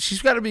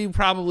got to be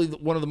probably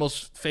one of the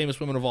most famous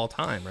women of all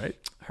time, right?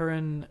 Her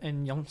and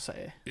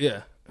Beyonce.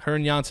 Yeah, her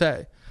and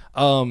Beyonce.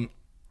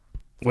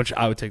 Which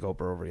I would take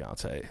Oprah over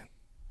Beyonce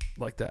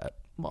like that.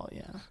 Well,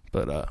 yeah.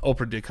 But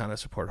Oprah did kind of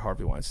support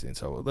Harvey Weinstein,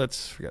 so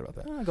let's forget about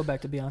that. I'll go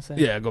back to Beyonce.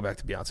 Yeah, go back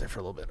to Beyonce for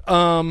a little bit.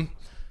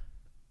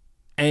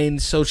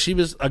 And so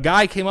a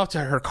guy came up to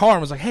her car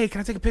and was like, "Hey,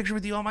 can I take a picture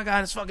with you? Oh my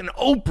God, it's fucking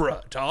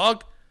Oprah,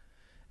 dog."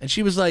 And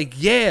she was like,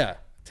 "Yeah,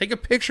 take a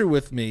picture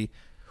with me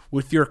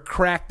with your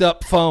cracked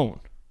up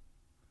phone."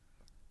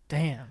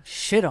 Damn,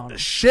 shit on him.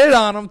 Shit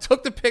on him,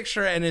 took the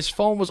picture, and his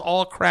phone was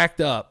all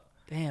cracked up.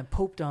 Damn,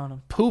 pooped on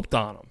him.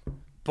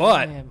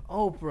 But damn,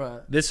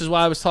 Oprah. This is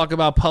why I was talking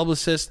about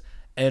publicists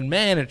and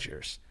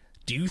managers.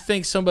 Do you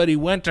think somebody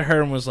went to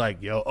her and was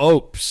like, "Yo,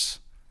 Opes,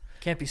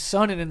 can't be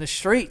sunning in the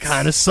streets.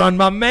 Kind of sun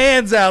my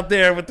man's out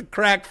there with the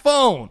cracked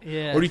phone."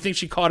 Yeah. Or do you think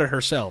she caught it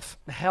herself?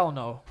 Hell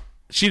no.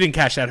 She didn't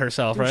catch that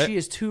herself, Dude, right? she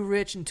is too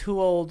rich and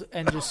too old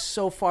and just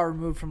so far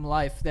removed from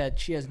life that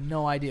she has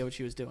no idea what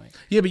she was doing.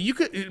 Yeah,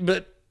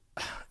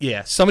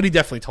 yeah, somebody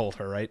definitely told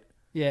her, right?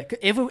 Yeah,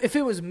 if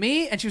it was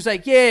me and she was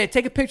like, yeah,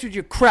 take a picture of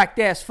your cracked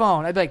ass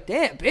phone, I'd be like,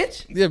 damn,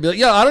 bitch. Yeah, be like,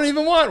 yo, I don't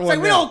even want one. It's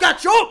like, we don't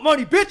got your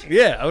money, bitch.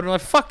 Yeah, I would have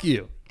like, fuck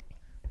you.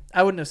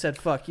 I wouldn't have said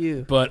fuck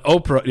you. But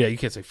Oprah, yeah, you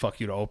can't say fuck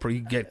you to Oprah. You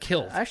can get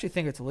killed. I actually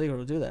think it's illegal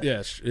to do that.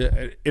 Yes,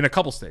 in a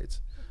couple states.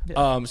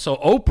 Yeah. So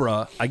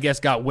Oprah, I guess,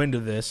 got wind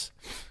of this,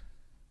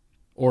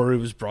 or it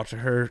was brought to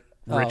her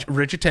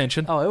rich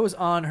attention. Oh, it was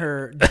on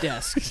her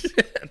desk.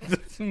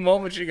 The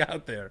moment she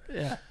got there.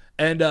 Yeah.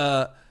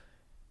 And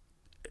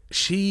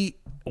she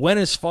went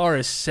as far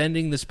as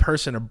sending this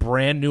person a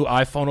brand new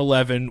iPhone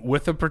 11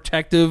 with a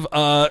protective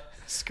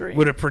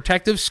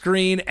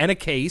screen and a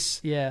case.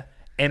 Yeah.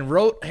 And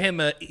wrote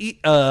him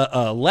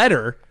a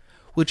letter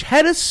which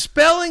had a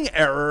spelling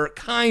error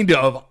kind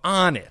of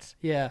on it.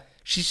 Yeah.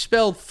 She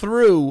spelled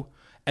through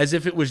as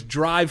if it was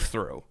drive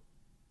through.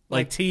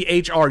 Like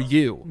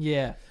THRU.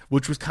 Yeah.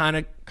 Which was kind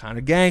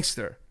of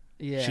gangster.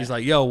 Yeah. She's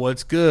like, yo,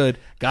 what's good?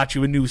 Got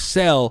you a new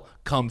cell.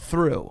 Come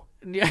through.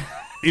 Yeah.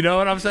 You know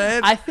what I'm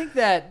saying? I think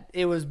that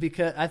it was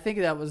because I think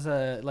that was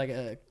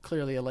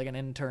clearly an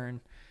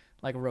intern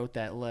wrote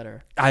that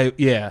letter. I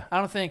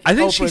don't think I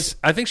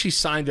think she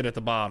signed it at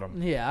the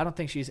bottom. Yeah, I don't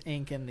think she's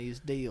inking these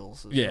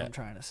deals. Is what I'm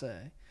trying to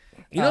say.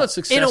 You know, it's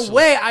successful. In a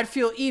way, I'd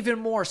feel even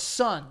more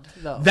sunned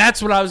though.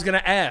 That's what I was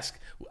gonna ask.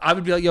 I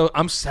would be like, yo,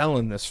 I'm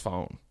selling this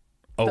phone.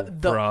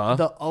 Oprah.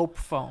 The Oprah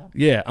phone.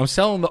 Yeah, I'm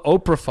selling the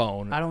Oprah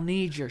phone. I don't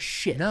need your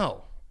shit.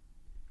 No.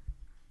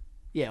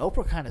 Yeah,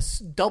 Oprah kind of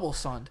double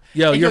sunned.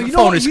 Yo, your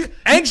phone is...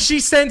 And she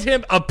sent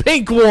him a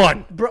pink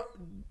one. Bro,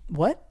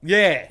 what?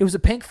 Yeah. It was a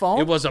pink phone?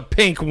 It was a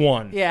pink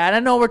one. Yeah, and I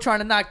know we're trying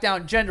to knock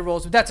down gender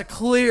roles, but that's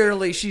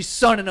clearly she's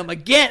sunning him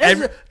again. That's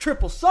a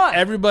triple sun.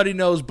 Everybody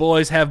knows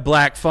boys have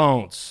black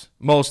phones.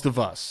 Most of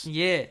us.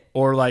 Yeah.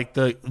 Or like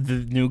the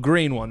new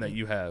green one that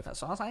you have.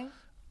 That's what I'm saying.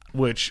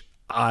 Which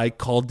I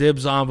called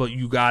dibs on, but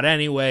you got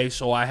anyway,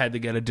 so I had to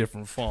get a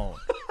different phone.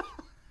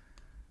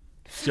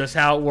 Just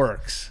how it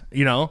works,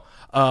 you know?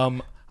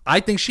 I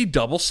think she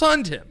double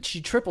sunned him.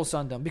 She triple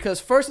sunned him because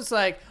first it's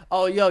like,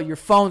 oh, yo, your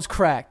phone's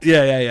cracked.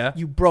 Yeah.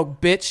 You broke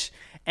bitch.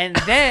 And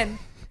then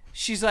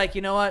she's like,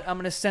 you know what? I'm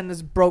going to send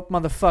this broke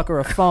motherfucker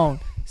a phone.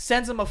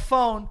 Sends him a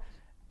phone.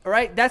 All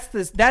right? That's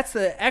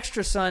the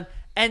extra sun.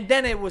 And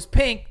then it was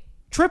pink,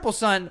 triple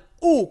sun,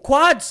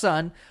 quad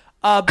sun,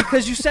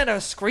 because you sent a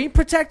screen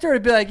protector.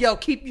 It'd be like, yo,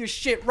 keep your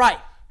shit right.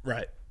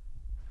 Right.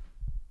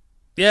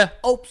 Yeah.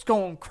 Ope's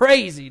going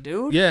crazy,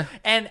 dude. Yeah.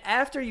 And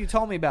after you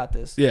told me about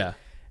this, yeah,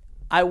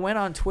 I went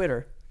on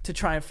Twitter to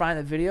try and find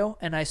the video,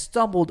 and I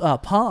stumbled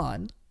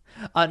upon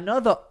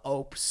another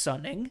Ope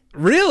sunning.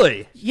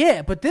 Really?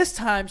 Yeah, but this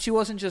time she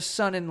wasn't just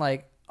sunning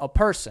like a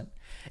person.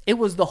 It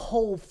was the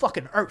whole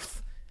fucking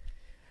earth.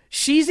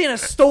 She's in a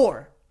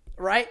store,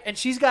 right? And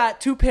she's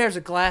got 2 pairs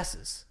of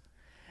glasses.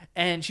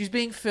 And she's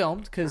being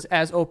filmed because,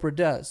 as Oprah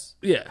does,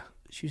 yeah,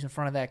 she's in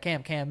front of that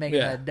cam making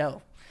that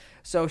dough.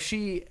 So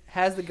she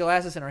has the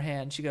glasses in her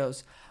hand. She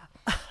goes,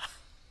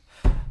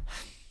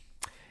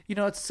 you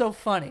know, it's so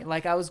funny.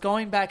 Like, I was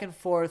going back and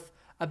forth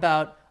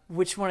about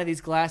which one of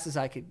these glasses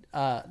I could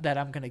that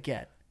I'm gonna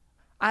get.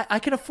 I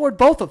can afford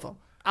both of them.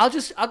 I'll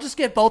just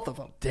get both of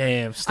them.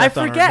 Damn, stepped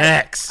on her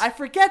necks. I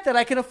forget that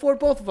I can afford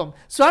both of them.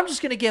 So I'm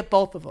just gonna get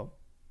both of them.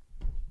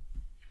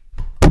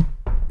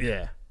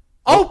 Yeah.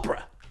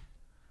 Oprah,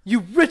 you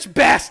rich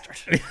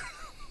bastard.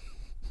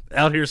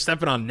 Out here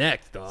stepping on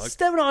necks, dog.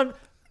 Stepping on,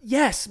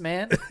 yes,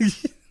 man.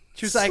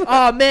 She was like,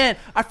 oh man,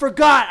 I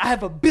forgot I have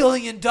 $1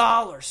 billion.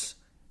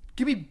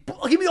 Give me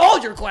all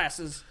your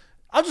glasses.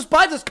 I'll just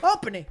buy this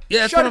company.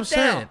 Yeah, that's Shut what I'm it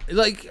down. saying.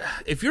 Like,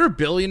 if you're a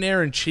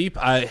billionaire and cheap,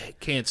 I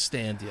can't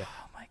stand you.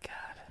 Oh my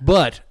God.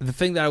 But the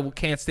thing that I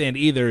can't stand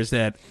either is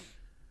that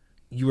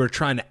you were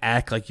trying to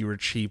act like you were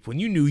cheap when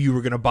you knew you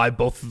were going to buy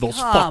both of those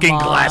fucking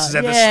glasses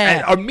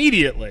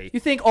immediately.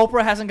 You think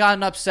Oprah hasn't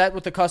gotten upset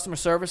with the customer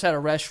service at a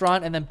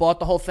restaurant and then bought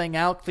the whole thing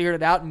out, cleared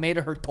it out, and made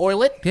it her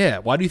toilet? Yeah.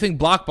 Why do you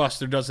think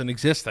Blockbuster doesn't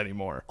exist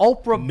anymore?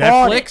 Oprah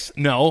bought it. Netflix?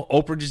 No.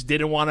 Oprah just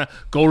didn't want to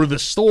go to the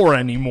store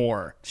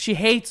anymore. She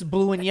hates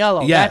blue and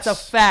yellow. Yes. That's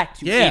a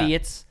fact, you Yeah.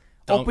 idiots.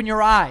 Open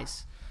your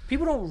eyes.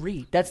 People don't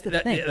read. That's the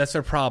thing. That's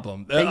their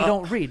problem. That you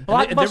don't read.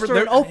 Blockbuster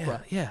and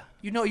Oprah. Yeah.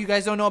 You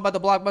guys don't know about the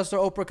Blockbuster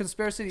Oprah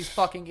conspiracy? These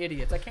fucking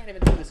idiots. I can't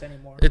even do this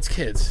anymore. It's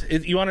kids.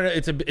 You want to know?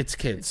 It's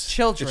kids. It's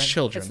children. It's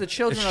children. It's the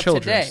children of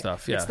children today.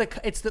 Stuff. Yeah.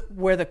 It's the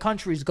where the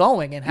country's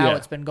going and how Yeah.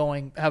 it's been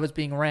going, how it's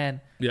being ran.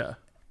 Yeah.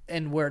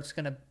 And where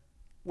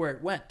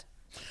it went.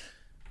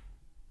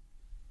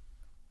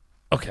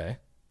 Okay.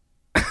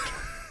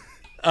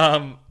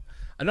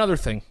 Another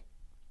thing.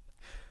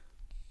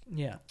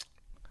 Yeah.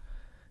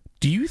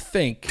 Do you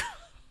think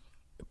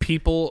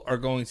people are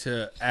going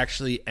to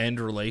actually end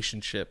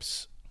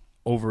relationships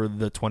over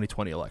the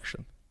 2020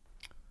 election?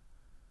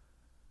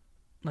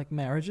 Like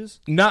marriages?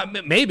 Not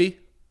maybe.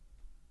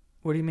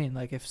 What do you mean?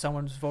 Like if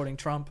someone's voting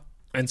Trump?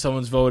 And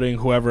someone's voting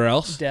whoever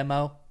else?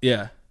 Demo?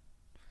 Yeah.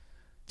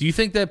 Do you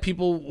think that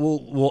people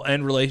will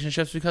end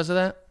relationships because of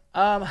that?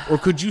 Or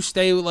could you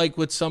stay like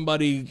with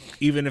somebody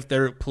even if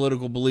their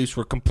political beliefs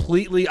were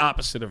completely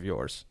opposite of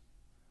yours?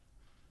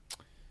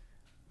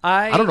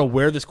 I don't know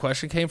where this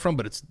question came from,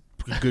 but it's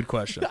a good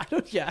question. I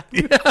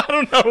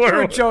don't know where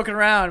we're joking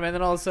around, man.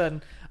 Then all of a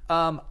sudden,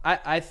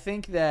 I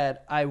think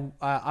that I'm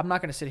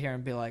not going to sit here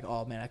and be like,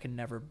 oh man, I can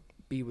never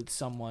be with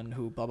someone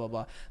who blah blah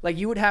blah. Like,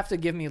 you would have to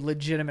give me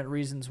legitimate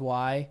reasons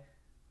why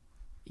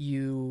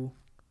you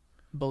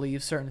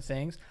believe certain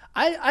things.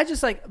 I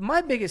just, like,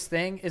 my biggest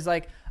thing is,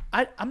 like,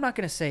 I'm not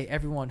going to say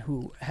everyone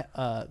who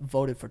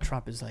voted for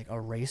Trump is like a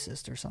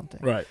racist or something.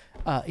 Right.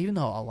 Even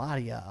though a lot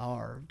of you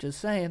are,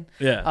 just saying.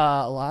 Yeah.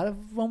 A lot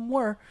of them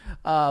were.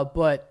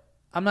 But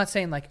I'm not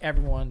saying like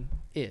everyone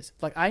is.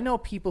 Like, I know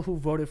people who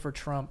voted for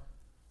Trump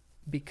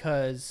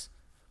because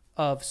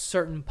of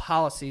certain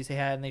policies they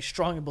had and they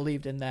strongly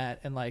believed in that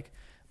and like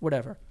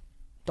whatever.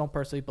 Don't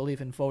personally believe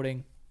in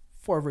voting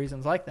for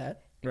reasons like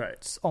that. Right.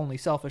 It's only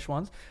selfish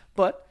ones.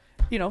 But,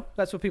 you know,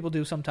 that's what people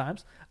do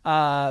sometimes.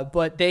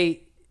 But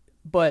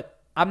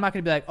I'm not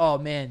going to be like, oh,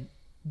 man,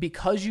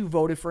 because you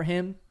voted for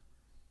him,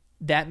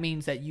 that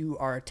means that you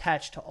are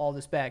attached to all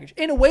this baggage.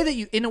 In a way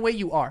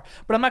you are.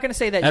 But I'm not going to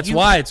say that. That's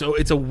why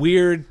it's a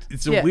weird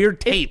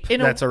tape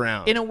that's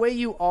around. In a way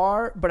you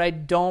are, but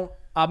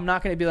I'm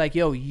not going to be like,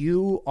 yo,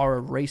 you are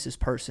a racist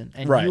person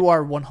and you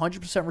are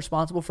 100%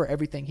 responsible for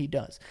everything he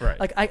does. Right.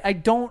 Like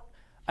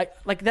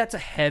like that's a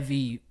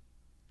heavy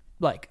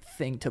like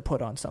thing to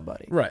put on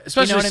somebody. Right.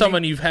 Especially you know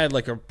someone you've had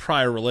like a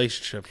prior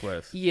relationship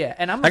with. Yeah,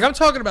 and I'm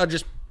talking about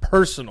just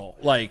personal.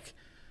 Like,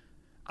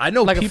 I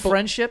know like people, a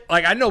friendship.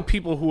 Like, I know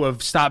people who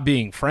have stopped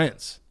being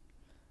friends.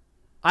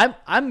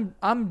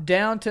 I'm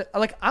down to,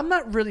 like, I'm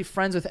not really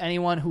friends with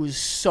anyone who is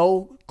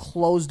so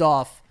closed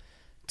off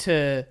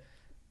to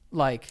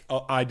like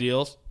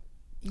ideals.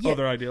 Yeah,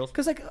 other ideals.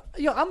 Because, like,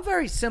 I'm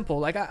very simple.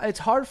 Like, it's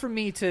hard for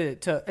me to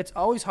it's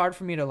always hard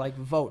for me to, like,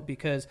 vote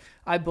because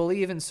I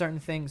believe in certain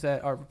things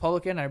that are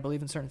Republican. I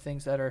believe in certain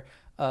things that are,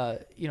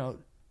 that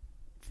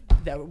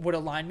would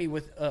align me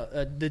with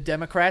the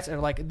Democrats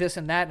and, like, this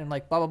and that and,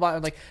 like, blah, blah, blah.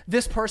 And, like,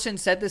 this person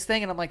said this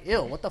thing and I'm like,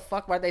 ew, what the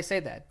fuck? Why'd they say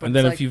that? But and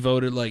then if like, you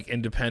voted, like,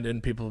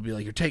 independent, people would be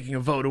like, you're taking a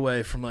vote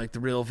away from, like, the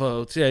real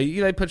votes. Yeah,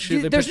 they put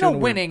you. There's no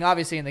winning,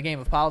 obviously, in the game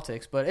of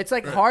politics, but it's,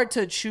 like, hard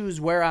to choose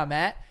where I'm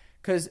at.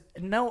 Because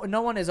no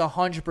one is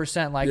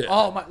 100% like,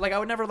 oh, my, like, I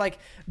would never, like,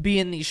 be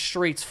in these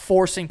streets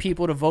forcing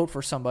people to vote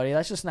for somebody.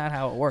 That's just not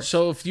how it works.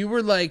 So if you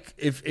were like,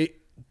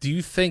 do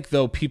you think,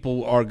 though,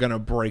 people are going to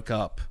break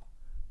up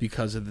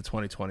because of the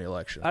 2020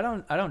 election? I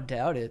don't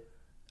doubt it.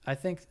 I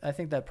think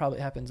that probably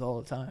happens all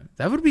the time.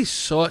 That would be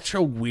such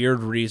a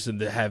weird reason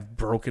to have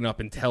broken up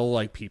and tell,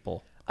 like,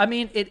 people. I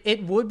mean,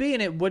 it would be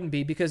and it wouldn't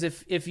be because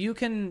if you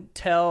can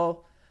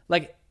tell,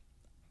 like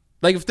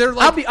if they're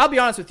like, I'll be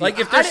honest with you. Like,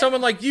 if there's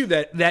someone like you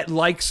that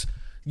likes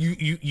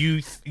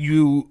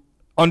you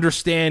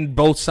understand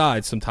both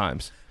sides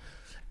sometimes,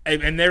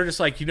 and they're just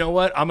like, you know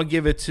what, I'm gonna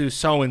give it to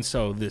so and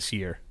so this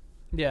year.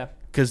 Yeah,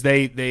 because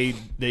they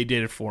did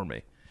it for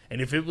me.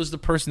 And if it was the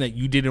person that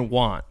you didn't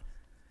want,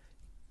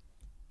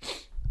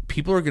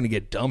 people are gonna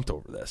get dumped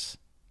over this.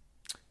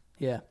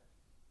 Yeah,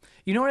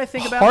 you know what I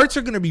think about? Hearts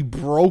are gonna be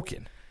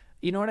broken.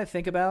 You know what I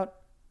think about?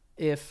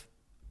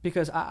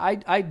 Because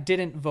I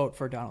didn't vote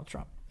for Donald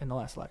Trump in the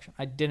last election.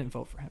 I didn't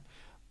vote for him.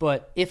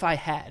 But if I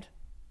had,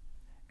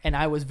 and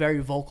I was very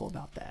vocal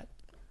about that,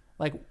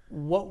 like,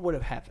 what would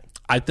have happened?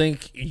 I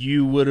think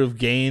you would have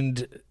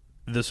gained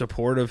the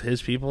support of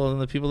his people, and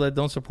the people that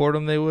don't support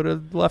him, they would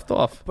have left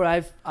off. But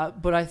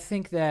I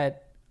think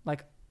that,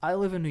 like, I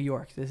live in New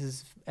York. This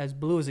is as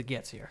blue as it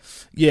gets here.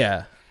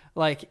 Yeah.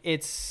 Like,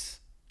 it's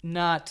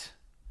not...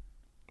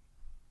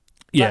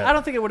 Yeah. I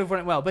don't think it would have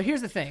went well. But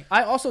here's the thing.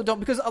 I also don't...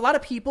 Because a lot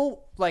of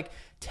people, like,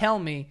 tell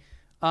me...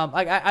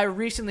 like, I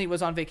recently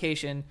was on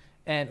vacation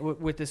and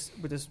with this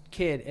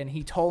kid, and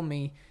he told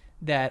me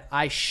that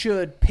I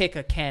should pick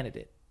a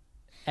candidate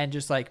and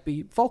just, like,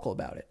 be vocal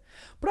about it.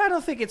 But I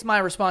don't think it's my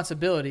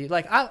responsibility.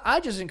 Like,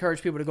 I just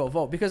encourage people to go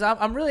vote because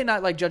I'm really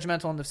not, like,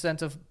 judgmental in the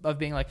sense of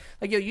being like,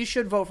 yo, you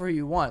should vote for who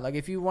you want. Like,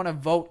 if you want to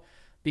vote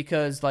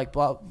because, like,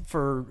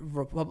 for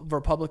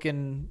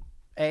Republican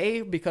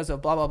A because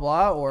of blah, blah,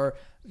 blah, or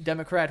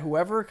Democrat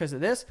whoever because of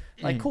this,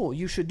 like, cool,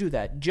 you should do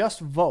that.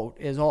 Just vote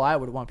is all I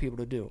would want people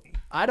to do.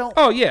 I don't...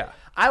 Oh, yeah.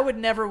 I would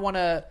never want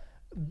to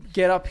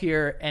get up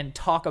here and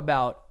talk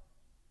about,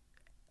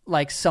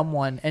 like,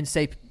 someone and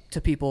say to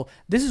people,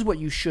 this is what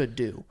you should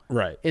do.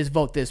 Right. Is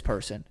vote this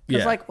person.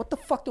 Because, like, what the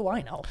fuck do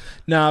I know?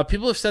 No,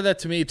 people have said that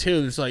to me,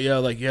 too. It's like,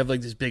 yo, like, you have,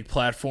 like, this big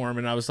platform.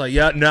 And I was like,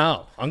 yeah,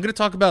 no. I'm going to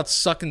talk about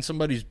sucking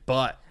somebody's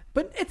butt.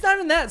 But it's not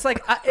in that. It's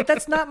like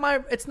that's not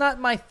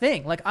my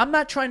thing. Like, I'm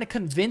not trying to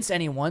convince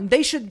anyone.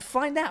 They should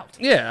find out.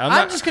 Yeah,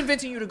 I'm just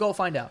convincing you to go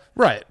find out.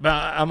 Right, but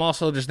I'm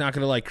also just not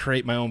going to, like,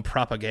 create my own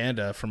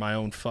propaganda for my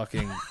own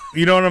fucking.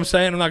 You know what I'm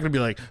saying? I'm not going to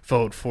be like,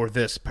 vote for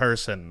this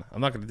person.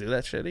 I'm not going to do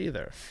that shit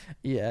either.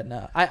 Yeah,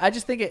 no. I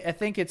just think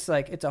it's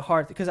like it's a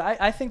hard because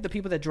I think the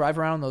people that drive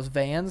around in those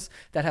vans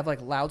that have,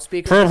 like,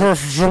 loudspeakers. Yeah,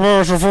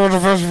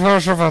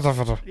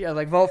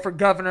 like, vote for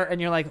governor,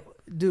 and you're like,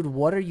 dude,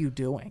 what are you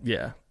doing?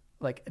 Yeah.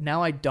 like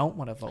now I don't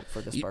want to vote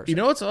for this person. You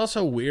know what's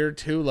also weird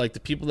too? Like the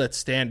people that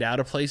stand out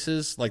of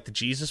places, like the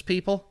Jesus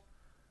people,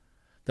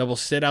 that will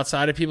sit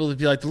outside of people and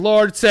be like, the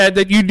Lord said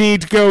that you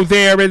need to go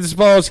there and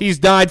suppose he's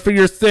died for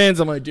your sins.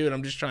 I'm like, dude,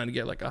 I'm just trying to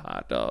get like a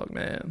hot dog,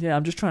 man. Yeah,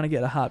 I'm just trying to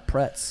get a hot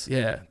pretz.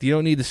 Yeah, you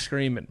don't need to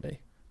scream at me,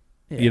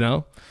 Yeah. you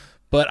know?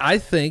 But I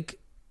think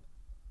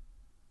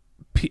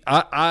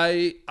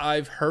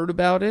I've heard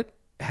about it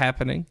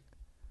happening.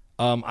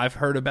 I've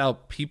heard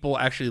about people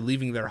actually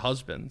leaving their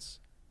husbands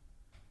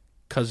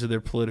because of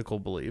their political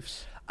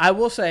beliefs. I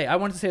will say, I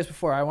wanted to say this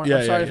before. I'm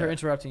sorry for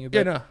interrupting you, but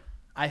Yeah, no.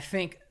 I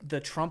think the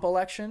Trump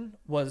election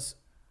was,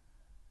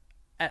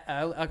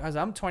 because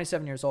I'm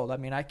 27 years old. I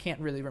mean, I can't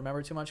really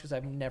remember too much because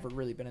I've never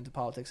really been into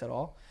politics at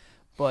all.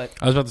 But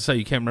I was about to say,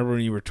 you can't remember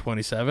when you were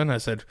 27? I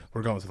said,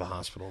 we're going to the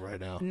hospital right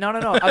now. no.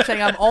 I'm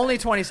saying I'm only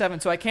 27,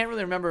 so I can't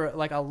really remember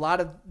like a lot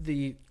of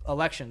the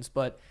elections.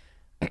 But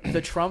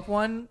the Trump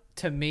one,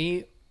 to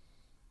me,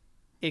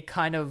 it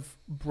kind of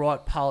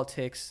brought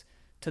politics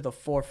to the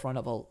forefront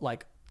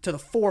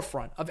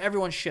of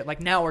everyone's shit. Like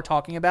now we're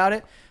talking about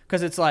it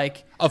because it's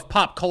like Of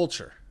pop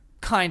culture.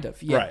 kind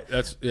of, yeah. Right,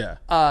 that's, yeah.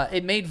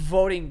 It made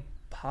voting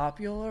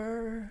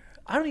popular.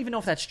 I don't even know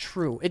if that's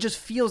true. It just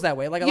feels that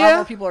way. Like a lot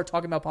more people are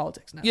talking about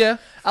politics now. Yeah.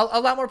 A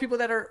lot more people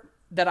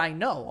that I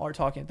know are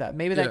talking about that.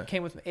 Maybe that Yeah.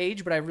 came with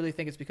age, but I really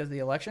think it's because of the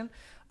election.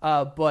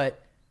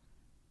 But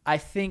I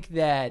think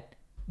that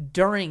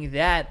during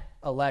that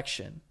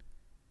election,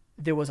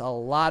 there was a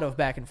lot of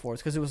back and forth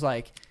because it was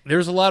like,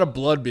 There's a lot of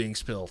blood being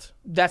spilled.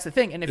 that's the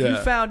thing. And if you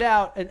Yeah. found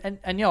out,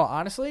 and yo,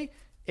 honestly,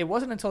 it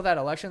wasn't until that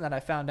election that I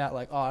found out,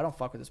 like, oh, I don't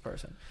fuck with this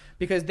person.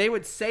 Because they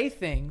would say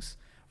things,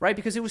 right?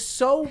 Because it was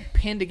so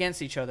pinned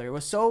against each other. It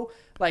was so,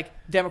 like,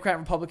 Democrat,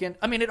 Republican.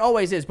 I mean, it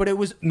always is, but it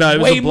was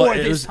way more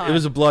this time. It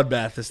was a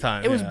bloodbath this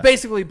time. It was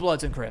basically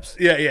Bloods and Crips.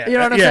 Yeah, yeah. You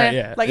know what I'm Yeah, saying?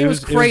 yeah. Like, it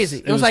was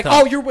crazy. It was like,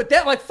 tough. oh, you're with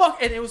that? Like, fuck.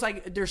 And it was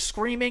like, they're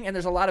screaming, and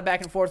there's a lot of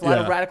back and forth, a lot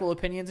of Yeah. radical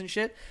opinions and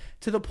shit,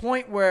 to the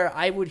point where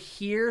I would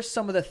hear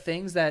some of the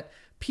things that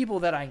people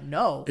that I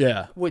know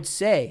Yeah. would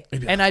say,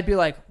 Maybe- and I'd be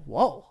like,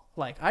 whoa,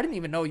 like, I didn't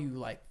even know you,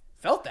 like,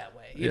 felt that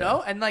way, you Yeah.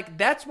 know? And, like,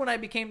 that's when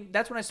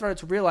I started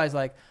to realize,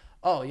 like,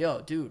 oh, yo,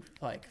 dude,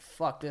 like,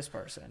 fuck this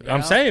person. you I'm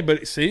know? saying,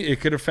 but see,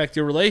 it could affect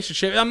your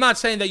relationship. I'm not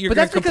saying that you're But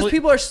going that's to because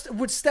people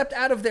would stepped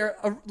out of their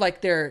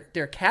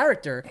their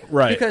character,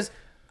 Right. Because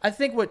I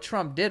think what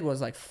Trump did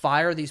was like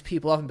fire these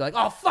people up and be like,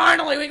 oh,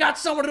 finally we got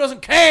someone who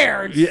doesn't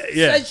care and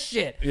Yeah. says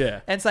shit.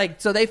 Yeah. And it's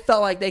like, so they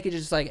felt like they could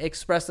just like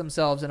express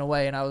themselves in a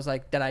way, and I was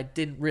like, that I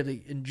didn't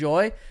really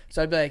enjoy.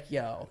 So I'd be like,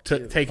 yo,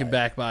 dude, taken like,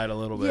 back by it a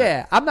little bit.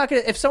 yeah, I'm not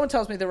gonna. If someone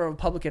tells me they're a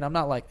Republican, I'm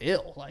not like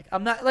ill. Like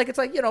I'm not like, it's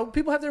like, you know,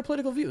 people have their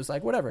political views,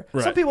 like whatever.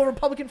 Right. Some people are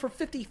Republican for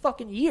 50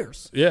 fucking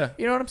years. Yeah.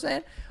 You know what I'm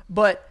saying?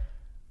 But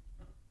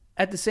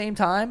at the same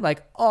time,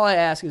 like, all I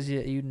ask is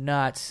you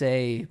not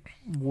say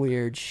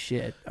weird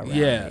shit around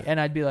Yeah. me, and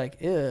I'd be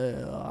like, ew,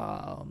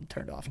 I'm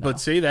turned off now. But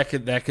see, that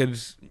could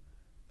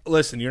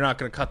listen, you're not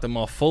going to cut them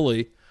off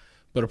fully,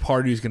 but a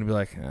party is going to be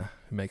like, it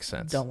makes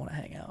sense. don't want to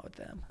hang out with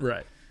them.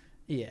 Right.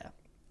 Yeah,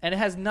 and it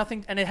has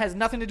nothing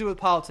to do with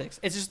politics.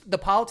 It's just the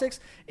politics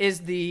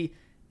is the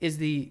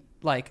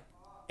like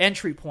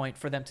entry point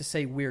for them to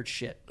say weird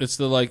shit. It's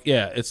the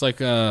it's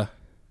like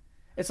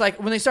It's like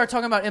when they start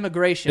talking about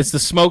immigration. it's the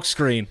smoke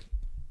screen.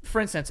 For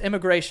instance,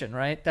 immigration,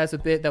 right? That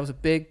was a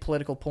big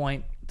political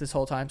point this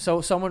whole time. So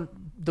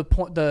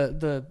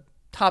the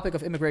topic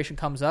of immigration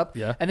comes up,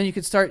 Yeah. and then you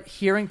could start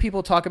hearing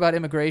people talk about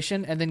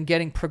immigration and then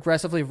getting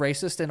progressively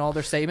racist in all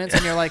their statements,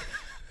 and you're like,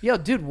 yo,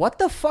 dude, what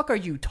the fuck are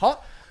you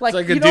talking? Like, It's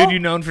like a you know, dude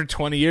you've known for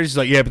 20 years. He's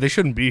like, yeah, but they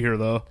shouldn't be here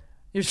though.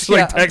 you're Just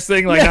like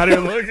texting, like not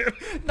even looking.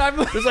 Not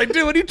even- It's like,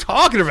 dude, what are you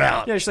talking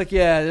about? Yeah, she's like,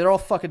 yeah, they're all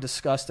fucking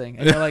disgusting,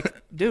 and you're like,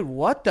 dude,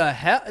 what the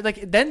hell?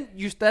 Like, then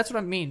that's what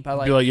I mean by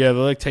like, Be like, yeah,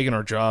 they're like taking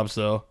our jobs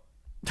though.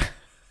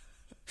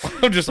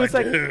 I'm just like, it's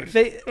like dude.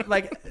 they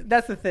like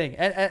that's the thing,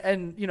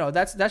 and you know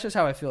that's just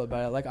how I feel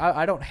about it. Like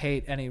I don't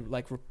hate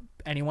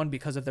anyone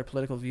because of their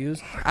political views.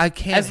 I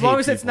can't. As long hate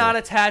as it's people. not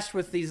attached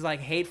with these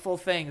like hateful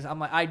things, I'm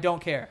like, I don't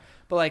care.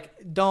 But like,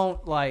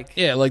 don't like.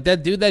 Yeah, like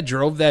that dude that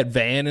drove that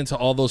van into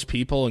all those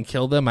people and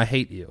killed them. I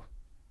hate you.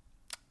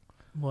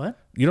 What?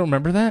 You don't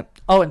remember that?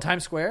 Oh, in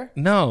Times Square.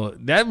 No,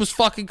 that was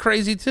fucking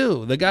crazy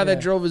too. The guy Yeah. that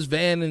drove his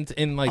van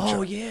in like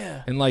Oh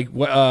yeah. in like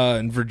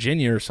in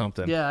Virginia or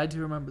something. Yeah, I do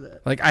remember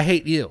that. Like I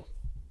hate you.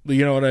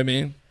 You know what I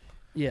mean?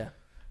 Yeah.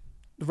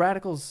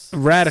 Radicals.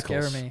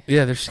 Radicals. Scare me.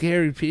 Yeah, they're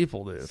scary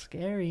people, dude.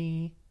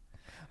 Scary.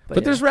 But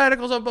yeah. there's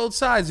radicals on both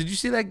sides. Did you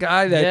see that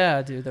guy that?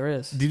 Yeah, dude, there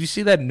is. Did you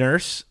see that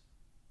nurse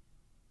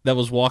that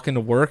was walking to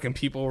work and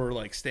people were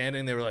like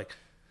standing? They were like,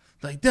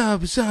 they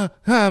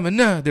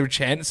were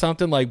chanting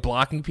something, like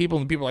blocking people,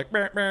 and people were like,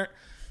 "Burr, burr."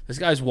 This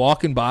guy's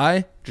walking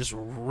by, just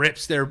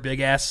rips their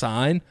big ass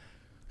sign,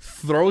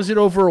 throws it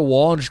over a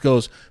wall, and just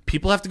goes,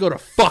 "People have to go to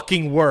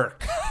fucking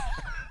work."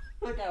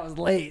 That guy was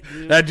late,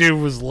 dude. That dude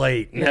was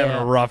late and having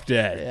Yeah. a rough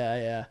day. Yeah,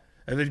 yeah.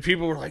 And then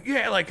people were like,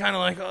 yeah, like kind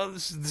of like, oh,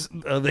 this is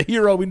the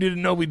hero we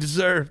didn't know we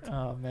deserved.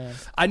 Oh man.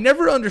 I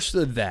never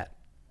understood that.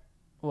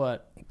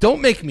 What?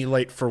 Don't make me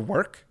late for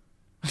work.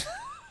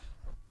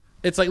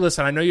 It's like,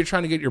 listen, I know you're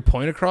trying to get your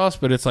point across,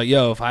 but it's like,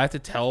 yo, if I have to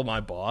tell my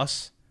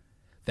boss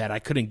that I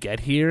couldn't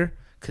get here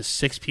because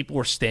 6 people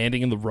were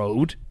standing in the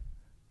road,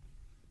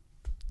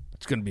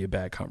 it's going to be a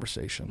bad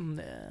conversation.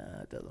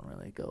 Nah, it doesn't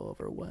really go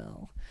over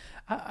well.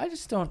 I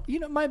just don't.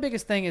 My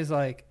biggest thing is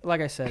like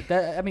I said,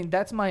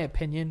 that's my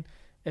opinion.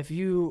 If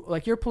you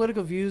like your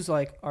political views,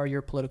 are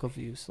your political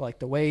views, like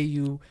the way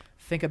you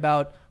think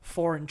about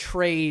foreign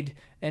trade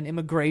and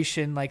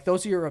immigration, like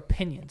those are your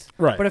opinions,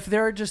 right? But if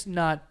they're just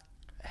not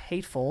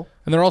hateful,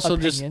 and they're also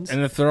opinions,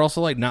 if they're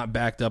also like not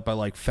backed up by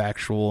like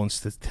factual and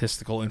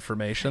statistical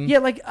information, yeah,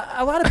 like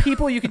a lot of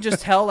people you can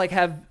just tell like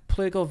have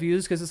political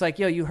views because it's like,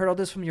 yo, you heard all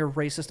this from your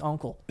racist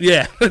uncle.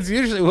 Yeah, that's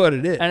usually what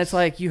it is. And it's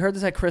like you heard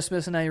this at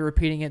Christmas and now you're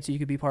repeating it so you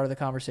could be part of the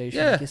conversation.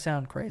 Yeah. Like, you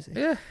sound crazy.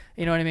 Yeah,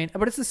 you know what I mean.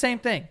 But it's the same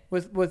thing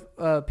with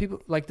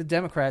people like the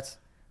Democrats.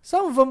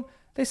 Some of them,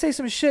 they say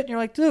some shit and you're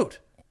like, dude,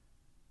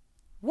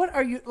 what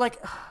are you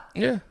like?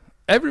 Yeah,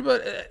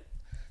 everybody.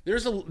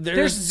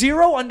 There's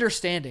zero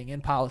understanding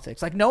in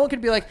politics. Like, no one can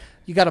be like,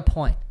 you got a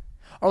point.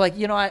 Or like,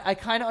 I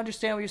kind of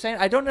understand what you're saying.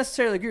 I don't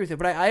necessarily agree with it,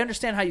 but I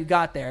understand how you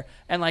got there.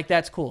 And like,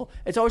 that's cool.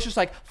 It's always just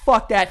like,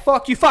 fuck that,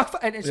 fuck you, fuck.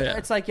 And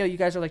it's like, yo, you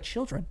guys are like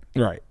children.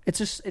 Right.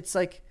 It's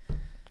like,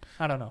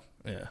 I don't know.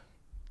 Yeah.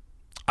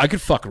 I could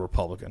fuck a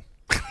Republican.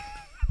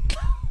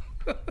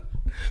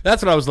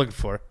 That's what I was looking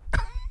for.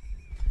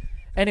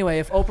 Anyway,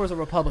 if Oprah's a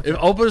Republican.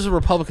 If Oprah's a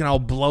Republican, I'll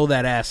blow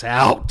that ass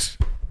out.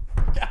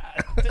 God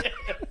damn.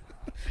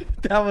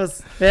 That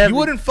was... You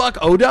wouldn't fuck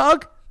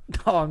O-Dog?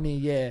 Oh, me,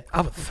 yeah.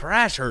 I would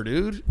thrash her,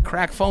 dude.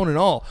 Crack phone and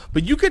all.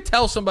 But you could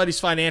tell somebody's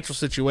financial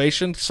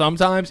situation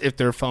sometimes if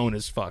their phone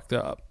is fucked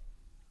up.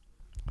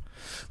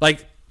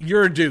 Like,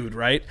 you're a dude,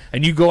 right?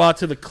 And you go out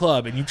to the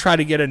club and you try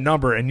to get a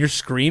number and your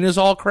screen is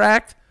all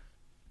cracked.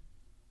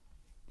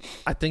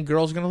 I think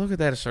girls are going to look at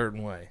that a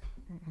certain way.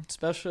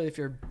 Especially if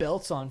your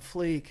belt's on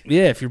fleek.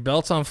 Yeah, if your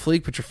belt's on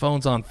fleek but your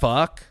phone's on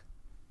fuck.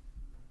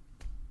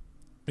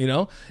 You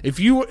know? If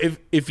you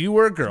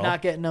were a girl...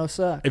 Not getting no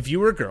suck. If you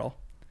were a girl...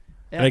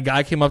 Yeah. And a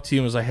guy came up to you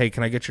and was like, hey,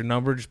 can I get your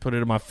number? Just put it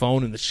in my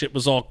phone. And the shit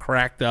was all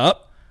cracked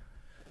up.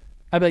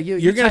 I bet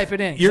you type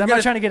it in. I'm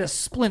not trying to get a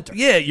splinter.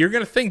 Yeah, you're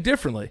going to think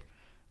differently.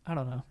 I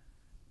don't know.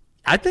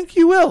 I think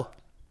you will.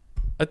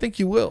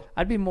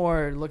 I'd be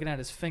more looking at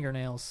his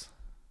fingernails.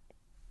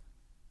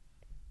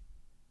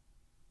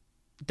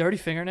 Dirty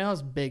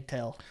fingernails, big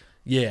tell.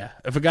 Yeah.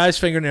 If a guy's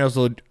fingernails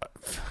look...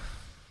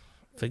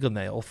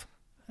 Fingernails.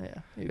 Yeah,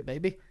 you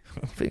baby.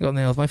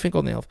 Fingernails, my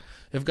fingernails.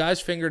 If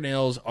guys'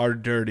 fingernails are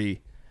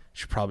dirty...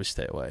 should probably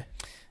stay away.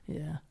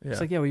 Yeah. It's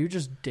like, were you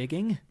just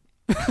digging?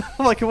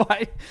 Like,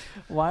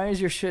 why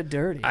is your shit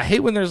dirty? I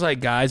hate when there's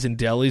like guys in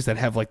delis that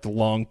have like the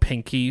long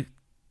pinky.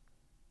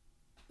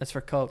 That's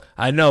for coke.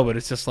 I know, but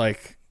it's just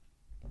like,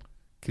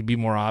 could be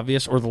more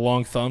obvious. Or the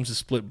long thumbs to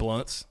split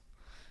blunts.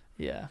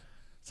 Yeah.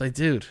 It's like,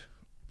 dude.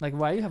 Like,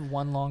 why do you have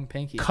one long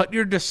pinky? Cut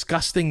your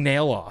disgusting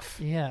nail off.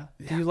 Yeah.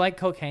 Do you like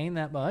cocaine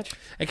that much?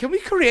 And can we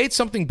create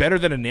something better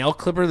than a nail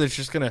clipper that's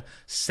just going to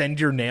send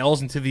your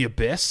nails into the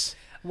abyss?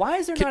 Why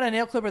is there not a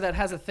nail clipper that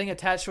has a thing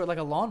attached to it like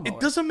a lawnmower? It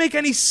doesn't make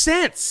any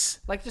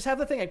sense. Like, just have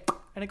the thing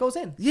and it goes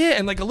in. Yeah,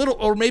 and like a little,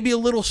 or maybe a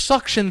little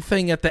suction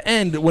thing at the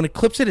end. When it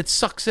clips it, it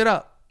sucks it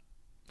up.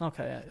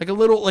 Okay. Like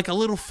a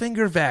little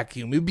finger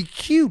vacuum. It would be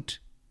cute.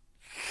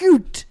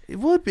 Cute. It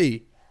would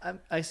be.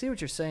 I see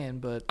what you're saying,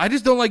 but I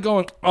just don't like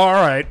going, all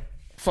right,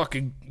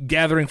 fucking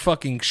gathering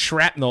fucking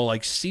shrapnel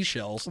like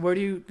seashells. Where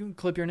do you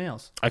clip your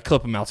nails? I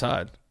clip them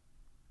outside.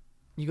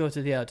 You go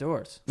to the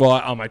outdoors. Well,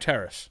 on my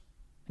terrace.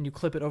 And you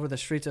clip it over the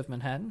streets of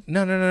Manhattan?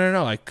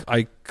 No.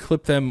 I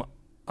clip them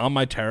on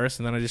my terrace,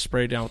 and then I just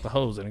spray it down with the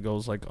hose, and it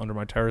goes like under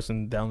my terrace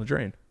and down the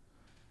drain.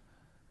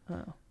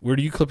 Oh. Where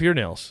do you clip your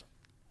nails?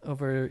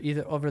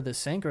 Either over the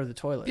sink or the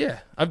toilet. Yeah,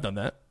 I've done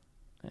that.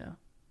 Yeah.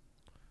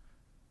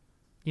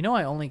 You know,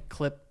 I only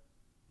clip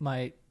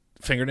my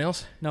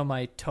fingernails. No,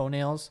 my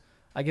toenails.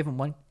 I give them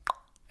one,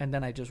 and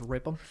then I just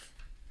rip them.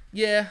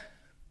 Yeah,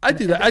 I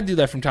do that. I do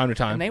that from time to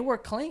time, and they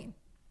work clean.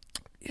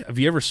 Yeah, have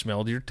you ever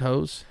smelled your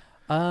toes?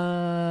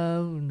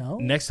 No.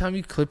 Next time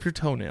you clip your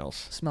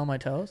toenails, smell my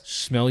toes.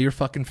 Smell your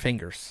fucking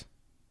fingers.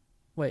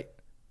 Wait,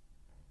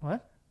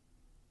 what?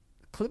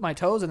 Clip my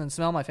toes and then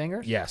smell my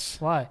fingers? Yes.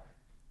 Why?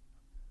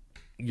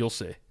 You'll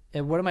see.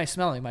 And what am I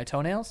smelling? My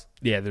toenails?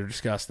 Yeah, they're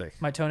disgusting.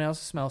 My toenails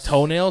smell.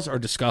 Toenails are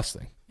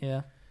disgusting.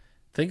 Yeah.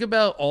 Think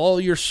about all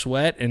your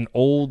sweat and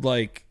old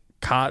like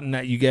cotton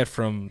that you get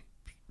from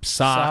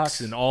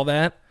socks and all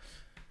that.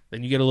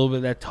 Then you get a little bit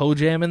of that toe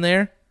jam in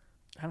there.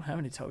 I don't have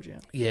any toe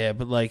jam. Yeah,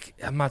 but like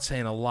I'm not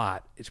saying a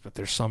lot. But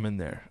there's some in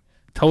there.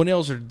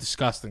 Toenails are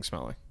disgusting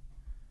smelling.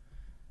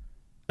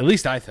 At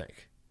least I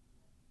think.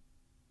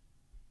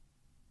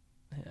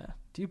 Yeah.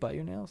 Do you bite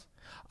your nails?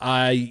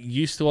 I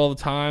used to all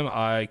the time.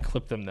 I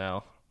clip them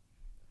now.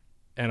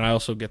 And I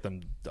also get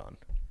them done.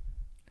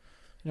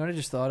 You know what I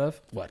just thought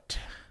of? What?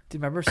 Do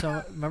you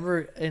remember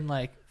in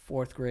like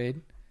 4th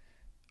grade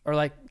or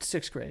like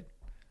 6th grade,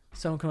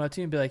 someone come up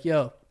to you and be like,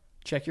 yo,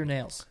 check your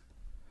nails.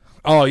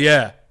 Oh,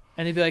 yeah.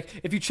 And he'd be like,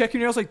 if you check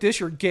your nails like this,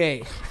 you're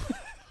gay.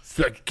 It's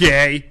like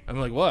gay. I'm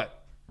like,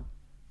 what?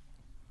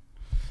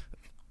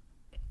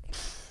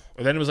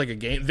 Or then it was like a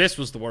game. This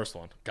was the worst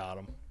one. Got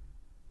him.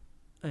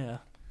 Yeah.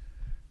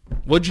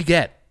 What'd you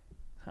get?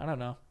 I don't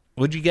know.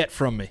 What'd you get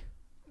from me?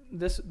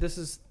 This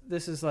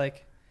is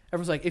like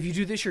everyone's like, if you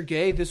do this, you're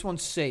gay. This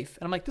one's safe,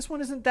 and I'm like, this one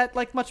isn't that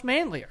like much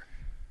manlier.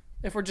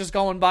 If we're just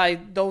going by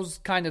those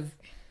kind of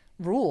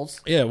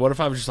rules, Yeah, what if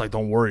I was just like,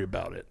 don't worry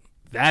about it?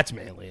 That's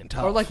manly and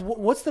tough. or like,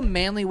 what's the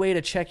manly way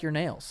to check your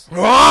nails?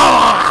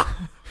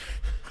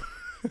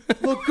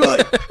 Look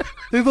good.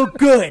 They look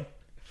good.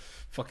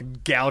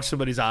 Fucking gouge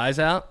somebody's eyes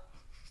out?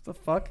 What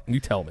the fuck? You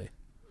tell me.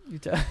 You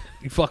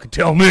You fucking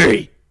tell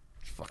me.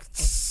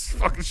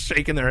 Fucking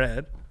shaking their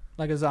head.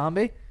 like a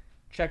zombie?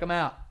 Check them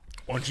out.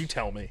 Why don't you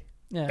tell me?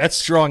 Yeah. That's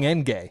strong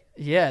and gay.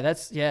 Yeah,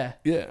 that's Yeah.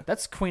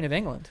 That's Queen of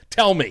England.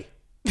 Tell me.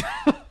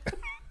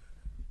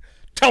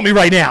 Tell me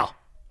right now.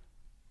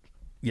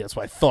 Yeah, that's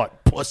what I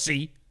thought,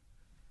 pussy.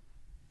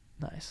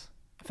 Nice.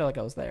 I feel like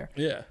I was there.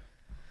 Yeah.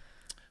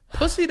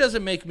 Pussy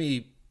doesn't make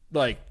me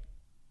like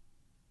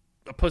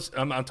a pussy.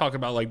 I'm talking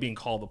about like being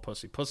called a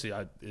pussy. Pussy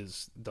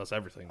does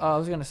everything. Oh, I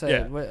was gonna say,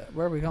 Yeah.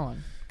 where are we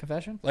going?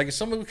 Confession? Like if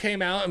someone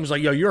came out and was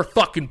like, "Yo, you're a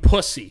fucking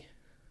pussy,"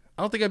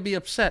 I don't think I'd be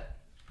upset.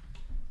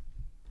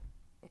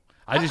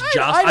 I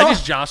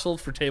just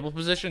jostled for table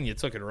position. You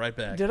took it right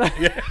back. Did I?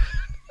 Yeah.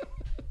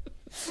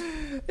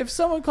 If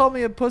someone called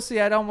me a pussy,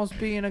 I'd almost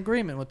be in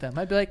agreement with them.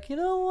 I'd be like, you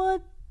know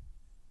what?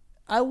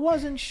 I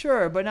wasn't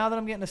sure, but now that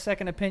I'm getting a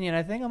second opinion,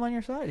 I think I'm on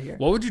your side here.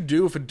 What would you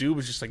do if a dude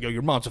was just like, "Yo,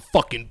 your mom's a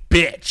fucking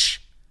bitch"?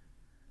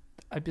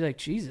 I'd be like,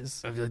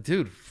 Jesus. I'd be like,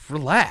 "Dude,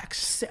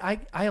 relax."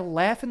 I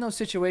laugh in those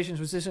situations,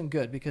 which isn't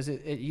good because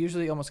it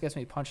usually almost gets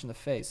me punched in the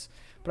face.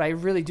 But I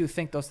really do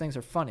think those things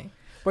are funny.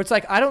 Where it's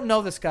like, I don't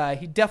know this guy.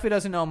 He definitely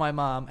doesn't know my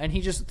mom. And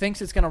he just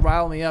thinks it's going to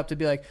rile me up to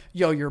be like,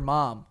 yo, your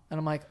mom. And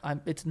I'm like,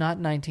 it's not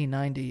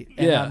 1990.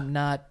 And Yeah. I'm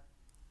not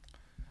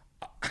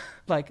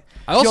like,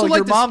 I also yo, like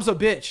your this- mom's a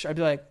bitch. I'd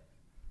be like,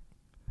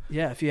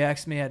 yeah, if you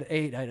asked me at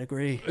 8, I'd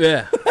agree.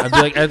 Yeah. I'd be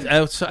like,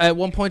 at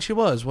one point she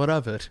was. What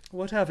of it?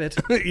 What of it?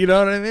 You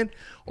know what I mean?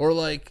 Or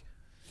like,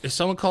 if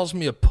someone calls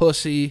me a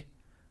pussy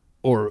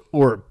or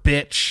a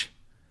bitch,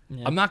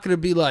 Yeah. I'm not going to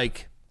be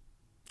like,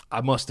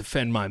 I must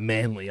defend my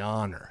manly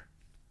honor.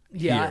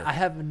 Yeah, Here. I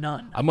have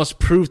none. I must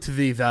prove to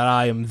thee that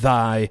I am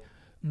thy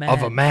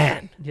of a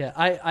man. Yeah,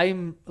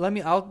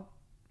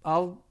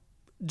 I'll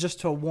just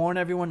to warn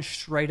everyone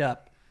straight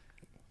up,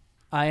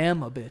 I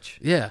am a bitch.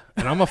 Yeah,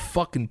 and I'm a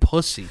fucking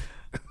pussy.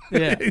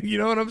 Yeah. You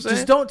know what I'm saying?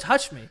 Just don't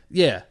touch me.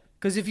 Yeah.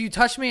 Because if you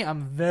touch me,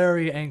 I'm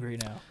very angry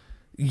now.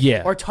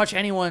 Yeah. Or touch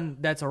anyone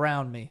that's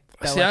around me.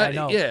 That See, I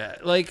know. Yeah,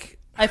 like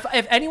If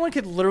anyone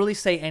could literally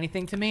say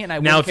anything to me and I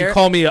now wouldn't if you care,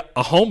 call me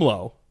a home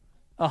low,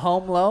 a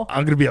home low,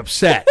 I'm going to be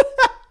upset.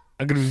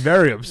 I'm going to be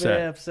very upset.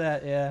 very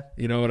upset. Yeah,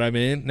 You know what I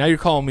mean? Now you're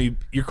calling me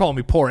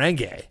poor and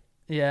gay.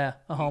 yeah,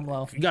 a home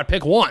low. You got to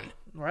pick one.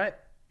 Right.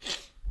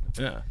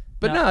 Yeah.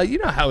 But No. no, you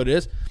know how it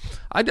is.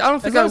 I don't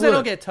As think long I as would. I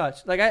don't get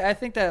touched. Like I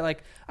think that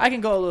like I can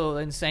go a little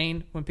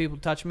insane when people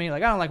touch me.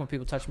 Like I don't like when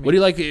people touch me. What do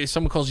you like if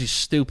someone calls you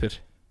stupid?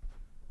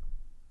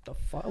 The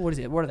fuck? What is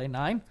it? What are they,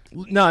 9?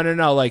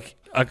 No. Like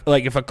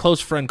if a close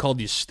friend called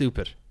you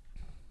stupid,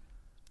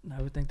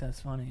 I would think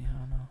that's funny. I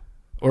don't know.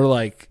 or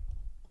like,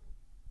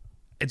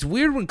 it's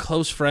weird when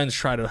close friends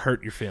try to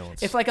hurt your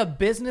feelings. If like a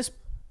business,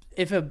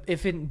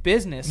 if in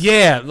business,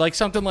 yeah, like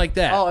something like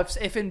that. Oh,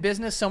 if in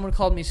business someone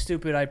called me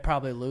stupid, I'd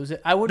probably lose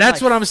it. I wouldn't.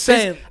 That's like, what I'm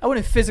saying. I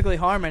wouldn't physically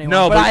harm anyone.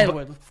 No, but but- I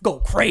would go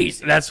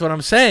crazy. That's what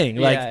I'm saying.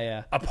 Like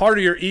Yeah. a part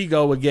of your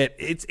ego would get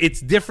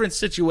it's different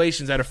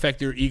situations that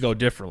affect your ego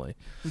differently.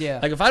 Yeah.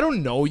 Like if I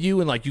don't know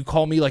you and like you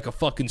call me like a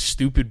fucking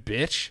stupid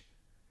bitch,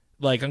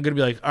 like I'm gonna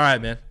be like, all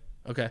right, man,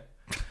 okay.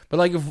 But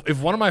like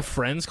if one of my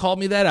friends called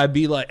me that, I'd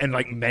be like, and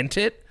like meant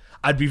it,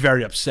 I'd be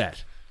very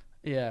upset.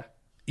 Yeah.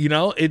 You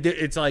know,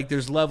 it's like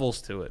there's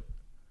levels to it.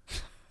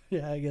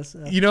 Yeah, I guess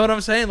so. You know what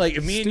I'm saying? Like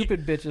if me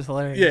Stupid bitch is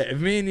hilarious. and you, yeah, if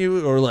me and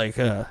you or like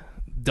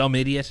dumb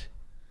idiot.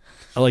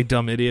 I like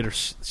dumb idiot or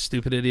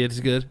stupid idiot is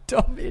good.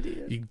 Dumb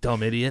idiot. You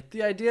dumb idiot.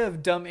 The idea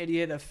of dumb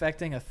idiot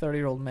affecting a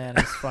 30-year-old man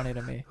is funny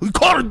to me. We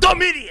call her a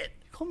dumb idiot.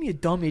 You call me a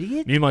dumb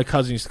idiot? Me and my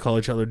cousin used to call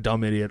each other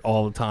dumb idiot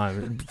all the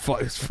time.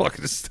 It's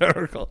fucking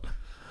hysterical.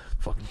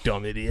 Fucking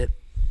dumb idiot.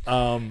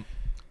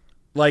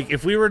 Like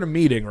if we were in a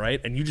meeting, right,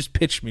 and you just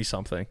pitched me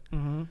something,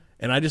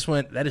 and I just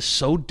went, "That is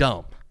so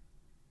dumb.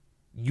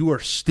 You are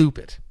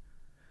stupid."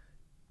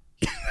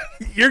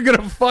 You're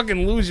gonna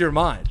fucking lose your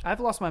mind. I've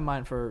lost my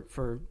mind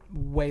for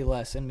way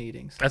less in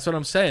meetings. That's what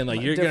I'm saying. Like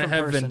A you're gonna different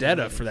have person in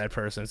vendetta meetings. for that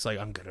person. It's like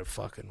I'm gonna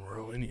fucking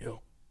ruin you.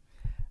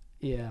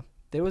 Yeah.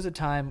 There was a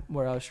time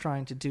where I was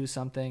trying to do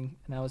something,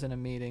 and I was in a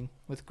meeting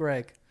with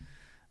Greg.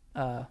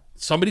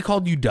 Somebody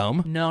called you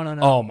dumb? No.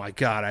 Oh my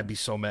god, I'd be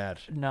so mad.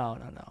 No.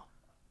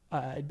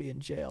 I'd be in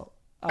jail.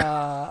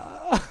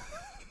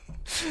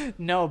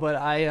 No, but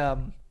I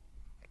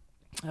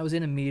was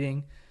in a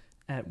meeting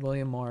at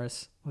William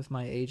Morris with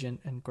my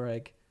agent and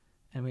Greg,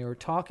 and we were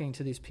talking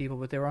to these people,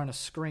 but they were on a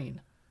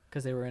screen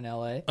because they were in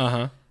LA.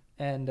 Uh-huh.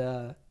 And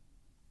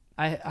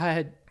I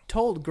had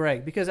told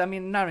Greg, because I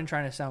mean, not even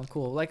trying to sound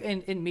cool, like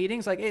in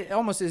meetings, like it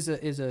almost is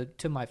a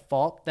to my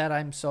fault that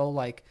I'm so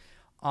like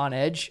on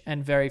edge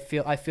and I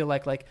feel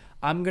like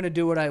I'm gonna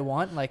do what I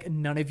want, like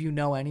none of you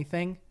know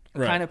anything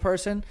kind of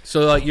person.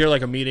 So like you're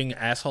like a meeting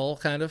asshole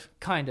kind of.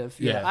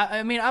 Yeah.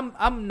 I mean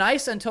I'm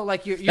nice until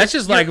like you're that's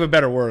just lack of a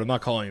better word. I'm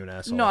not calling you an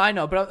asshole. No, I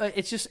know, but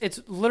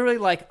it's literally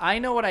like I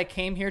know what I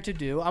came here to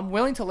do. I'm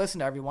willing to listen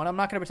to everyone. I'm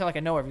not gonna pretend like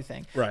I know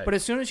everything. Right. But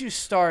as soon as you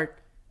start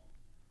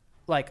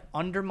like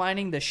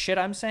undermining the shit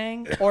I'm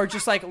saying, or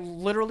just like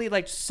literally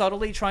like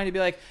subtly trying to be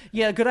like,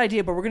 yeah, good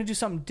idea, but we're gonna do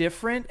something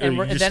different, and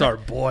you just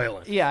start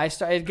boiling. Yeah,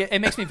 it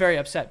makes me very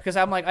upset because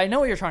I'm like, I know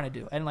what you're trying to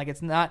do, and like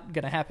it's not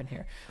gonna happen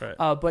here. Right.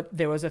 But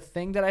there was a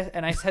thing that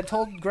I had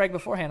told Greg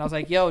beforehand. I was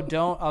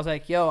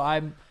like,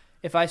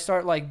 if I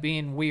start like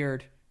being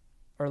weird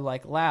or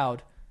like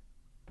loud,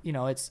 you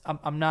know,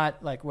 I'm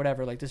not like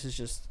whatever. Like this is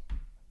just,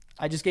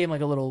 I just gave him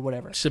like a little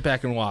whatever. Sit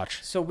back and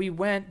watch. So we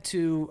went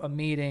to a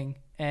meeting.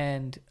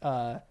 And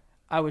I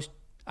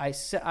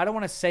don't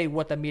want to say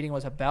what the meeting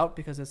was about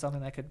because it's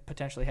something that could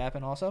potentially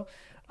happen also.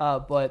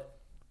 But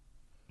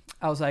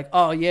I was like,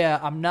 oh yeah,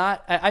 I'm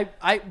not.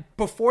 I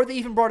before they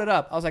even brought it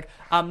up, I was like,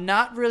 I'm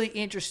not really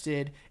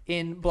interested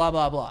in blah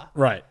blah blah.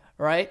 Right.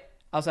 Right.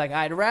 I was like,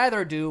 I'd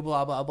rather do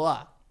blah blah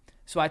blah.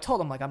 So I told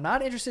him like I'm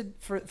not interested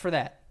for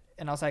that.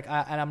 And I was like,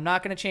 and I'm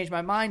not going to change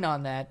my mind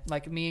on that.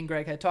 Like me and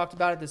Greg had talked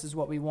about it. This is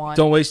what we want.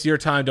 Don't waste your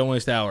time. Don't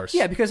waste ours.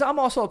 Yeah, because I'm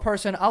also a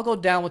person. I'll go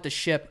down with the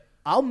ship.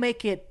 I'll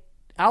make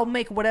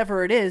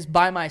whatever it is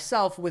by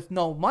myself with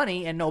no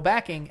money and no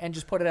backing and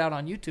just put it out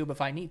on YouTube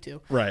if I need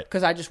to. Right.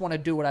 Because I just want to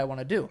do what I want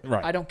to do.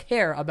 Right. I don't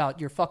care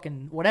about your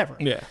fucking whatever.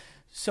 Yeah.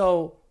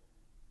 So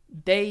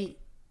they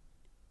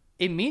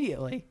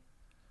immediately,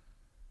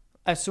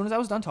 as soon as I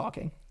was done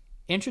talking,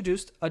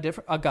 introduced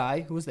a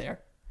guy who was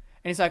there.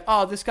 And he's like,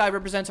 oh, this guy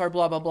represents our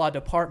blah, blah, blah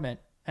department.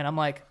 And I'm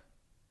like,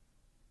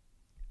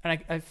 and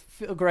I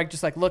feel Greg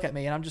just like look at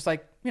me, and I'm just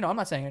like, you know, I'm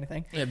not saying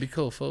anything. Yeah, be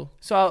cool, fool.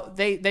 So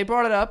they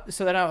brought it up,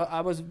 so then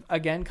I was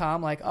again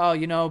calm, like, oh,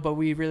 you know, but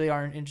we really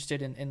aren't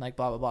interested in like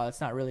blah blah blah. It's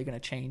not really going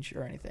to change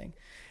or anything.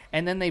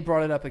 And then they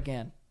brought it up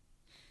again,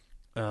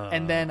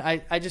 and then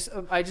I just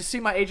see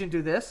my agent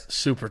do this,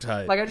 super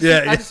tight. like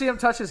I just see him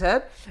touch his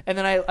head, and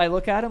then I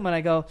look at him and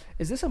I go,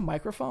 is this a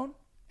microphone?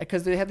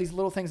 Because they have these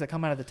little things that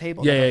come out of the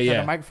table, that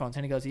are microphones,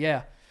 and he goes,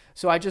 yeah.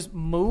 So I just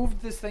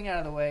moved this thing out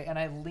of the way, and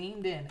I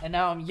leaned in, and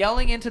now I'm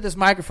yelling into this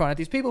microphone at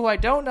these people who I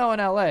don't know in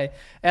LA,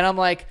 and I'm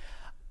like,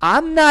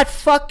 I'm not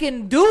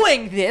fucking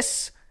doing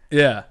this.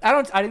 Yeah.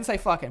 I didn't say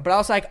fucking, but I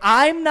was like,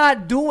 I'm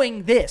not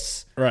doing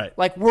this. Right.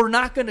 Like, we're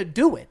not going to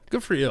do it.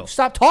 Good for you.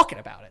 Stop talking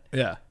about it.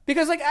 Yeah.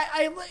 Because, like,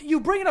 you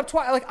bring it up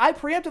twice. Like, I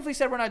preemptively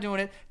said we're not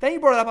doing it. Then you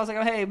brought it up. I was like,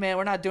 oh, hey, man,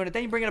 we're not doing it.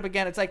 Then you bring it up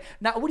again. It's like,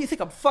 now, what do you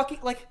think? I'm fucking,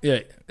 like... Yeah.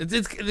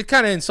 It's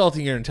kind of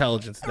insulting your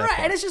intelligence at that point.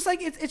 And it's just,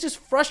 like, it's just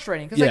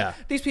frustrating. Because,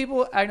 like, these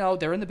people, I know,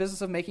 they're in the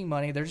business of making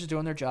money. They're just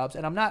doing their jobs.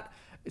 And I'm not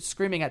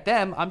screaming at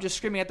them. I'm just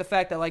screaming at the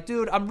fact that, like,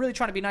 dude, I'm really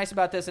trying to be nice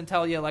about this and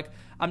tell you, like,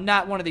 I'm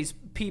not one of these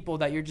people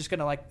that you're just going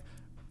to, like,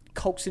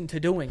 coax into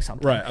doing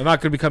something. Right. I'm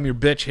not going to become your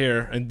bitch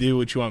here and do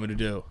what you want me to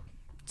do.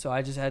 So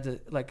I just had to,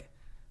 like...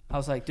 I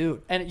was like,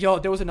 dude. And,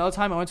 there was another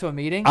time I went to a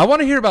meeting. I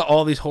want to hear about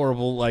all these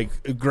horrible,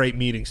 like, great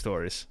meeting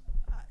stories.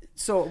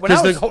 So when I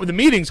was... the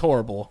meeting's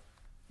horrible.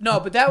 No,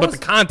 but the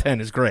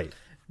content is great.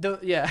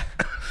 Yeah.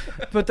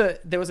 But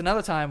there was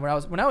another time where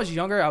when I was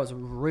younger, I was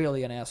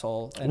really an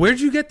asshole. And where'd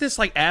you get this,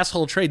 like,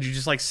 asshole trait? Did you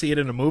just, like, see it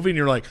in a movie and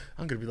you're like,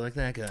 I'm going to be like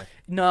that guy?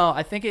 No,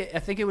 I think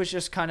it was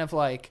just kind of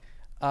like...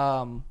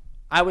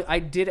 I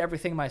did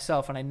everything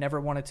myself, and I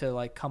never wanted to,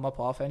 like, come up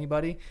off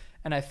anybody.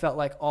 And I felt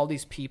like all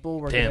these people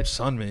were... Damn,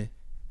 son me.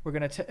 We're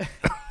going to...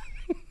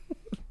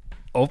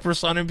 Oprah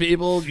sonning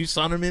people? You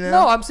sonning me now?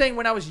 No, I'm saying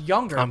when I was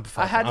younger. I'm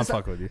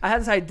fucking with you. I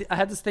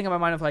had this thing in my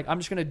mind of like, I'm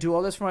just going to do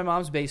all this from my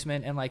mom's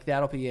basement, and like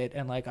that'll be it.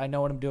 And like, I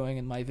know what I'm doing,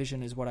 and my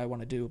vision is what I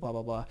want to do, blah,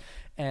 blah, blah.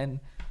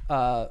 And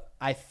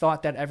I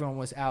thought that everyone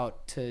was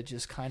out to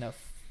just kind of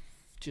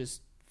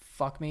just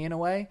fuck me in a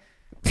way.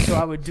 So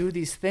I would do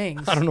these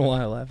things. I don't know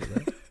why I laugh at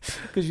that.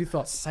 Because you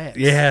thought sex.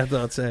 Yeah, I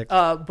thought sex.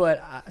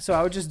 So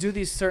I would just do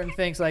these certain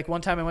things. Like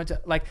one time I went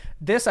to, like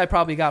this I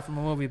probably got from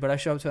a movie, but I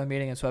showed up to a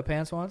meeting in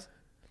sweatpants once.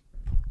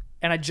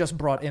 And I just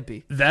brought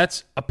Impy.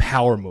 That's a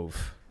power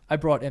move. I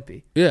brought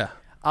Impy. Yeah.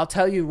 I'll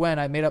tell you when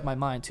I made up my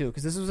mind too,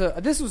 because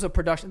this was a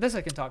production. This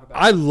I can talk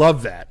about. I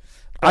love that.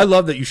 I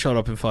love that you showed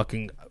up in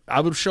fucking... I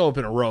would show up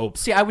in a robe.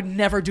 See, I would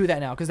never do that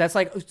now because that's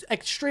like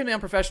extremely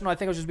unprofessional. I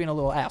think I was just being a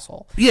little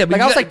asshole. Yeah, but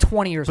like I was like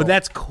 20 years old. But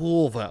that's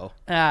cool though.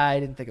 I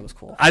didn't think it was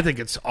cool. I think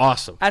it's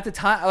awesome. At the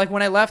time, like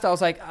when I left, I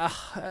was like,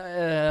 like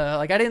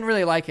I didn't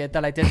really like it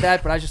that I did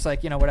that, but I was just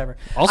like, whatever.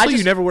 Also,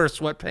 you never wear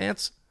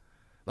sweatpants.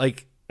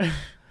 Like,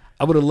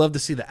 I would have loved to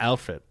see the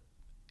outfit.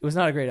 It was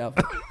not a great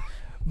outfit.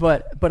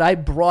 But I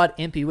brought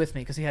Impy with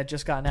me because he had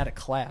just gotten out of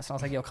class. I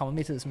was like, yo, come with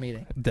me to this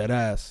meeting. Dead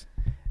ass.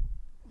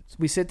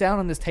 We sit down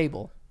on this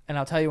table, and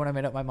I'll tell you when I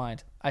made up my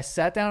mind. I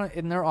sat down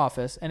in their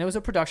office, and it was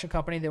a production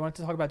company. They wanted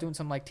to talk about doing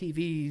some like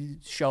TV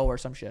show or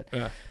some shit.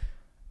 Yeah.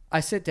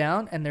 I sit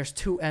down, and there's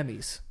 2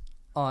 Emmys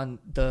on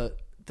the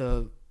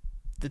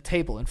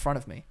table in front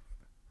of me.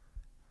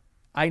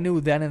 I knew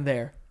then and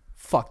there,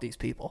 fuck these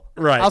people.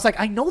 Right. I was like,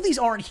 I know these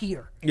aren't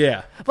here.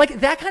 Yeah.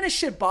 Like, that kind of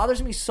shit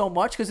bothers me so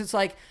much because it's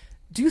like,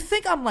 do you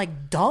think I'm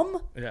like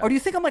dumb? Yeah. Or do you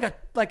think I'm like a,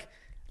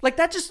 like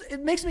that just,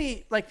 it makes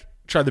me like.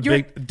 Try the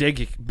big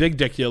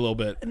dick you a little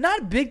bit.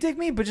 Not big dick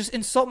me, but just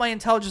insult my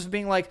intelligence of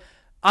being like,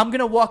 I'm going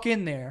to walk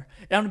in there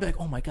and I'm going to be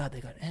like, oh my God,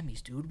 they got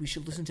Emmys, dude. We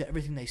should listen to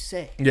everything they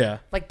say. Yeah.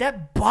 Like,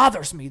 that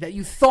bothers me that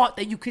you thought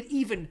that you could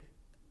even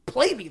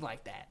play me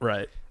like that.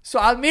 Right. So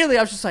I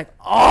was just like,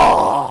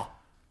 oh,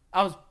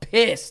 I was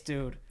pissed,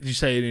 dude. Did you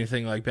say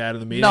anything like bad in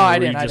the meeting? No, I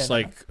were didn't. You just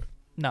like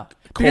no.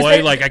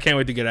 coy, like I can't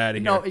wait to get out of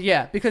here. No,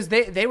 yeah, because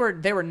they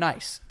were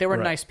nice. They were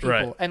Right, nice people,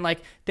 right. and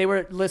like they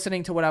were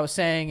listening to what I was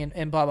saying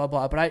and blah blah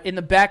blah. But in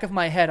the back of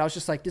my head, I was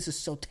just like, this is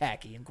so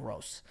tacky and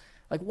gross.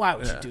 Like, why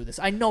would you do this?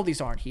 I know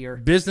these aren't here.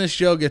 Business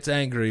Joe gets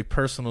angry.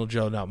 Personal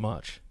Joe, not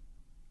much.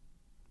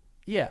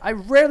 Yeah, I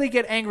rarely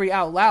get angry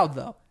out loud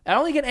though. I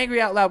only get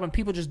angry out loud when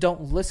people just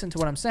don't listen to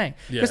what I'm saying.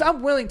 Because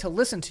I'm willing to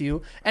listen to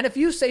you, and if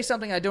you say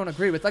something I don't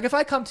agree with, like if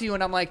I come to you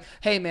and I'm like,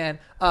 "Hey, man,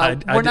 I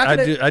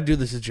do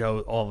this to Joe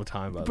all the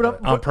time,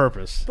 on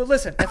purpose. But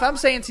listen, if I'm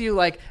saying to you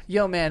like,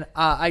 "Yo, man,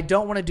 I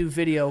don't want to do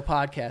video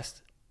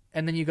podcast,"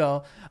 and then you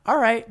go, "All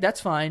right, that's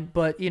fine,"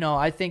 but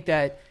I think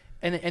that,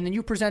 and then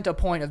you present a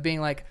point of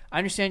being like, "I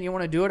understand you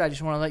want to do it. I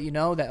just want to let you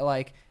know that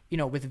like."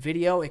 With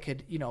video, it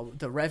could,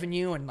 the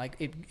revenue and like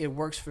it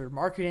works for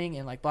marketing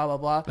and like blah, blah,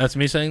 blah. That's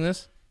me saying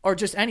this? Or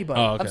just anybody.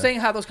 Oh, okay. I'm saying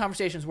how those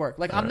conversations work.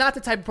 Like, I'm not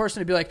the type of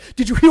person to be like,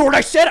 did you hear what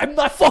I said? I'm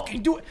not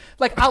fucking doing.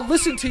 Like, I'll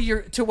listen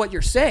to what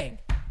you're saying.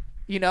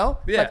 Yeah.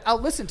 Like,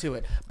 I'll listen to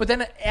it. But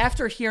then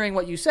after hearing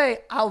what you say,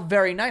 I'll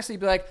very nicely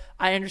be like,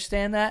 I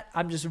understand that.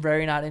 I'm just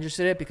very not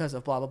interested in it because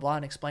of blah, blah, blah,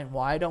 and explain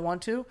why I don't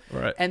want to.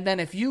 Right. And then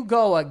if you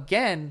go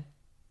again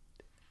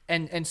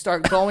and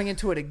start going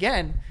into it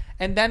again,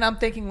 and then I'm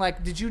thinking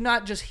like, did you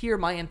not just hear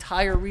my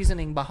entire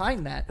reasoning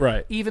behind that?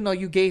 Right. Even though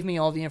you gave me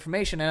all the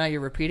information and now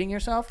you're repeating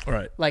yourself?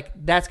 Right. Like,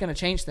 that's going to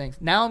change things.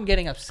 Now I'm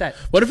getting upset.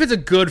 What if it's a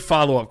good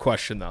follow-up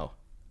question, though?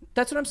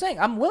 That's what I'm saying.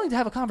 I'm willing to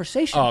have a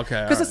conversation. Oh,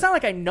 okay. Because it's not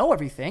like I know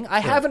everything. I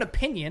have an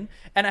opinion,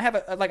 and I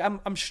have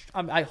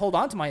I hold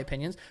on to my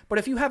opinions. But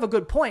if you have a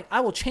good point,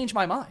 I will change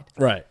my mind.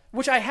 Right.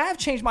 Which I have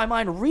changed my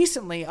mind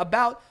recently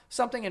about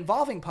something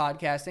involving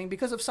podcasting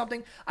because of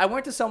something. I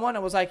went to someone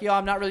and was like, yo,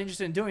 I'm not really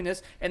interested in doing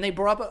this. And they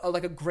brought up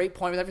a great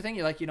point with everything.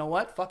 You're like, you know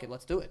what? Fuck it.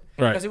 Let's do it.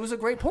 Right. Because it was a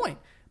great point.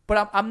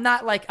 But I'm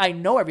not like I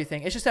know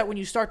everything. It's just that when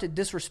you start to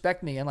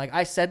disrespect me and like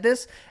I said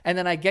this and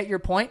then I get your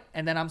point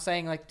and then I'm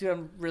saying like, dude,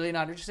 I'm really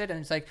not interested. And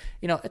it's like,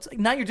 it's like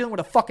now you're dealing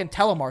with a fucking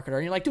telemarketer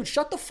and you're like, dude,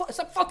 shut the fuck,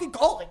 stop fucking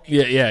calling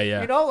me.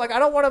 Yeah. Like I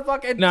don't want to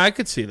fucking. No, I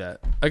could see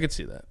that.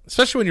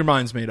 Especially when your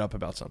mind's made up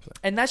about something.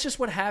 And that's just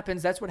what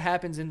happens. That's what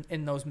happens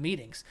in those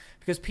meetings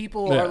because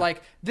people are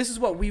like, this is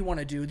what we want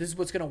to do. This is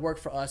what's going to work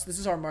for us. This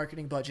is our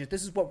marketing budget.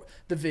 This is what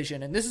the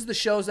vision. And this is the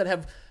shows that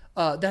have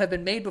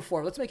been made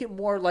before. Let's make it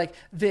more like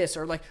this,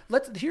 or like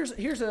here's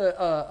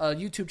a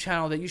YouTube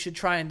channel that you should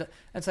try and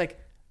it's like,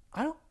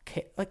 I don't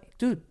care. Like,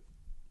 dude,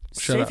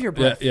 save your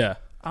breath. Yeah.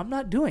 I'm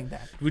not doing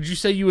that. Would you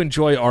say you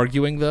enjoy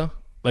arguing though?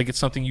 Like it's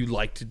something you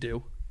like to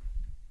do?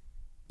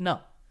 No.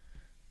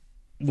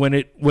 When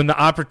the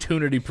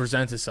opportunity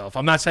presents itself.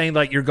 I'm not saying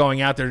like you're going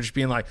out there just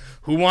being like,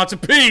 who wants a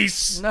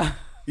piece? No.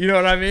 You know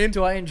what I mean?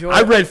 Do I enjoy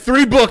I read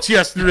 3 books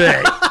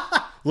yesterday.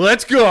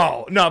 Let's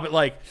go. No, but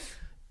like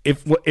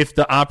if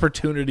the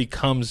opportunity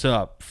comes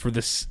up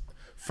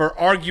for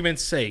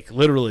argument's sake,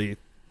 literally,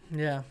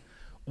 yeah,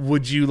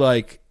 would you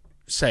like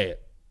say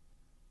it?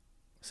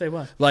 Say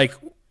what? Like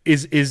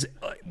is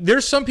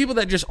there's some people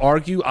that just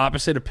argue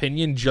opposite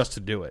opinion just to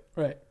do it.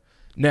 Right.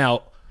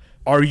 Now,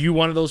 are you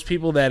one of those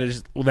people that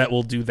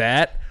will do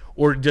that,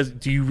 or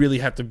do you really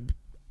have to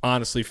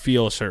honestly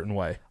feel a certain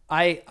way?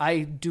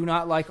 I do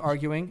not like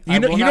arguing. You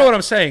know what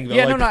I'm saying though.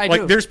 Yeah, like, I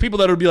do. There's people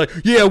that would be like,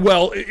 yeah,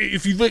 well,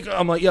 if you think,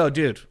 I'm like, yo,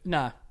 dude,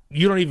 nah.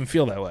 You don't even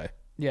feel that way.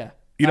 Yeah.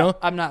 You know?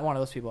 I'm not one of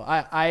those people.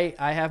 I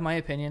have my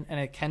opinion, and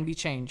it can be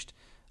changed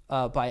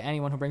by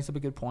anyone who brings up a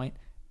good point.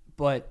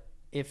 But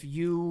if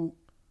you,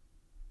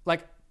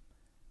 like,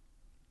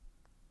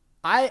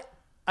 I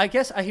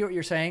guess I hear what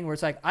you're saying, where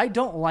it's like, I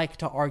don't like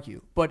to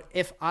argue. But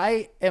if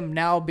I am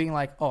now being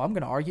like, oh, I'm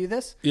going to argue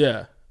this.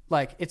 Yeah.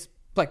 Like, it's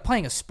like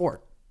playing a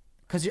sport.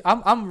 Because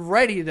I'm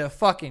ready to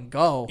fucking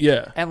go.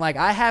 Yeah. And, like,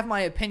 I have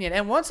my opinion.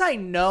 And once I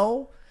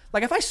know,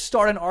 like, if I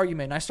start an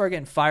argument and I start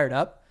getting fired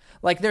up,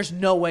 like, there's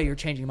no way you're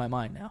changing my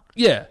mind now.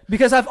 Yeah.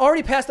 Because I've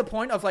already passed the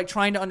point of, like,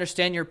 trying to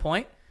understand your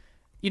point.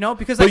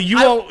 Because but you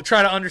won't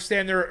try to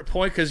understand their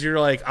point because you're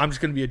like, I'm just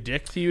going to be a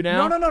dick to you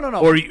now? No.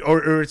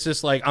 Or it's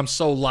just like, I'm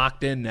so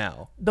locked in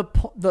now.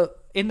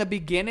 In the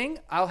beginning,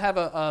 I'll have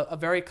a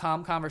very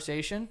calm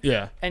conversation.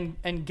 Yeah.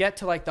 And get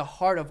to, like, the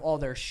heart of all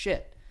their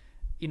shit.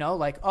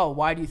 Like, oh,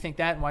 why do you think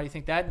that? And why do you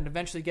think that? And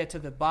eventually get to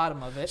the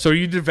bottom of it. So are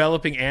you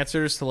developing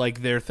answers to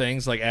like their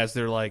things, like as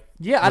they're like,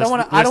 I don't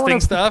want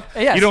to stuff.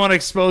 Yes. You don't want to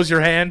expose your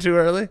hand too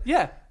early.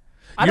 Yeah,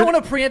 I don't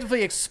want to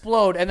preemptively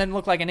explode and then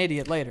look like an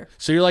idiot later.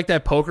 So you're like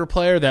that poker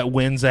player that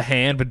wins a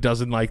hand but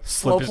doesn't like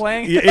slow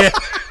playing. Yeah.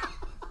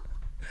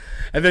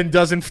 and then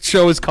doesn't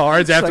show his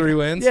cards It's after like, he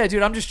wins. Yeah,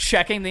 dude, I'm just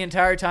checking the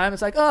entire time.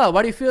 It's like, oh,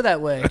 why do you feel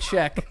that way?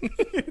 Check.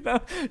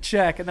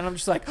 Check. And then I'm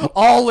just like,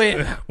 all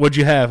in. What'd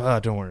you have? Oh,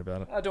 don't worry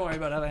about it. Oh, don't worry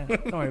about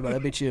it. Don't worry about it. I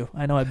beat you.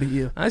 I know I beat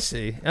you. I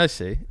see.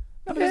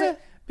 No,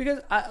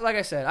 because like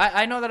I said,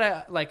 I know that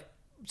I like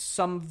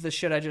some of the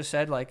shit I just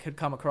said like could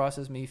come across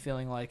as me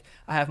feeling like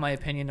I have my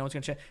opinion, no one's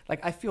gonna change.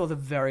 Like I feel the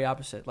very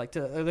opposite, like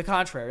to the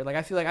contrary. Like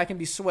I feel like I can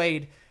be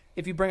swayed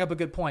if you bring up a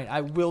good point.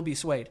 I will be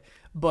swayed,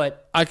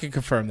 but I can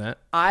confirm that.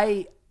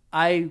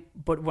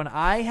 but when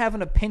I have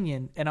an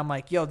opinion and I'm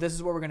like, yo, this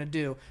is what we're gonna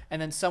do,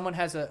 and then someone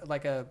has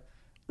a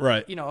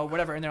Right. you know, or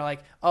whatever, and they're like,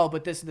 oh,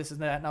 but this and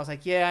that, and I was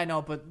like, yeah, I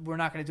know, but we're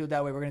not going to do it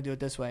that way. We're going to do it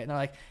this way, and they're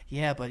like,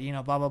 yeah, but you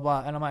know, blah blah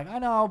blah, and I'm like, I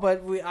know,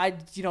 but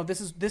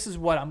this is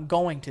what I'm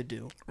going to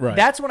do. Right.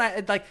 That's when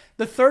I like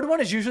the third one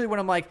is usually when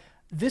I'm like,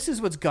 this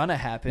is what's gonna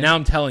happen. Now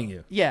I'm telling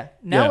you. Yeah.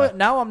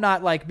 Now I'm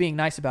not like being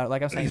nice about it.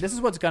 Like I'm saying, this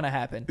is what's gonna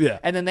happen. Yeah.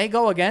 And then they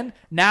go again.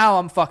 Now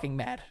I'm fucking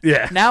mad.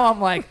 Yeah. Now I'm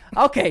like,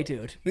 okay,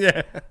 dude.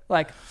 Yeah.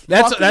 Like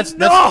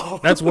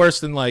that's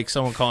worse than like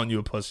someone calling you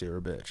a pussy or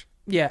a bitch.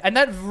 Yeah, and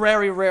that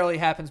very rarely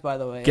happens, by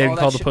the way. Getting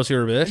called a pussy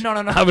or a bitch? No.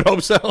 I would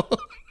hope so.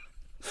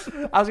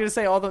 I was going to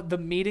say all the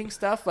meeting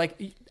stuff, like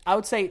I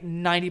would say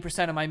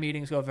 90% of my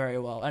meetings go very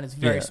well, and it's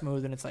very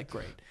smooth, and it's like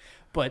great.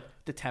 But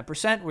the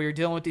 10% where you're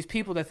dealing with these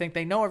people that think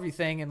they know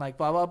everything and like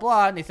blah, blah,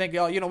 blah, and they think,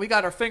 oh, you know, we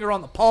got our finger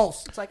on the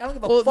pulse. It's like, I don't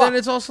give a fuck. Well, then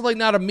it's also like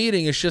not a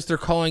meeting. It's just they're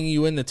calling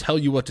you in to tell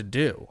you what to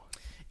do.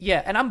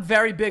 Yeah, and I'm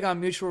very big on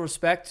mutual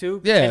respect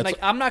too. Yeah, and like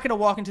I'm not gonna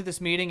walk into this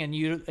meeting and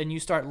you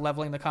start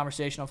leveling the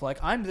conversation of like,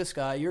 I'm this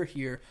guy, you're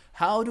here.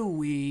 How do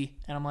we?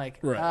 And I'm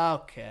like,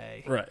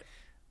 okay, right.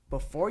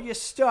 Before you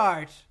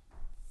start,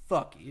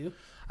 fuck you.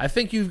 I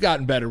think you've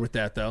gotten better with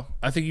that, though.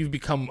 I think you've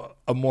become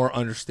a more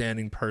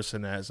understanding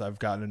person as I've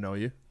gotten to know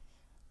you.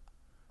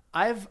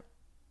 I've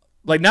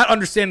like not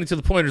understanding to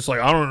the point it's like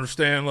I don't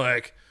understand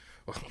like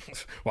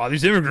why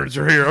these immigrants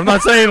are here. I'm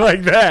not saying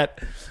like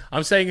that.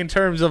 I'm saying in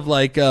terms of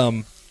like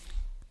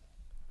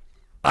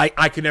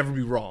I could never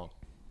be wrong.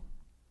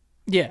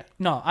 Yeah.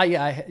 No.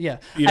 Yeah.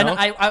 You and know?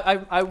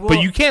 I will.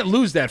 But you can't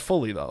lose that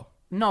fully though.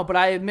 No, but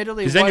I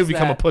admittedly because then you'll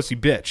become a pussy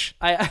bitch.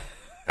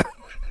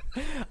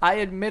 I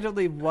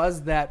admittedly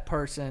was that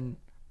person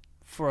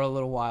for a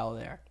little while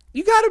there.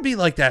 You got to be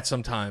like that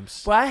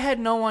sometimes. But I had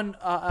no one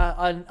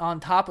on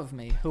top of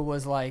me who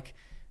was like,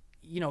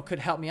 you know, could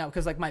help me out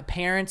because like my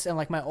parents and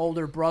like my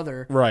older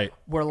brother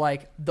were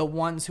like the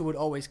ones who would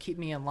always keep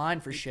me in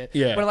line for shit.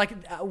 Yeah. But like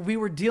we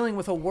were dealing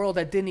with a world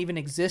that didn't even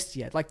exist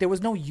yet. Like there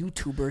was no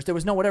YouTubers, there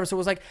was no whatever. So it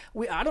was like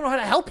I don't know how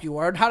to help you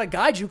or how to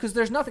guide you because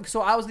there's nothing.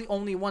 So I was the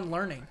only one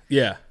learning.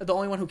 Yeah. The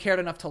only one who cared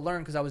enough to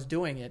learn because I was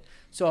doing it.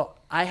 So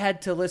I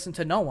had to listen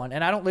to no one,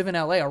 and I don't live in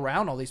LA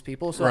around all these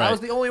people. So I was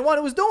the only one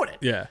who was doing it.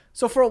 Yeah.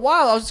 So for a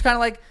while I was just kind of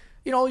like,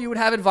 you know, you would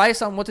have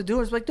advice on what to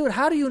do. It's like, dude,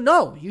 how do you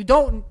know? You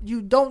don't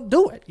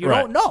do it. You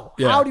don't know.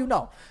 Yeah. How do you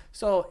know?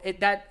 So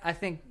that I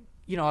think,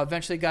 you know,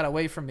 eventually got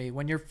away from me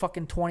when you're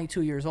fucking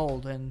 22 years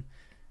old and,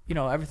 you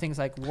know, everything's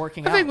like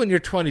working out. I think when you're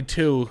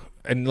 22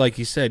 and like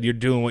you said, you're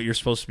doing what you're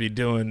supposed to be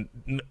doing,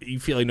 you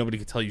feel like nobody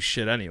can tell you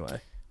shit anyway.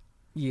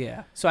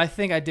 Yeah. So I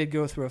think I did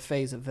go through a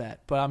phase of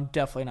that, but I'm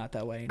definitely not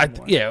that way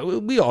anymore. Yeah,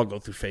 we all go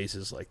through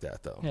phases like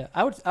that though. Yeah.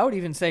 I would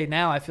even say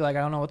now I feel like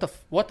I don't know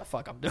what the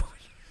fuck I'm doing.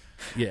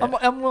 Yeah.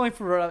 I'm willing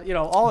for you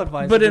know, all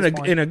advice, but in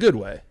a good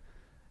way.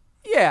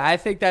 Yeah, I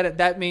think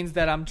that means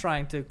that I'm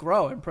trying to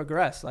grow and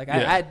progress. Like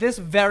at this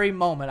very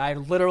moment, I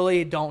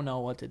literally don't know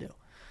what to do.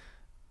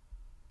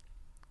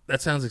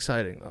 That sounds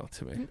exciting though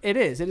to me. It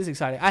is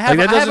exciting. I have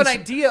an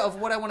idea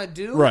of what I want to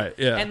do. Right.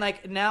 Yeah. And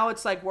like now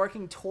it's like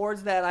working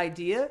towards that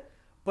idea,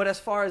 but as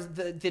far as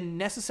the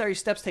necessary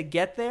steps to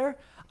get there,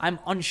 I'm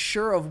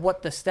unsure of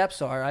what the steps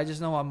are. I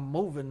just know I'm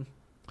moving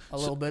a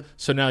little bit.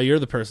 So now you're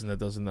the person that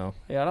doesn't know.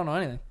 Yeah, I don't know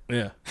anything.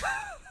 Yeah.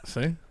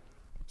 See?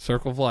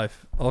 Circle of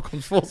life. All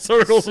comes full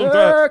circle sometimes.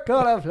 Circle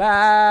of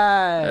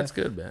life. That's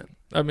good, man.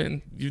 I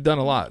mean, you've done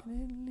a lot.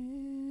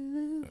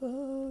 In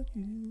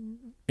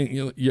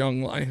your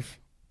young life.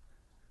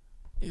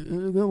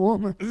 You're a good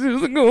woman. You're a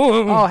good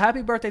woman. Oh,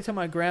 happy birthday to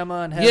my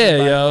grandma in heaven.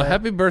 Yeah, yo.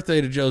 Happy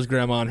birthday to Joe's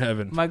grandma in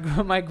heaven.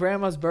 My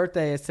grandma's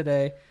birthday is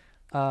today.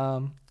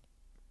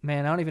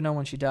 Man, I don't even know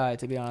when she died,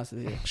 to be honest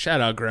with you.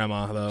 Shout out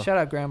grandma, though. Shout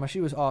out grandma. She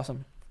was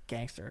awesome.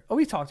 Gangster. Oh,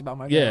 we talked about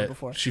my grandma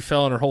before. She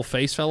fell and her whole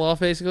face fell off,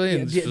 basically.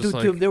 And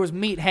dude, there was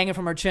meat hanging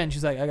from her chin.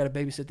 She's like, I got to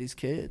babysit these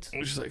kids.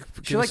 She's like,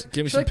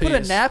 give me some peas. Put a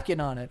napkin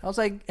on it. I was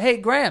like, hey,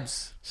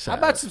 Grams, how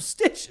about some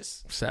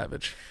stitches?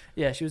 Savage.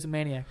 Yeah, she was a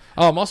maniac.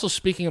 Oh, I'm also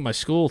speaking at my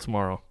school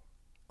tomorrow.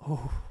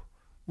 Oh,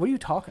 what are you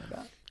talking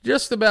about?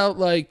 Just about,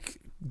 like,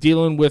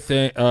 dealing with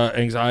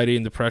anxiety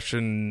and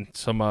depression,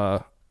 some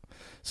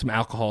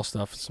alcohol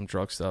stuff, some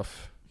drug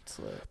stuff.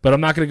 But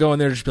I'm not going to go in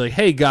there and just be like,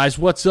 hey, guys,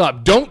 what's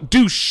up? Don't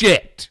do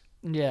shit.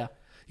 Yeah.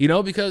 You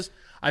know, because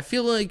I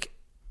feel like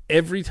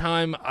every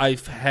time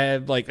I've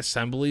had, like,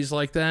 assemblies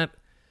like that,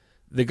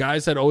 the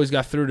guys that always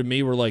got through to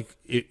me were like,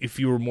 if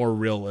you were more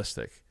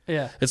realistic.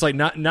 Yeah. It's like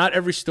not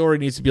every story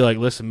needs to be like,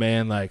 listen,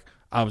 man, like,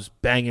 I was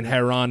banging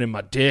hair on in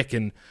my dick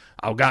and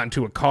I got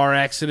into a car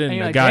accident And and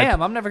you're a like, guy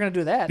damn, I'm never gonna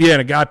do that. yeah,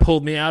 and a guy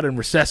pulled me out and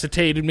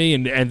resuscitated me,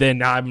 and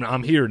then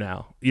I'm here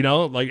now. You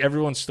know, like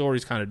everyone's story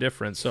is kind of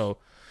different. So,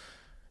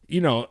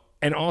 you know,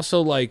 and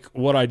also like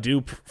what I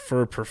do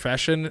for a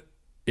profession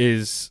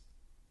is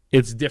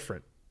it's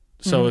different.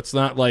 So it's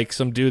not like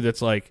some dude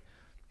that's like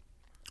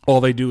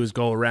all they do is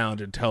go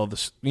around and tell The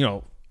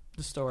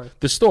story.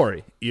 the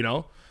story, you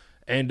know,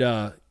 and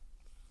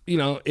you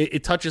know,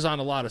 it touches on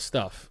a lot of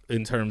stuff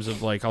in terms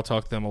of like I'll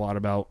talk to them a lot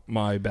about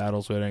my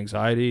battles with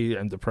anxiety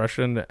and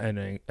depression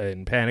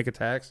and panic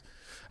attacks,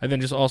 and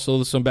then just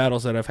also some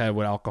battles that I've had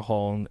with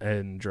alcohol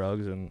and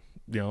drugs, and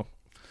you know.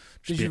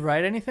 Did you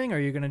write anything, or are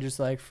you gonna just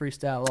like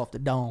freestyle off the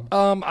dome?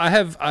 I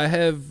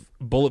have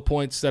bullet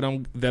points that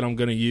I'm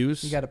gonna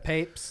use. You got a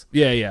papes?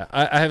 Yeah.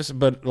 I have some,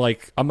 but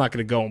like I'm not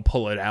gonna go and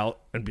pull it out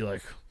and be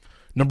like,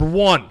 number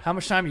 1, How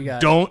much time you got?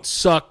 don't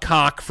suck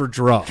cock for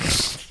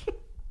drugs.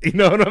 You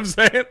know what I'm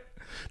saying?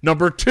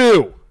 Number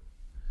 2,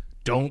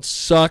 don't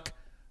suck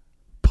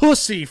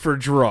pussy for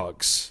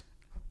drugs.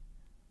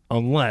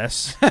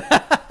 Unless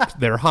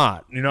they're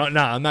hot. You know,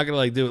 no, I'm not gonna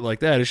like do it like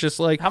that. It's just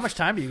like How much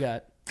time do you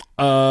got?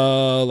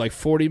 like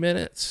 40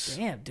 minutes.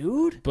 Damn,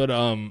 dude. But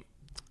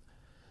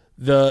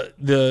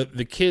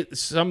the kids,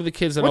 some of the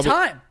kids that What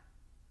I'll be, time?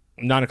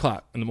 9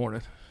 o'clock in the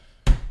morning.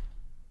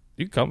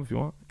 You can come if you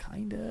want.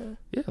 Kinda.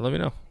 Yeah, let me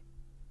know.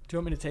 Do you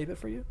want me to tape it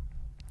for you?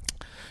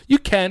 You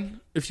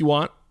can if you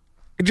want,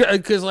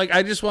 because like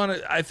I just want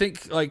to. I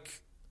think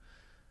like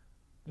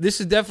this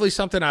is definitely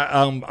something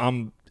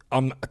I'm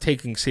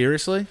taking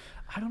seriously.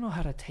 I don't know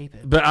how to tape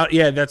it. But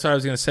yeah, that's what I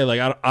was gonna say. Like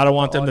I don't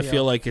want them to audio.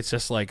 feel like it's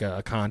just like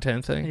a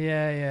content thing.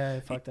 Yeah,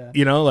 fuck that.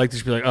 You know, like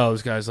just be like, oh,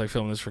 this guy's like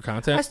filming this for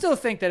content. I still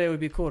think that it would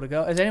be cool to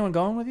go. Is anyone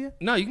going with you?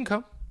 No, you can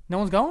come. No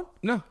one's going?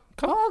 No,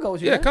 come. Oh, I'll go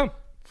with you. Yeah, then.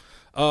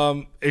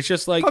 come. It's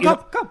just like Come, you know,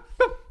 come.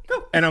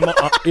 and I'm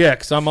yeah,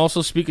 because I'm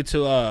also speaking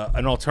to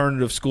an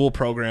alternative school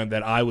program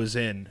that I was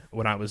in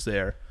when I was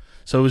there.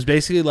 So it was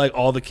basically like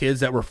all the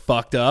kids that were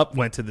fucked up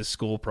went to this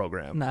school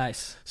program.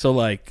 Nice. So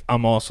like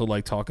I'm also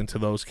like talking to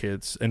those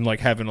kids and like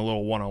having a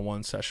little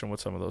one-on-one session with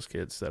some of those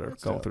kids that are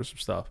going through some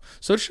stuff.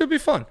 So it should be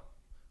fun,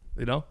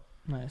 you know.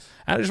 Nice.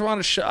 I just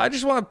want to I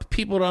just want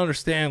people to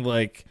understand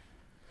like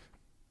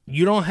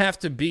you don't have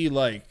to be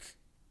like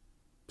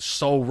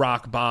so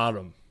rock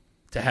bottom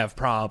to have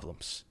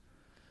problems.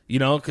 You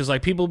know, because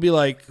like people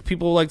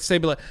like to say,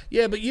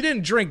 yeah, but you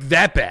didn't drink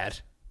that bad,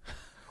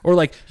 or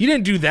like you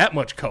didn't do that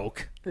much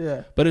coke.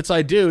 Yeah. But it's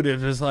like, dude, it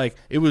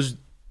was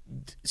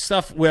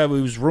stuff where it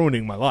was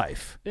ruining my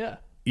life. Yeah.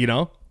 You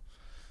know,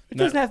 It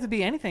doesn't have to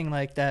be anything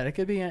like that. It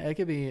could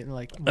be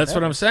like that's what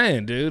whatever. I'm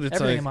saying, dude. It's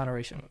Everything like in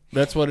moderation.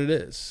 that's what it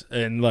is,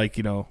 and like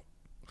you know,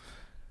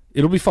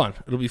 it'll be fun.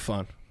 It'll be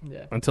fun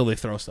Yeah. until they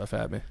throw stuff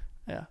at me.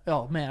 Yeah.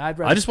 Oh man, I'd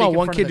rather I just speak want in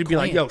one front kid of to the be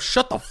like, Klan. "Yo,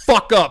 shut the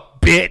fuck up,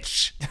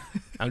 bitch."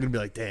 I'm gonna be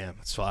like, "Damn,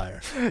 it's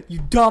fire." You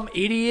dumb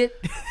idiot.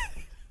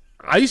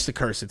 I used to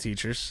curse at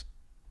teachers.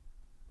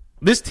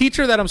 This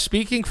teacher that I'm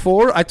speaking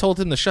for, I told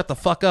him to shut the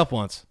fuck up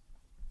once.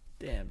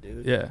 Damn,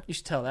 dude. Yeah. You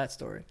should tell that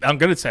story. I'm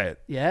gonna say it.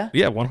 Yeah?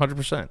 Yeah,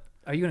 100%.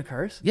 Are you gonna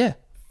curse? Yeah,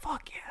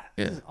 Fuck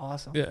yeah. This is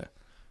awesome. yeah,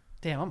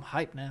 Damn, I'm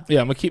hyped now. yeah.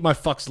 I'm gonna keep my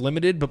fucks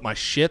limited, but my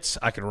shits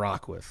I can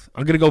rock with.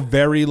 I'm gonna go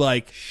very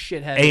like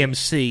Shit heavy.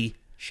 AMC.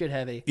 Shit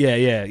heavy.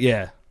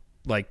 Yeah.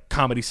 Like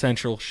Comedy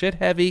Central, shit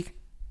heavy.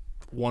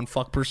 1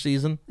 fuck per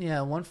season.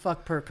 Yeah, 1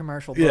 fuck per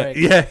commercial Yeah, break.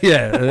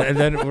 yeah. And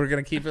then we're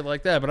gonna keep it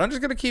like that. But I'm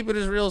just gonna keep it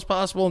as real as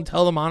possible and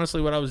tell them honestly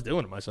what I was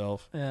doing to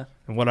myself Yeah.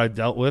 and what I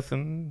dealt with,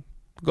 and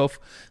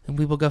and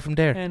we will go from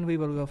there. And we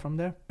will go from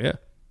there. Yeah.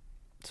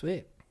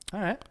 Sweet.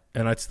 All right.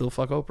 And I'd still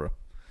fuck Oprah.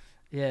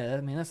 Yeah,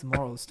 I mean that's the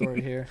moral of the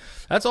story here.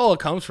 That's all it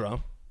comes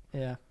from.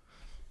 Yeah.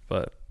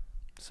 But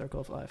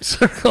Circle of life.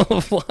 circle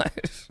of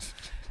life.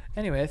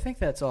 Anyway, I think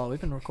that's all. We've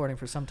been recording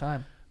for some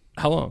time.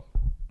 How long?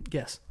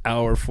 Guess.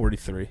 Hour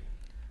 43.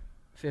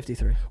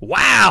 53.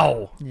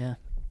 Wow. Yeah.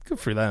 Good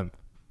for them.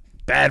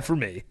 Bad for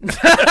me.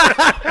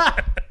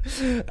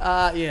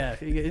 Yeah.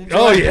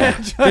 Oh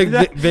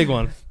yeah. Big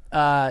one.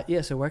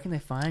 Yeah, so where can they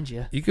find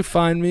you? You can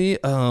find me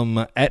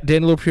at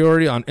Daniel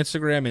Priori on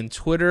Instagram and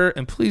Twitter.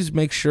 And please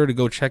make sure to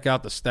go check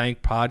out the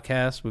Stank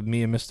podcast with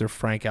me and Mr.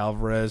 Frank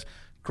Alvarez.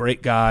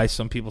 Great guy.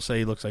 Some people say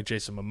he looks like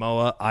Jason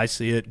Momoa. I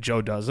see it.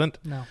 Joe doesn't.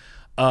 No.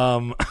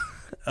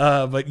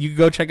 But you can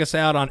go check us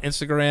out on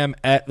Instagram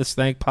at the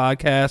Stank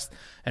Podcast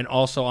and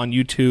also on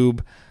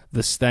YouTube,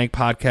 the Stank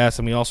Podcast.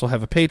 And we also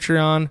have a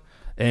Patreon,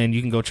 and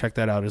you can go check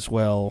that out as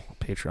well.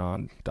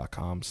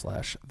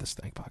 Patreon.com/the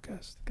Stank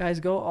Podcast. Guys,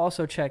 go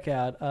also check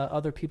out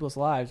Other People's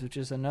Lives, which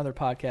is another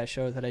podcast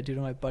show that I do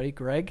to my buddy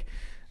Greg.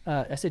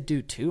 I said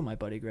do to my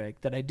buddy Greg,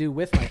 that I do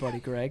with my buddy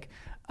Greg.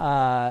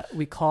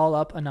 We call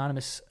up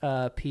anonymous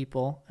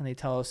people, and they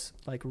tell us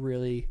like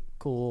really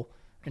cool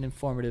and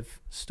informative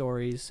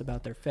stories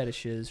about their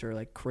fetishes or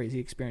like crazy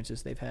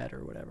experiences they've had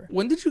or whatever.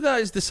 When did you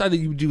guys decide that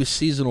you would do a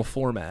seasonal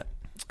format?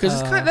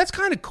 Because that's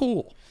kind of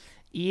cool.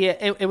 Yeah,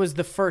 it was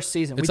the first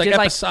season. It's like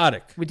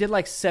episodic. We did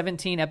like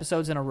 17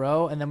 episodes in a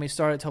row, and then we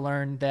started to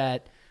learn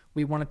that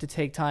we wanted to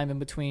take time in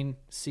between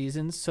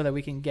seasons so that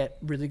we can get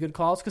really good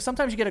calls. Because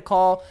sometimes you get a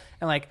call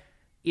and like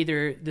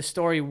either the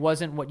story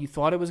wasn't what you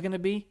thought it was going to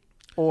be,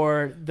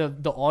 or the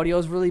audio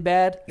is really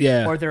bad,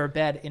 Yeah. or they're a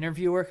bad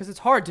interviewer, because it's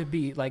hard to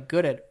be like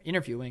good at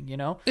interviewing, you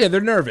know? Yeah,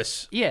 they're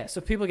nervous. Yeah, so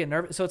people get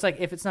nervous. So it's like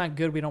if it's not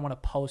good, we don't want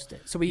to post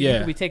it. So we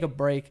Yeah. we take a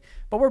break,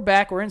 but we're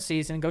back. We're in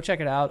season. Go check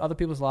it out. Other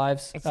People's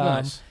Lives. That's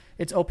nice.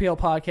 It's OPL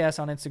Podcast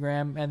on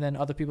Instagram, and then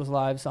Other People's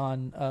Lives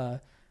on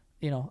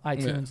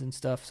iTunes and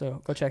stuff.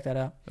 So go check that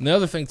out. And the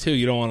other thing too,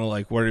 you don't want to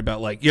like worry about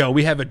like, yo,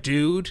 we have a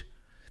dude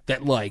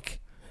that like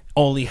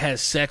only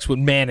has sex with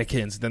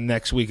mannequins. The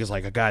next week is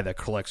like a guy that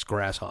collects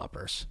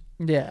grasshoppers.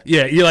 Yeah.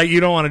 Yeah, you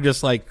don't want to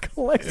just like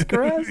Collects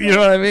grass. you know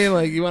what I mean?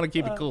 Like you want to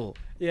keep it cool.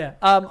 Yeah.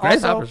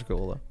 Grasshoppers Also, are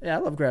cool though. yeah, I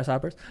love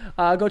grasshoppers.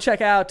 Go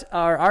check out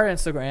our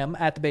Instagram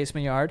at the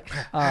Basement Yard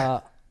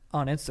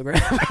on Instagram,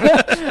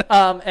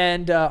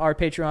 and our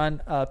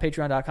Patreon,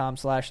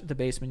 patreon.com/the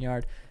Basement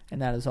Yard,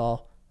 and that is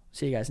all.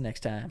 See you guys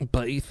next time.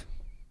 Bye.